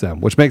alienates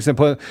them, which makes them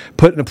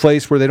put in a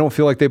place where they don't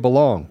feel like they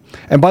belong.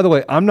 And by the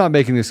way, I'm not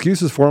making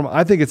excuses for them.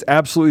 I think it's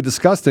absolutely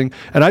disgusting.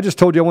 And I just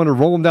told you I want to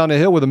roll them down a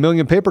hill with 1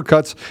 million paper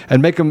cuts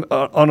and make them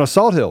on a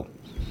salt hill.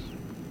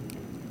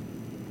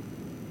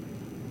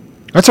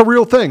 That's a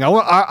real thing.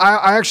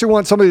 I actually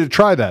want somebody to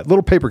try that.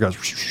 Little paper cuts,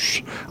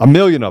 1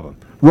 million of them.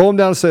 Roll them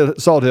down a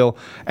salt hill,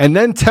 and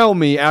then tell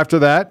me after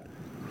that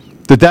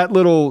that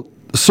little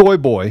soy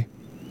boy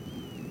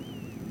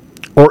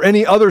or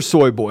any other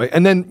soy boy,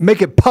 and then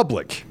make it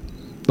public.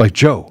 Like,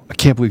 Joe, I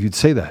can't believe you'd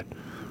say that.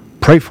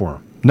 Pray for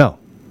him. No.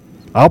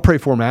 I'll pray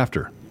for him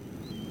after.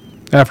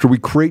 After we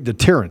create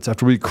deterrence,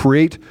 after we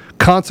create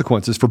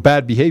consequences for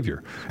bad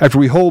behavior, after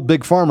we hold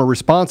Big Pharma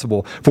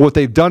responsible for what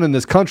they've done in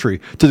this country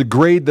to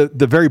degrade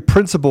the very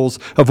principles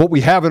of what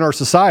we have in our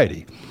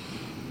society.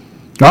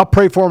 I'll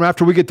pray for them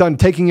after we get done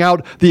taking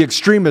out the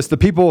extremists, the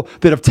people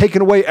that have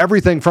taken away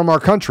everything from our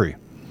country.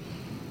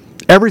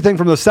 Everything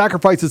from the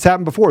sacrifice that's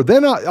happened before.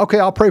 Then,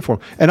 I'll pray for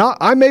them. And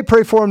I may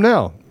pray for them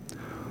now.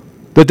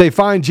 That they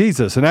find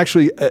Jesus and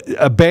actually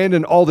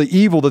abandon all the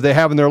evil that they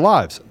have in their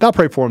lives. I'll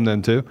pray for them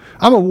then too.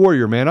 I'm a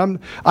warrior, man.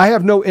 I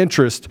have no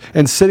interest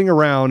in sitting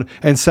around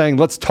and saying,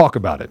 let's talk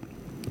about it.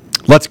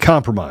 Let's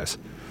compromise.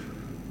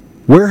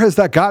 Where has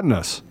that gotten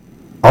us?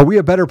 Are we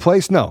a better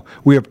place? No.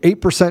 We have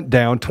 8%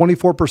 down,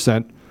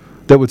 24%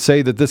 that would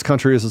say that this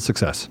country is a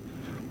success.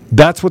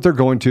 That's what they're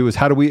going to, is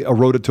how do we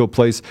erode it to a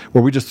place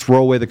where we just throw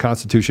away the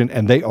Constitution,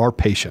 and they are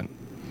patient.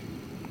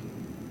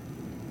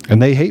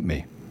 And they hate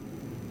me.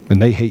 And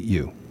they hate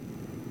you.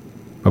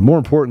 But more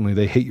importantly,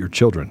 they hate your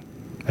children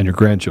and your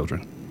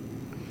grandchildren.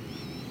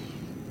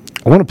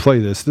 I want to play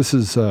this. This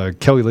is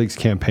Kelly Lake's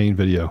campaign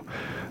video.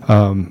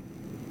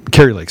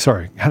 Carrie Lake,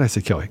 sorry. How did I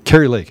say Kelly?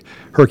 Carrie Lake,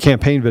 her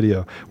campaign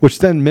video, which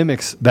then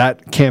mimics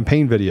that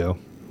campaign video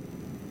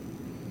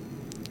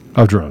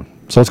of Drone.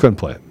 So let's go ahead and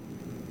play it.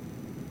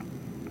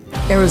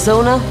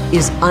 Arizona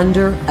is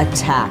under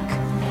attack.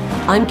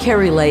 I'm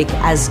Carrie Lake.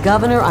 As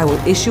governor, I will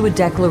issue a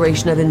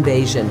declaration of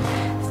invasion.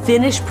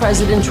 Finish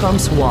President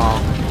Trump's wall,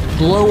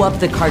 blow up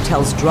the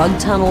cartel's drug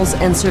tunnels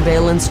and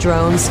surveillance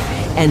drones,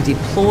 and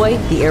deploy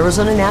the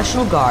Arizona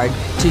National Guard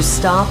to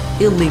stop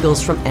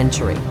illegals from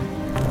entering.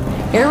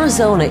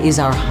 Arizona is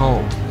our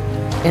home,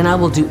 and I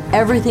will do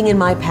everything in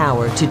my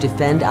power to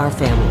defend our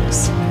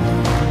families.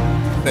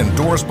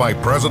 Endorsed by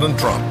President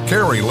Trump,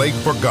 Carrie Lake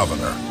for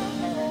governor.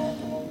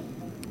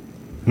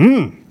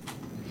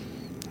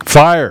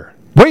 Fire.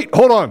 Wait,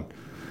 hold on.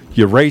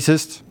 You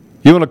racist.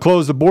 You want to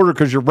close the border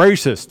because you're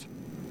racist.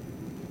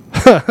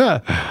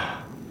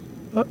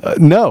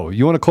 No,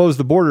 you want to close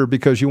the border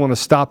because you want to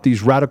stop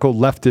these radical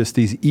leftists,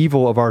 these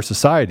evil of our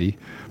society,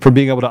 from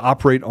being able to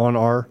operate on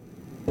our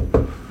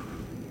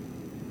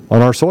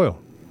soil.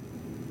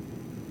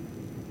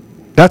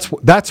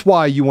 That's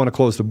why you want to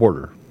close the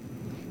border.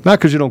 Not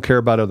because you don't care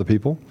about other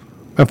people.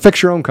 And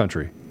fix your own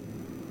country.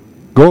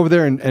 Go over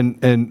there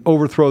and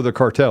overthrow the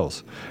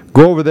cartels.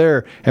 Go over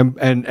there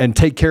and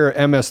take care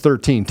of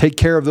MS-13. Take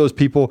care of those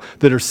people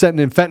that are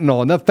sending in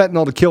fentanyl. Enough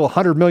fentanyl to kill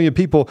 100 million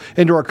people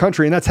into our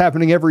country, and that's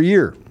happening every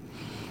year.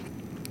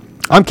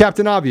 I'm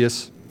Captain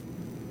Obvious.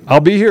 I'll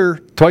be here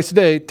twice a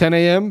day, 10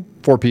 a.m.,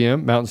 4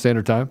 p.m., Mountain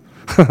Standard Time.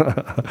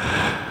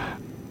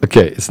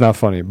 Okay, it's not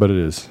funny, but it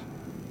is.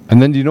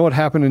 And then do you know what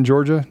happened in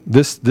Georgia?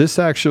 This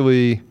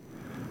actually...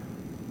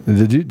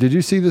 Did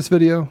you see this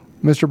video,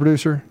 Mr.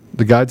 Producer?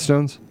 The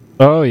Guidestones?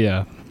 Oh,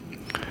 yeah.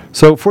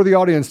 So for the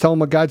audience, tell them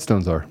what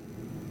Guidestones are.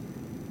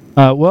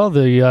 Well,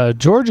 the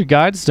Georgia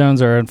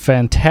Guidestones are a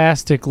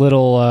fantastic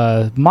little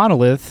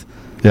monolith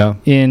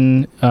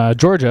in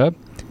Georgia.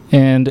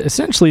 And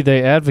essentially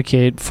they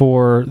advocate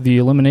for the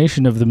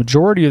elimination of the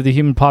majority of the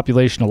human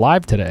population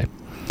alive today.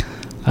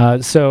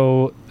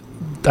 So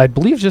I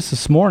believe just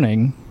this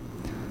morning,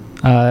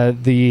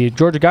 the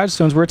Georgia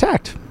Guidestones were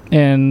attacked.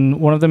 And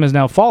one of them has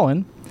now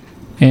fallen.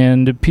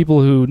 And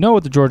people who know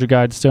what the Georgia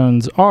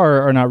Guidestones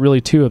are not really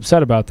too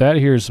upset about that.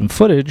 Here's some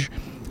footage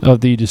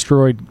of the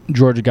destroyed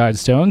Georgia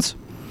Guidestones.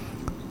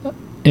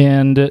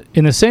 And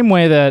in the same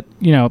way that,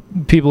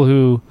 people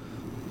who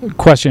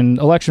question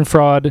election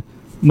fraud,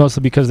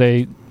 mostly because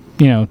they,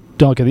 don't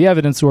look at the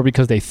evidence or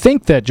because they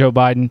think that Joe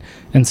Biden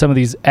and some of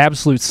these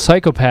absolute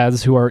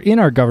psychopaths who are in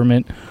our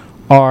government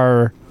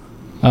are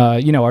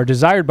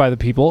desired by the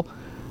people,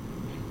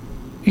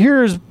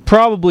 here's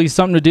probably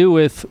something to do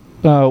with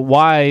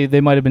why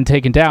they might have been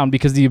taken down,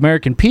 because the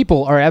American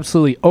people are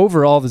absolutely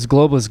over all this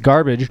globalist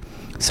garbage.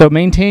 So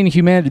maintain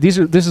humanity. This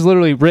is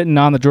literally written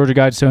on the Georgia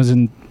Guidestones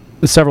in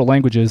several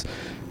languages.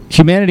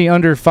 Humanity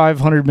under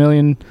 500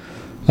 million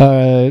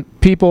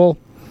people.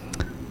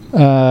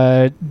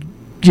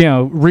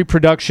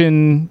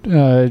 Reproduction.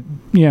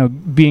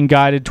 Being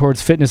guided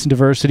towards fitness and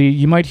diversity.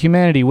 Unite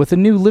humanity with a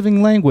new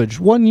living language,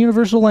 one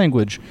universal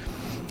language.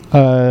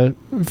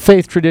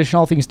 Faith, tradition,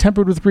 all things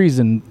tempered with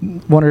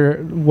reason.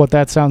 Wonder what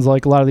that sounds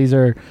like. A lot of these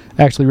are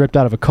actually ripped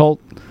out of occult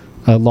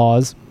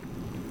laws.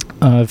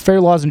 Fair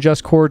laws and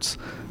just courts.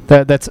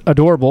 That's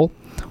adorable.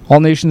 All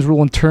nations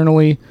rule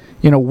internally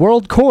in a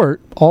world court.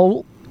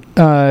 All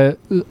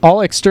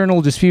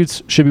external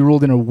disputes should be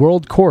ruled in a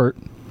world court.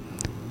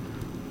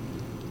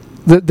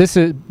 This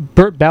is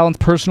balanced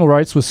personal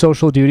rights with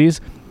social duties.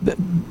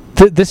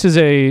 This is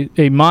a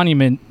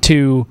monument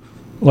to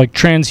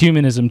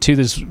transhumanism, to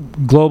this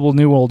global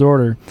new world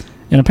order,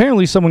 and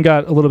apparently someone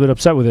got a little bit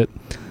upset with it.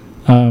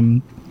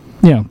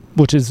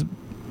 Which is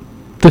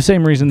the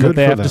same reason that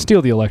they have to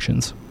steal the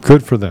elections.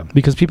 Good for them,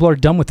 because people are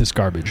done with this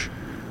garbage.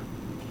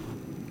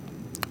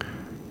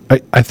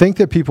 I think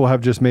that people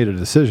have just made a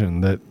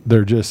decision that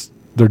they're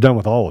done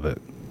with all of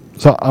it.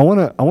 So I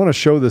want to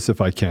show this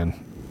if I can.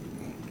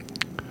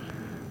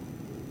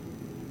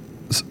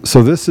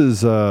 So this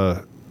is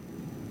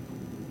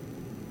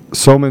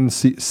Soman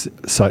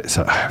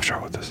I have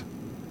trouble with this.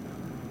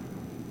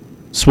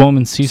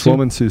 Swoman Sisu?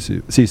 Swoman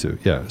Sisu,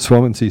 yeah.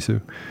 Swoman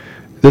Sisu.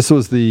 This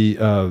was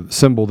the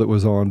symbol that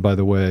was on, by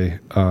the way,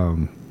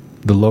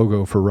 the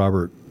logo for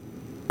Robert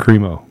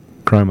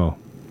Crimo.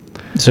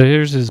 So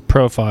here's his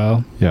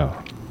profile.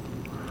 Yeah.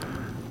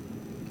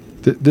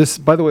 This,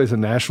 by the way, is a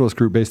nationalist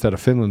group based out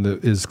of Finland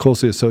that is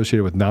closely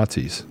associated with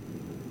Nazis.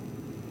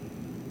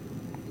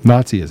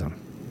 Nazism.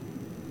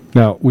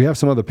 Now, we have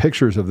some other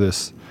pictures of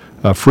this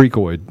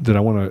freakoid that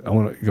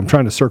I'm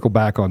trying to circle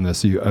back on this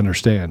so you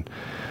understand.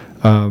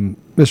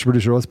 Mr.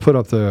 Producer, let's put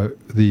up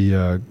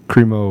the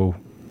Crimo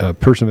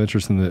person of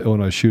interest in the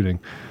Illinois shooting.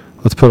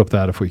 Let's put up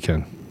that if we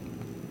can.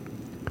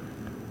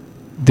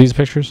 These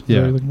pictures?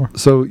 Yeah.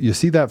 So you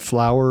see that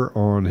flower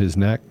on his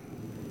neck?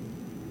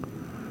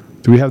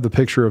 Do we have the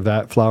picture of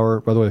that flower?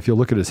 By the way, if you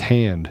look at his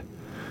hand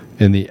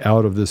in the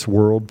out of this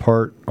world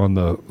part on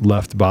the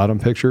left bottom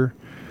picture,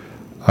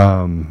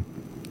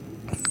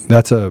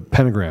 that's a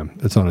pentagram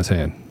that's on his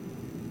hand.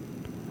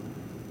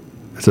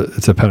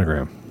 It's a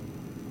pentagram.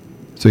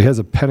 So he has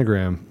a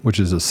pentagram, which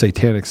is a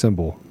satanic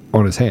symbol,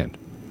 on his hand.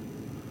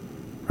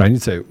 Right? And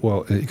you'd say,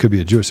 well, it could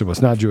be a Jewish symbol.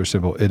 It's not a Jewish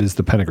symbol. It is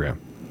the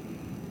pentagram.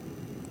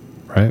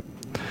 Right?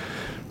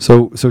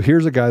 So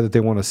here's a guy that they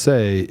want to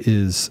say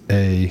is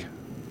a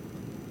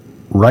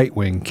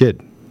right-wing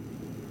kid,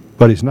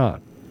 but he's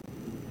not.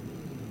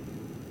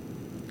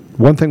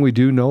 One thing we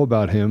do know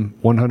about him,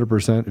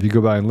 100%, if you go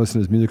by and listen to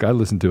his music, I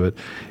listen to it,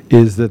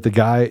 is that the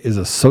guy is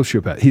a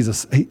sociopath. He's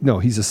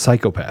a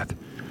psychopath.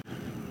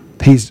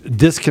 He's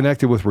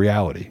disconnected with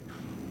reality.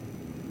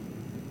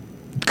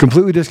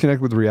 Completely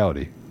disconnected with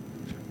reality.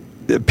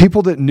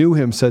 People that knew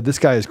him said, this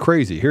guy is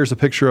crazy. Here's a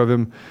picture of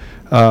him.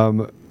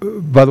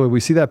 By the way, we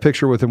see that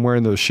picture with him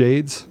wearing those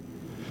shades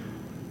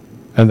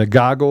and the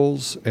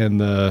goggles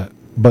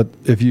but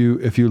if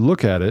you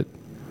look at it,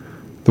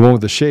 the one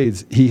with the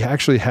shades, he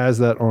actually has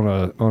that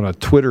on a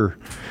Twitter.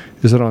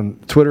 Is it on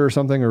Twitter or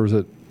something, or was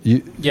it?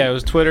 Yeah, it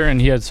was Twitter,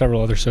 and he had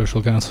several other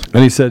social accounts.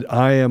 And he said,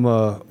 "I am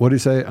what did he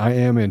say? I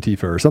am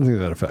Antifa," or something to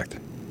that effect.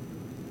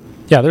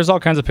 Yeah, there's all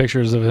kinds of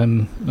pictures of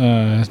him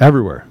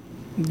everywhere.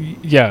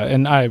 Yeah,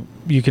 and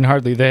you can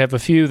hardly. They have a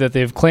few that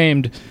they've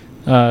claimed,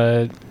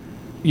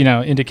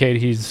 indicate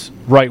he's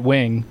right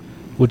wing,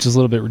 which is a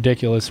little bit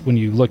ridiculous when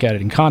you look at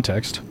it in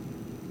context.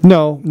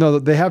 No,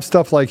 they have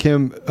stuff like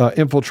him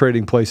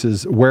infiltrating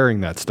places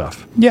wearing that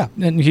stuff. Yeah,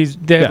 and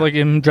they have like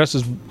him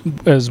dressed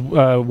as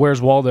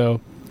Where's Waldo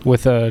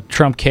with a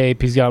Trump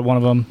cape. He's got one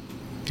of them.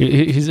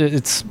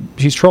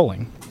 He's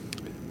trolling.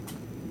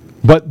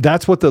 But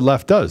that's what the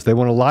left does. They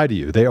want to lie to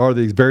you. They are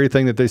the very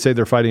thing that they say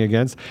they're fighting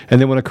against, and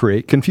they want to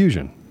create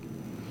confusion.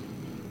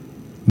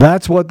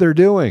 That's what they're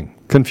doing.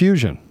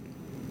 Confusion.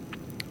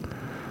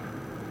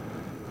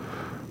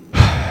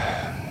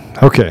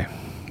 Okay.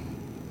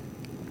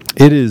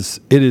 It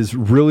is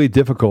really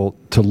difficult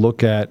to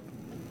look at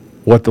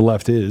what the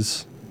left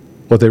is,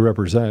 what they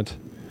represent.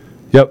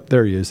 Yep,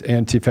 there he is.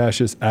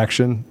 Anti-fascist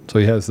action. So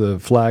he has the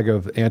flag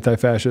of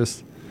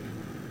anti-fascist.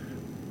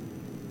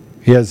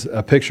 He has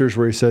pictures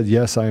where he said,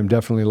 yes, I am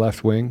definitely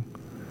left-wing.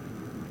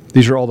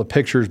 These are all the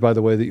pictures, by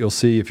the way, that you'll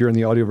see. If you're in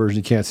the audio version,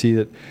 you can't see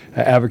it.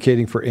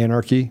 Advocating for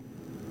anarchy.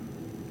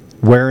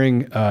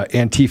 Wearing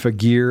Antifa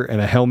gear and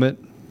a helmet.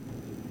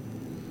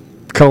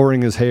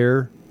 Coloring his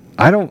hair.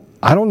 I don't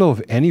know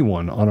of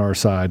anyone on our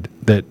side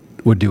that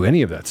would do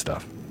any of that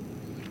stuff.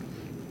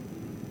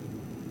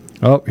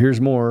 Oh, here's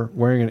more.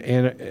 Wearing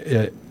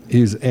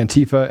he's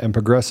Antifa and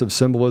progressive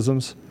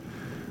symbolisms.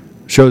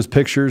 Shows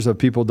pictures of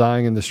people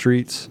dying in the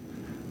streets.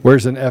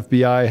 Wears an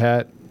FBI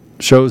hat.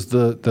 Shows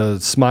the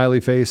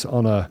smiley face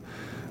on a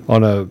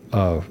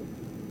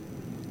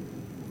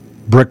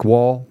brick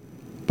wall.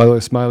 By the way,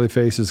 smiley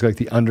face is like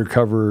the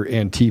undercover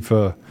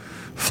Antifa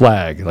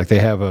flag. Like they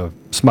have a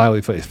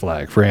smiley face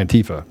flag for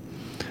Antifa,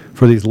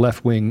 for these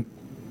left-wing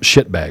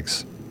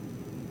shitbags.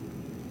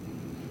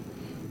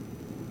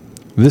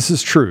 This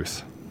is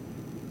truth.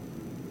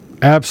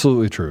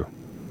 Absolutely true.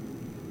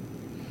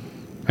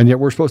 And yet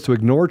we're supposed to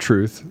ignore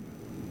truth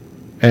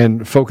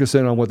and focus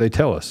in on what they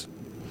tell us.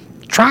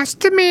 Trust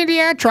the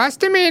media,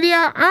 trust the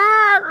media,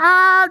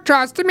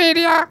 trust the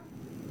media.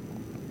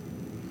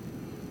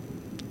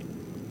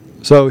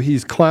 So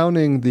he's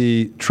clowning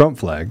the Trump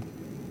flag.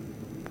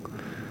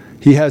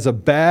 He has a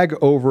bag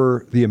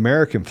over the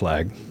American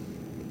flag.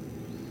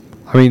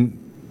 I mean,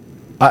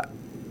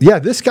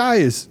 this guy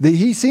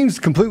he seems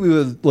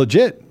completely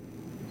legit.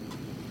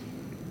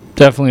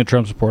 Definitely a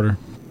Trump supporter.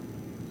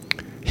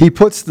 He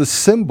puts the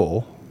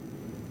symbol,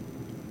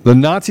 the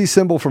Nazi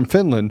symbol from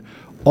Finland,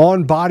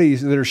 on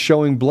bodies that are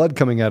showing blood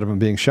coming out of him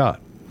being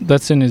shot.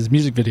 That's in his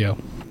music video.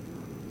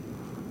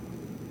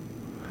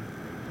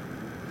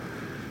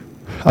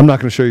 I'm not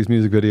going to show you his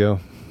music video.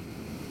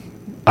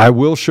 I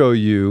will show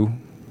you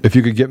if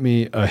you could get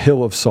me a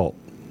hill of salt.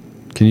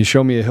 Can you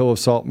show me a hill of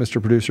salt, Mr.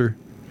 Producer?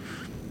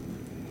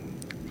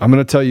 I'm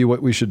going to tell you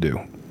what we should do.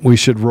 We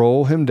should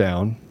roll him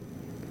down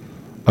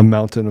a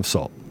mountain of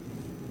salt.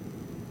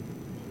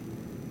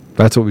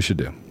 That's what we should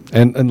do.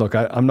 And look,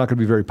 I'm not going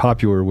to be very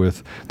popular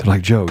with, they're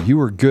like, Joe, you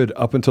were good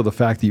up until the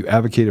fact that you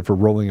advocated for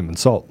rolling him in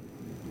salt.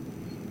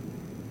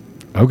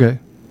 Okay.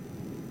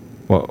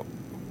 Well,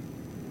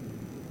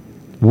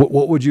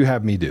 what would you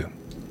have me do?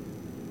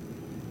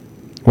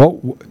 Well,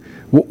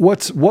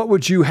 what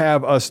would you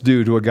have us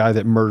do to a guy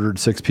that murdered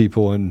 6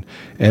 people and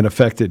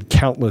affected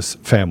countless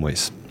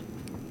families?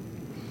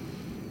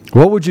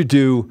 What would you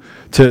do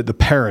to the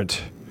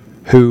parent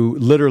who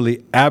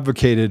literally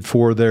advocated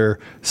for their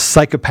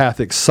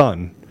psychopathic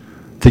son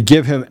to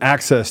give him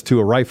access to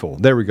a rifle?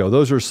 There we go.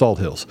 Those are salt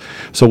hills.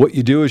 So what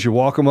you do is you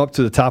walk him up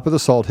to the top of the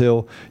salt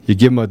hill, you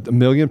give him a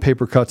million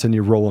paper cuts, and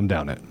you roll him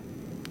down it.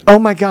 Oh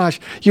my gosh,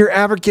 you're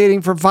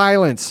advocating for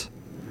violence.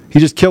 He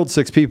just killed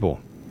 6 people.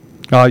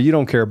 Oh, you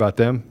don't care about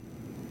them.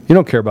 You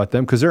don't care about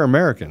them because they're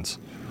Americans.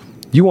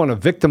 You want to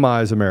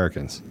victimize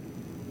Americans.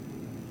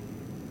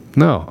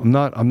 No, I'm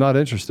not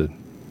interested.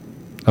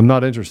 I'm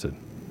not interested.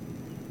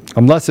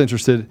 I'm less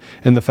interested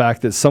in the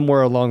fact that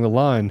somewhere along the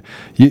line,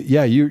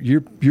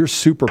 you're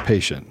super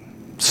patient.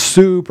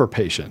 Super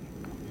patient.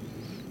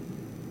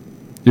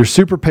 You're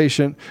super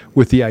patient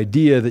with the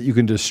idea that you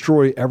can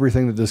destroy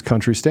everything that this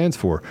country stands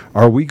for.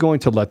 Are we going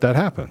to let that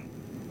happen?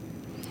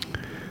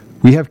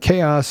 We have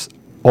chaos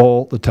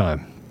all the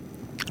time.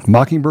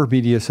 Mockingbird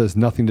Media says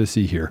nothing to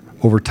see here.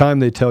 Over time,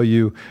 they tell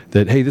you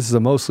that, hey, this is a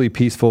mostly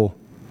peaceful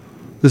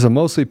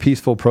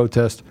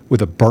protest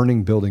with a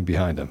burning building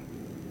behind them.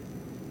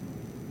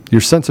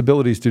 Your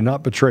sensibilities do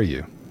not betray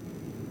you.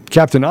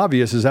 Captain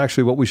Obvious is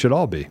actually what we should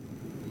all be.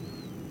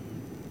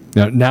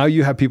 Now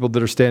you have people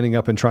that are standing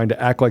up and trying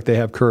to act like they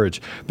have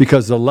courage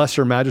because the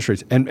lesser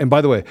magistrates, and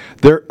by the way,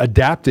 they're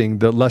adapting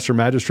the lesser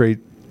magistrate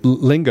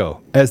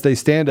lingo as they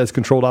stand as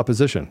controlled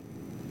opposition.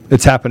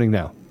 It's happening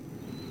now.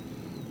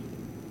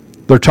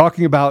 They're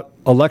talking about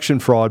election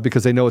fraud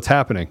because they know it's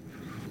happening.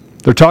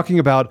 They're talking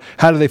about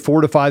how do they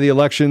fortify the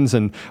elections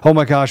and, oh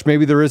my gosh,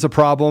 maybe there is a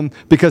problem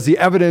because the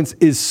evidence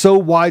is so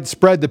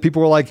widespread that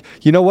people are like,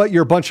 you know what,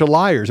 you're a bunch of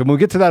liars. And when we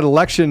get to that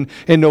election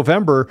in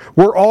November,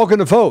 we're all going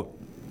to vote.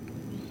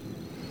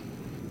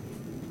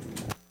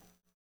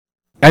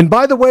 And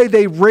by the way,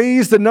 they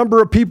raised the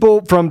number of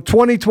people from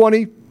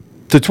 2020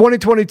 to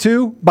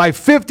 2022 by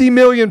 50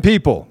 million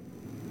people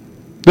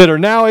that are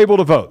now able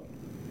to vote.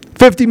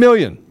 50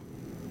 million.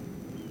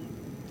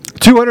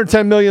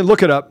 210 million,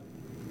 look it up.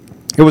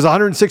 It was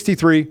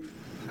 163,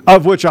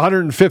 of which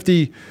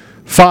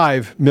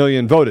 155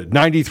 million voted.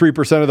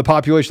 93% of the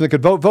population that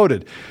could vote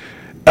voted.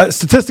 A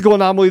statistical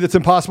anomaly that's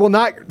impossible,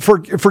 not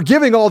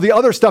forgiving all the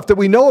other stuff that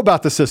we know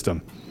about the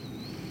system.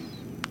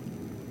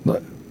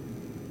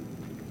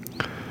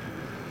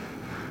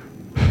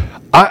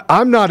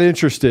 I'm not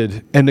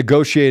interested in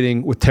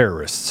negotiating with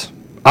terrorists.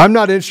 I'm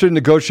not interested in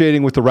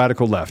negotiating with the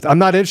radical left. I'm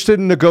not interested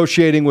in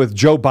negotiating with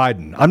Joe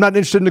Biden. I'm not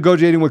interested in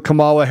negotiating with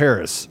Kamala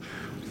Harris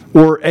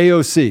or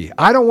AOC.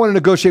 I don't want to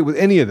negotiate with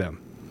any of them.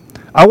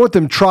 I want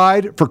them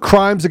tried for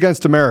crimes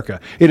against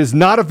America. It is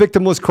not a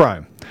victimless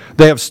crime.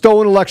 They have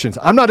stolen elections.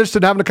 I'm not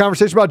interested in having a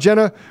conversation about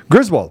Jenna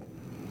Griswold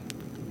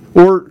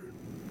or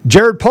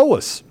Jared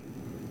Polis.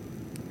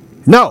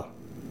 No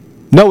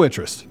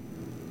interest.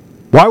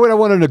 Why would I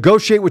want to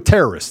negotiate with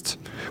terrorists?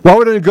 Why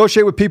would I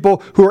negotiate with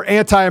people who are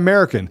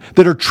anti-American,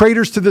 that are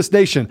traitors to this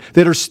nation,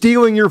 that are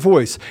stealing your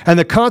voice, and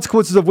the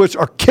consequences of which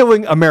are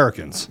killing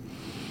Americans?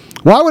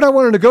 Why would I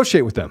want to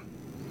negotiate with them?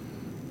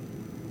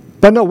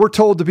 But no, we're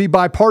told to be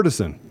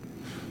bipartisan.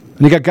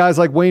 And you got guys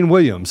like Wayne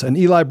Williams and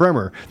Eli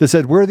Bremer that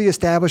said, we're the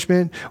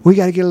establishment. We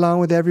got to get along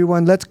with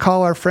everyone. Let's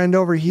call our friend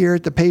over here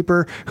at the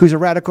paper who's a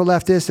radical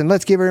leftist, and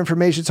let's give her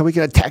information so we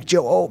can attack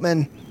Joe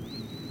Altman.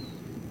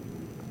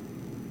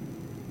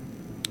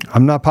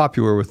 I'm not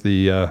popular with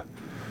the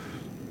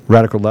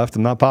radical left.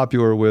 I'm not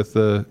popular with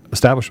the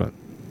establishment.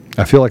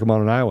 I feel like I'm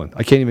on an island.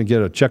 I can't even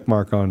get a check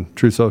mark on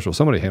Truth Social.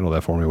 Somebody handle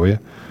that for me, will you?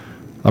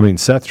 I mean,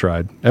 Seth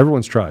tried.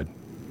 Everyone's tried.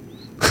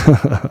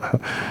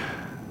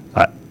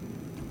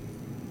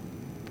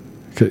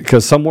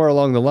 Because somewhere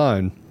along the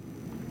line,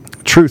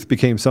 truth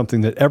became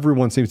something that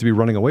everyone seems to be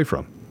running away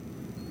from.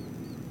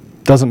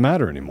 Doesn't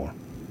matter anymore.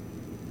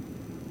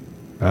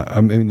 I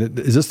mean,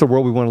 is this the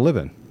world we want to live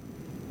in?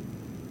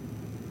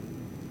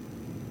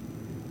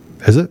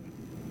 Is it?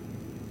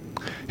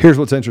 Here's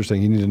what's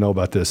interesting. You need to know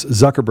about this.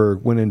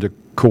 Zuckerberg went into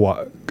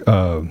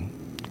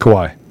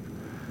Hawaii,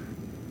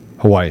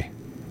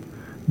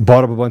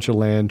 bought up a bunch of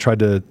land, tried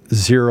to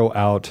zero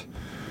out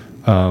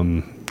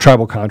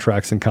tribal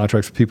contracts and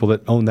contracts with people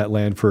that owned that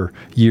land for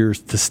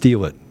years to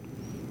steal it.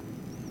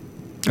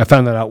 I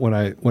found that out when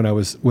I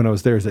was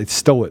there. They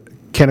stole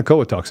it.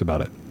 Kanakoa talks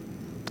about it.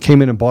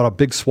 Came in and bought up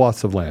big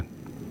swaths of land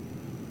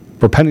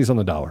for pennies on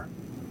the dollar.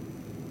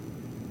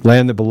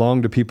 Land that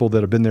belonged to people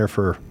that have been there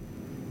for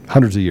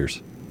hundreds of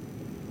years.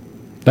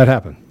 That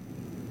happened.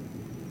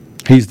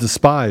 He's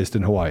despised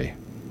in Hawaii.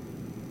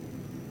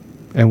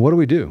 And what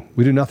do?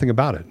 We do nothing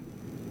about it.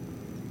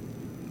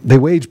 They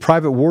wage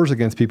private wars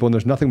against people, and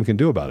there's nothing we can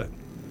do about it.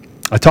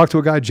 I talked to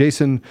a guy,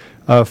 Jason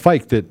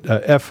Fyke,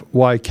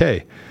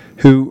 FYK,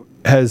 who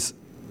has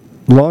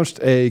launched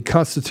a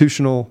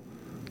constitutional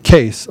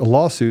case, a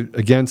lawsuit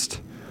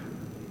against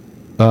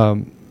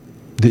the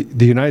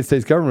United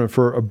States government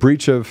for a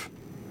breach of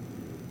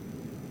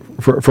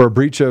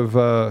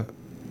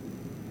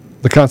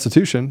the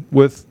Constitution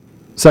with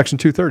Section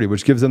 230,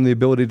 which gives them the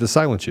ability to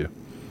silence you.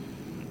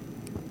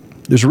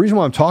 There's a reason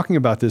why I'm talking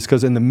about this,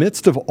 because in the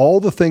midst of all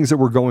the things that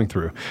we're going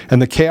through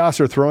and the chaos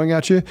they're throwing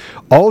at you,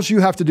 all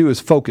you have to do is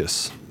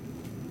focus.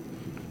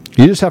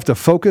 You just have to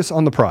focus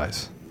on the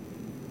prize.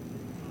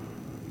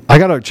 I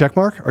got a check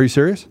mark? Are you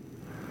serious?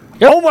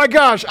 Yep. Oh my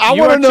gosh, I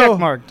want to know.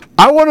 Checkmarked.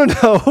 I want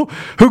to know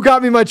who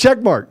got me my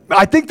check mark.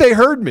 I think they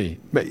heard me.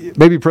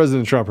 Maybe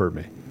President Trump heard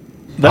me.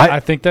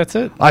 I think that's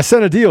it. I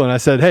sent a deal and I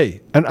said,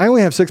 hey, and I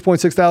only have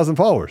 6.6 thousand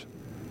followers.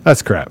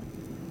 That's crap.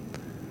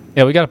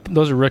 Yeah,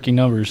 those are rookie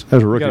numbers.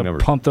 Those are rookie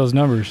numbers. Pump those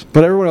numbers.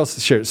 But everyone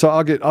else shares. So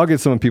I'll get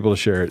some people to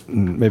share it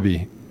and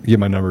maybe get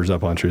my numbers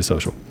up on Truth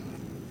Social.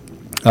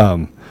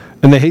 And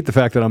they hate the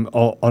fact that I'm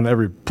all on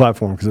every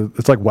platform because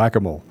it's like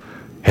whack-a-mole.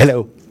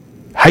 Hello,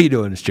 how you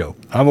doing? It's Joe.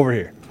 I'm over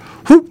here.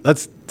 Whoop,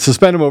 let's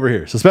suspend him over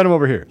here. Suspend him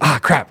over here. Ah,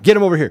 crap. Get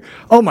him over here.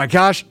 Oh my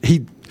gosh,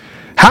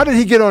 how did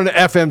he get on an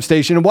FM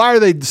station, and why are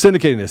they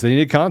syndicating this? They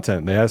needed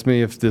content. They asked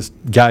me if this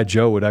guy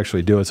Joe would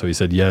actually do it, so he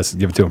said yes,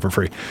 give it to him for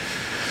free.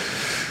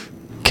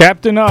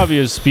 Captain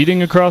Obvious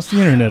speeding across the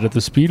internet at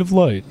the speed of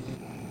light.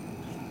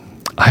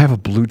 I have a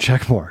blue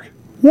check mark.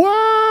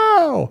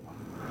 Wow.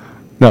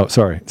 No,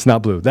 sorry, it's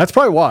not blue. That's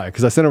probably why,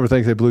 because I sent over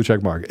things that say blue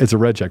check mark. It's a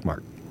red check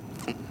mark.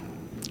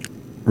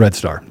 Red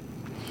star.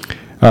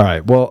 All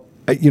right, well,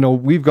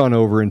 we've gone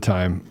over in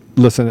time.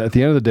 Listen, at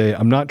the end of the day,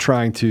 I'm not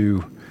trying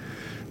to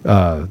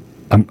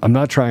I'm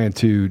not trying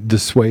to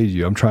dissuade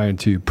you. I'm trying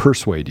to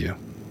persuade you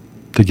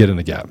to get in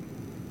the gap.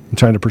 I'm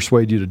trying to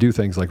persuade you to do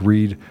things like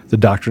read the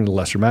Doctrine of the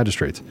Lesser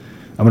Magistrates.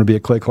 I'm going to be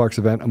at Clay Clark's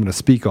event. I'm going to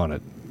speak on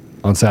it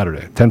on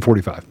Saturday,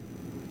 10:45.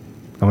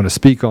 I'm going to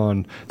speak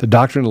on the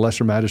Doctrine of the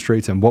Lesser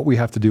Magistrates and what we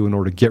have to do in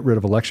order to get rid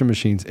of election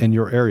machines in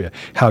your area,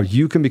 how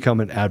you can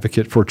become an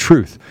advocate for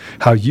truth,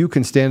 how you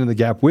can stand in the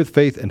gap with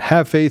faith and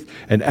have faith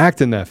and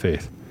act in that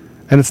faith.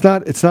 And it's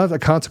not a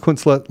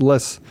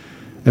consequence-less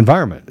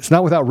environment. It's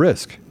not without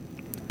risk.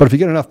 But if you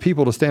get enough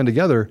people to stand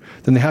together,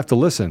 then they have to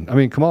listen. I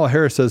mean, Kamala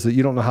Harris says that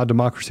you don't know how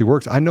democracy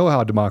works. I know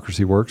how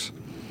democracy works.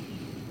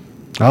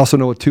 I also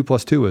know what 2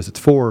 + 2 is. It's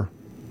 4.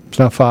 It's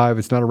not 5.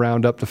 It's not a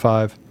round up to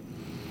 5.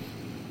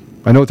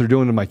 I know what they're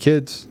doing to my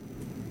kids.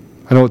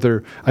 I know what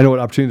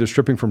opportunity they're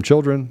stripping from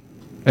children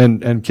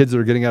and kids that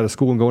are getting out of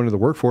school and going into the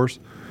workforce.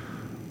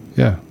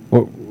 Yeah.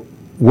 Well,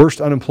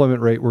 worst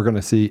unemployment rate we're going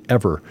to see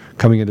ever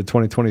coming into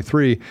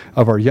 2023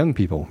 of our young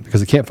people,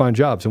 because they can't find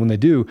jobs. And when they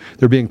do,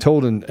 they're being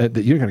told that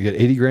you're going to get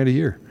 $80,000 a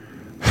year.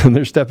 And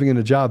they're stepping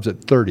into jobs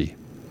at 30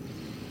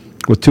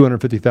 with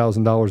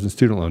 $250,000 in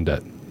student loan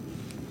debt.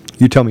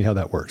 You tell me how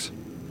that works.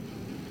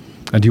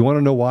 And do you want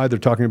to know why they're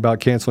talking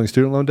about canceling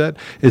student loan debt?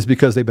 It's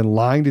because they've been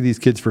lying to these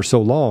kids for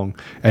so long,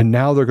 and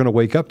now they're going to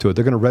wake up to it.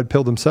 They're going to red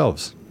pill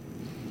themselves.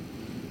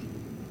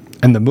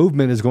 And the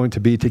movement is going to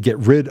be to get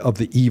rid of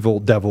the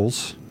evil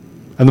devils.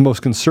 And the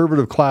most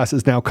conservative class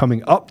is now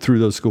coming up through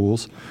those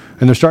schools,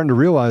 and they're starting to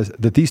realize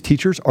that these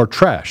teachers are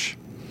trash.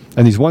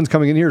 And these ones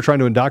coming in here trying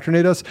to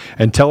indoctrinate us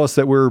and tell us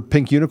that we're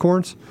pink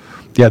unicorns,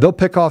 yeah, they'll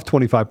pick off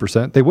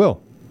 25%. They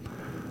will.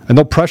 And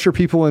they'll pressure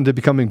people into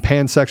becoming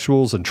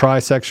pansexuals and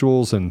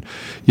trisexuals and,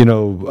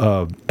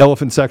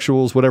 elephant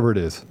sexuals, whatever it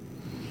is.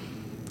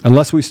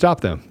 Unless we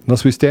stop them,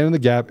 unless we stand in the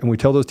gap and we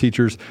tell those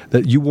teachers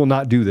that you will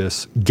not do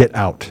this, get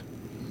out.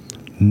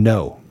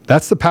 No.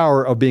 That's the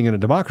power of being in a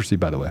democracy,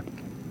 by the way.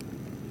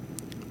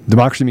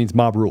 Democracy means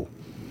mob rule.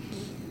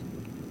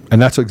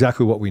 And that's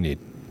exactly what we need.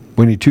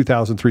 We need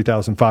 2,000,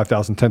 3,000,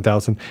 5,000,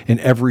 10,000 in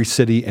every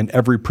city and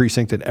every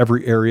precinct and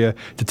every area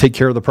to take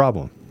care of the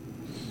problem.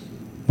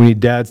 We need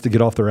dads to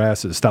get off their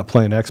asses, stop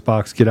playing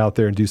Xbox, get out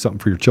there and do something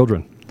for your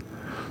children.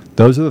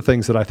 Those are the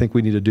things that I think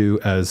we need to do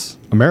as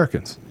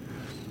Americans.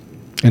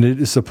 And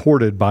it is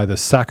supported by the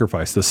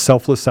sacrifice, the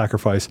selfless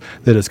sacrifice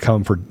that has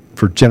come for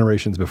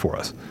generations before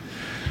us.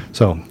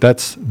 So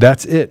that's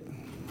it.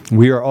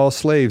 We are all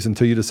slaves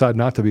until you decide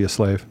not to be a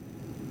slave.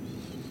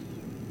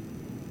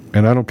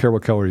 And I don't care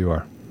what color you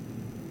are.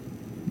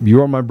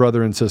 You are my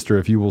brother and sister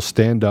if you will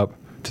stand up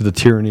to the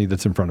tyranny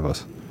that's in front of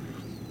us.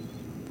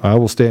 I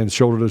will stand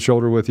shoulder to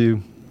shoulder with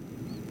you.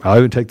 I'll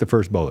even take the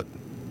first bullet.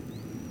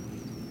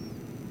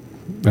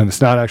 And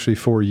it's not actually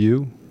for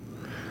you.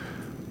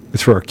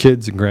 It's for our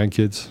kids and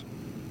grandkids.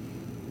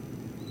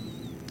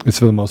 It's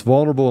for the most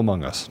vulnerable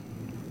among us.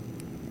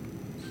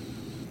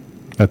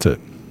 That's it.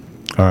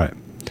 All right.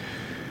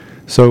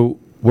 So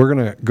we're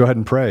going to go ahead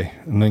and pray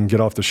and then get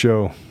off the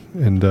show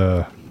and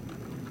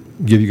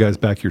give you guys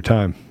back your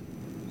time.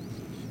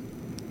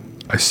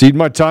 I cede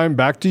my time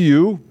back to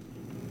you.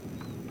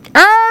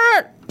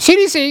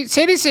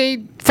 CDC,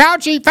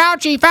 Fauci,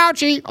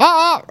 Fauci.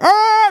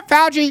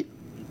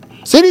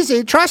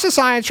 CDC, trust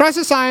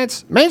the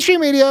science. Mainstream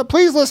media,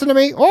 please listen to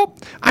me. Oh,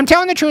 I'm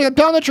telling the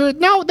truth.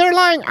 No, they're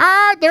lying.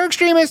 They're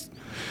extremists.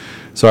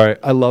 Sorry,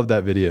 I love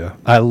that video.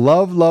 I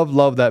love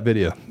that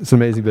video. It's an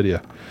amazing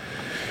video.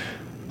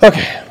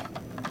 Okay.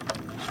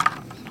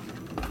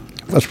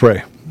 Let's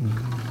pray.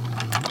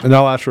 And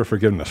I'll ask for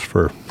forgiveness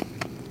for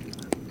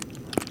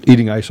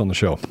eating ice on the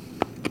show.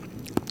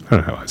 I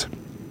don't know how ice.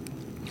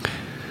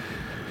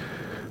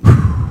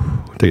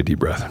 Take a deep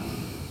breath.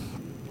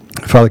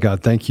 Father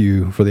God, thank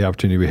you for the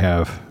opportunity we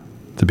have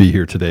to be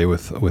here today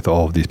with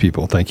all of these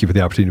people. Thank you for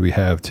the opportunity we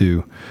have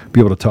to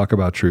be able to talk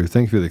about truth.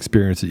 Thank you for the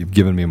experience that you've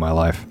given me in my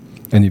life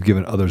and you've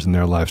given others in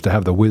their lives to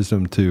have the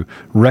wisdom to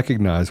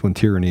recognize when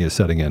tyranny is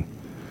setting in.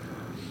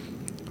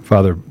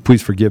 Father,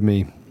 please forgive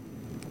me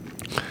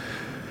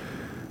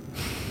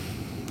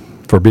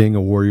for being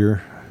a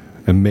warrior,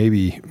 and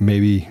maybe,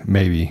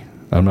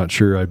 I'm not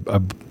sure I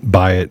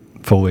buy it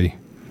fully,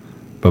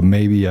 but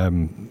maybe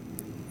I'm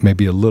a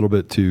little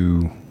bit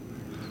too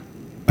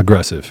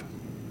aggressive.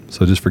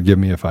 So just forgive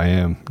me if I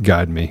am.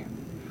 Guide me.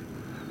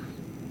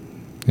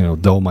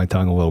 Dull my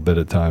tongue a little bit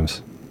at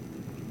times.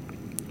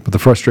 But the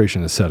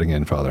frustration is setting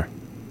in, Father.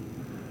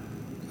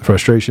 The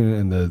frustration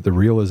and the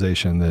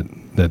realization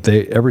that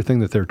everything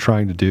that they're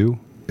trying to do,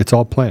 it's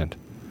all planned.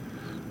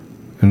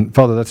 And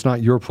Father, that's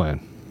not your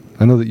plan.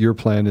 I know that your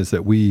plan is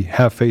that we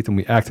have faith and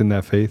we act in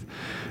that faith.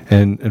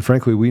 And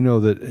frankly, we know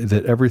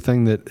that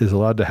everything that is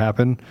allowed to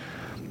happen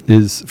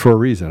is for a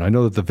reason. I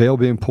know that the veil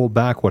being pulled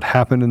back, what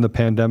happened in the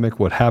pandemic,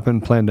 what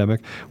happened,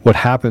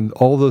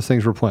 all those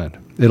things were planned.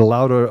 It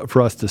allowed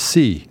for us to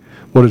see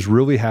what is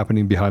really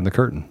happening behind the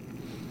curtain.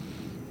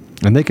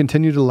 And they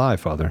continue to lie,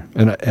 Father.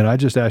 And I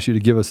just ask you to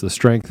give us the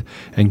strength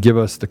and give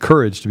us the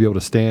courage to be able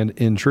to stand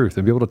in truth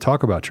and be able to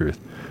talk about truth.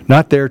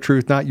 Not their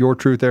truth, not your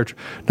truth,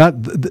 not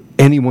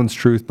anyone's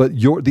truth, but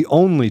the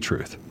only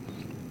truth.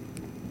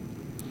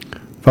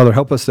 Father,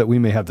 help us that we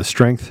may have the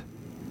strength,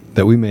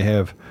 that we may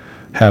have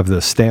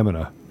the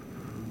stamina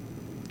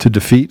to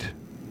defeat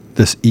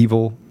this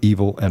evil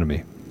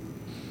enemy.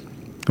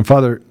 And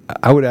Father,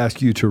 I would ask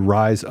you to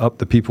rise up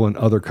the people in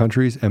other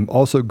countries and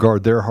also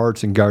guard their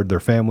hearts and guard their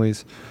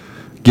families.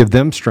 Give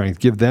them strength.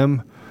 Give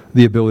them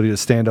the ability to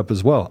stand up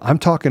as well. I'm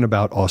talking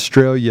about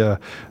Australia,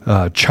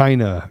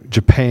 China,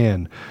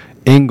 Japan,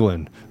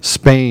 England,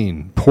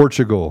 Spain,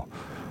 Portugal,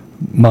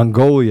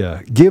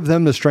 Mongolia. Give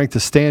them the strength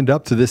to stand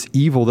up to this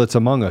evil that's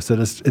among us, that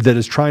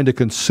is trying to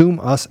consume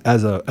us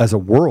as a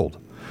world,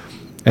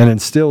 and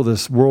instill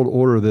this world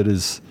order that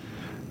is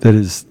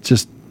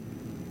just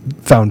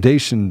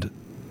foundationed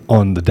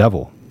on the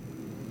devil.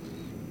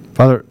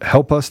 Father,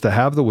 help us to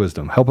have the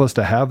wisdom. Help us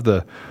to have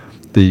the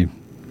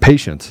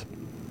patience.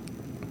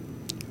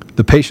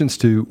 The patience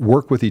to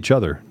work with each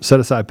other, set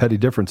aside petty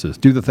differences,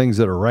 do the things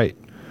that are right.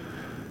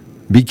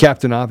 Be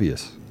Captain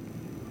Obvious.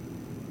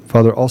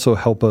 Father, also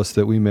help us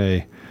that we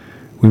may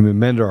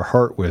mend our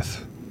heart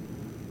with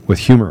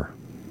humor.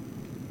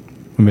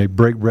 We may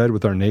break bread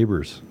with our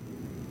neighbors.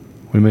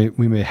 We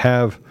may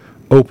have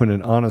open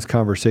and honest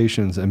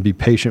conversations and be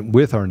patient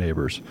with our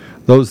neighbors,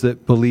 those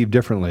that believe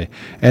differently,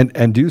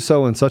 and do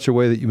so in such a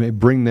way that you may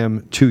bring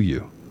them to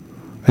you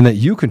and that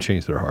you can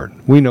change their heart.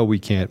 We know we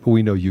can't, but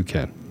we know you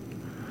can.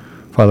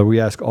 Father,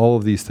 we ask all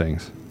of these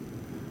things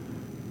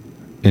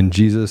in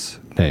Jesus'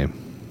 name.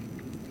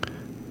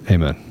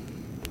 Amen.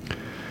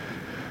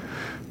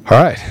 All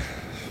right.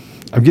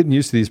 I'm getting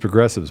used to these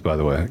progressives, by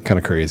the way. Kind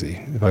of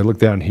crazy. If I look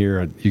down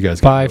here, you guys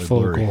get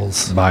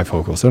bifocals.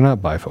 Bifocals. They're not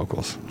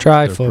bifocals.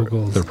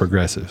 Trifocals. They're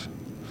progressives.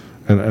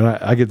 And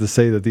I get to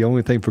say that the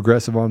only thing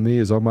progressive on me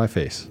is on my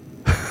face.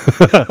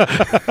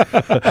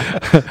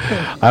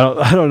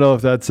 I don't know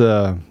if that's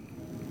somebody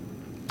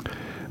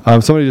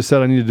just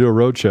said I need to do a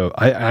road show.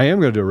 I am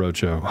going to do a road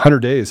show. 100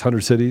 days,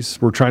 100 cities.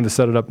 We're trying to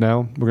set it up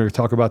now. We're going to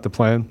talk about the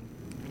plan.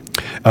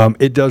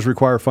 It does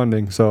require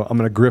funding, so I'm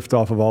going to grift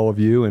off of all of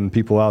you and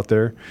people out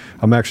there.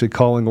 I'm actually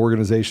calling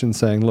organizations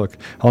saying, look,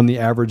 on the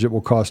average, it will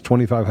cost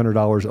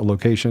 $2,500 a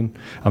location.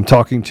 I'm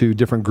talking to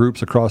different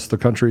groups across the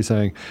country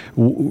saying,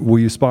 will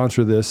you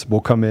sponsor this?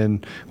 We'll come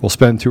in, we'll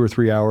spend 2 or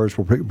 3 hours,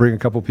 we'll bring a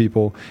couple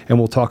people, and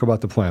we'll talk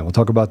about the plan. We'll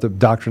talk about the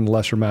doctrine of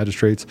lesser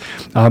magistrates.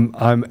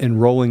 I'm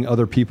enrolling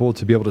other people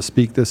to be able to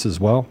speak this as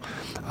well.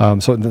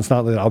 So it's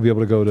not that I'll be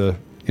able to go to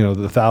the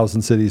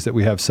 1,000 cities that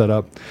we have set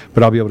up,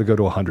 but I'll be able to go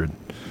to 100.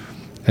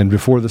 And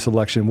before this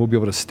election, we'll be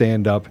able to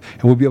stand up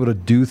and we'll be able to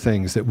do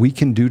things that we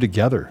can do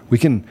together. We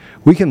can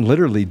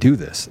literally do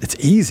this. It's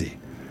easy.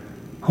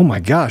 Oh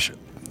my gosh.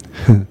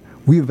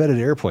 We invented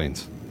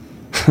airplanes.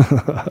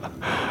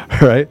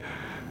 Right?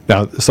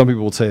 Now, some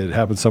people will say it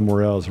happened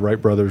somewhere else. Wright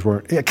brothers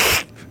weren't.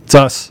 It's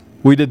us.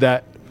 We did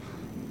that.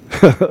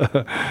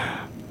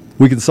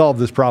 We can solve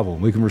this problem.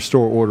 We can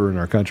restore order in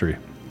our country.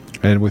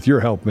 And with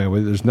your help, man,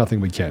 there's nothing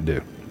we can't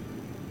do.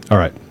 All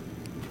right.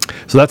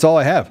 So that's all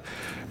I have.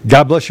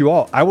 God bless you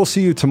all. I will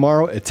see you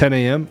tomorrow at 10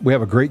 a.m. We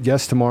have a great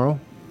guest tomorrow.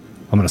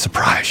 I'm going to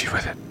surprise you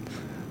with it.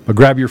 But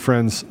grab your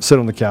friends, sit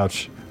on the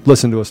couch,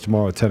 listen to us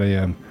tomorrow at 10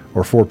 a.m.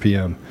 or 4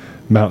 p.m.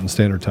 Mountain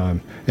Standard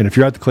Time. And if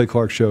you're at the Clay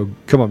Clark Show,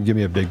 come up and give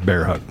me a big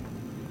bear hug.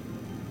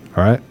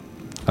 All right?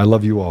 I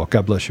love you all.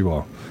 God bless you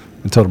all.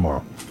 Until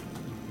tomorrow.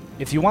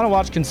 If you want to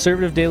watch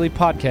Conservative Daily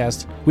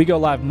Podcast, we go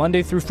live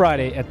Monday through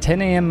Friday at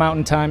 10 a.m.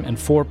 Mountain Time and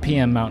 4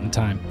 p.m. Mountain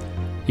Time.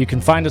 You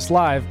can find us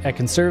live at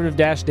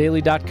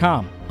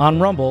conservative-daily.com, on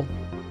Rumble,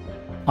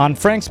 on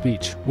Frank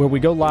Speech, where we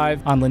go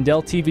live on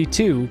Lindell TV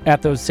 2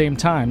 at those same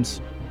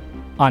times,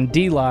 on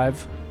DLive,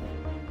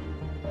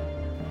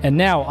 and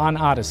now on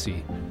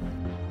Odyssey.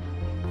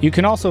 You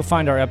can also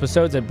find our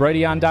episodes at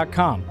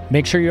Brighteon.com.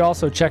 Make sure you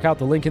also check out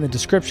the link in the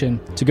description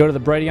to go to the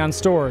Brighteon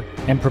store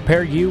and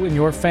prepare you and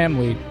your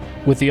family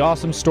with the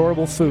awesome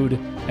storable food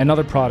and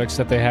other products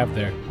that they have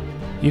there.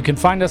 You can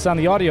find us on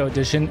the audio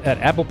edition at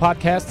Apple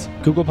Podcasts,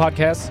 Google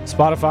Podcasts,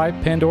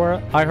 Spotify,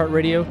 Pandora,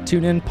 iHeartRadio,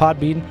 TuneIn,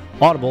 Podbean,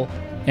 Audible,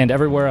 and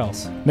everywhere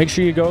else. Make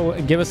sure you go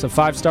and give us a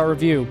 5-star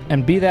review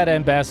and be that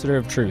ambassador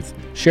of truth.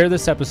 Share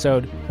this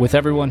episode with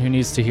everyone who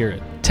needs to hear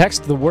it.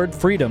 Text the word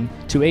freedom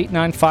to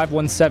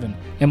 89517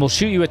 and we'll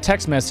shoot you a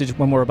text message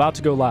when we're about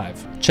to go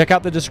live. Check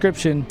out the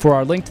description for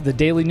our link to the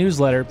daily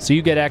newsletter so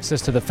you get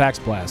access to the fax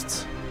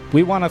blasts.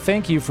 We want to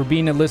thank you for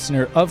being a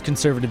listener of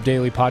Conservative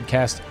Daily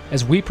Podcast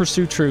as we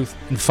pursue truth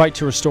and fight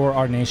to restore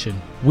our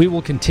nation. We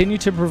will continue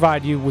to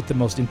provide you with the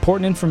most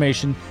important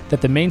information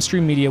that the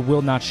mainstream media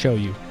will not show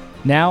you.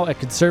 Now at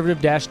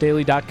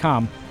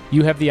conservative-daily.com,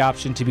 you have the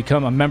option to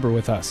become a member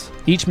with us.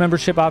 Each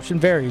membership option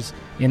varies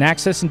in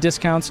access and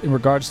discounts in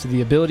regards to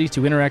the ability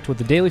to interact with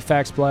the daily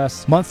fax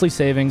blasts, monthly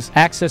savings,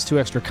 access to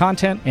extra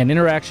content, and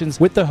interactions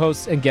with the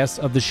hosts and guests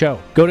of the show.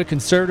 Go to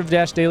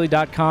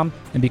conservative-daily.com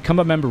and become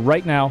a member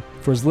right now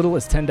for as little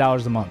as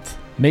 $10 a month.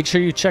 Make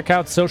sure you check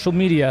out social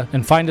media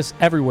and find us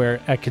everywhere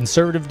at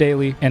Conservative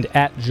Daily and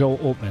at Joel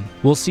Oltmann.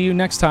 We'll see you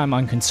next time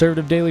on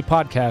Conservative Daily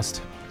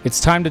Podcast.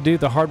 It's time to do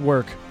the hard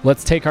work.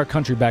 Let's take our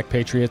country back,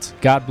 Patriots.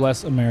 God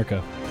bless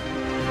America.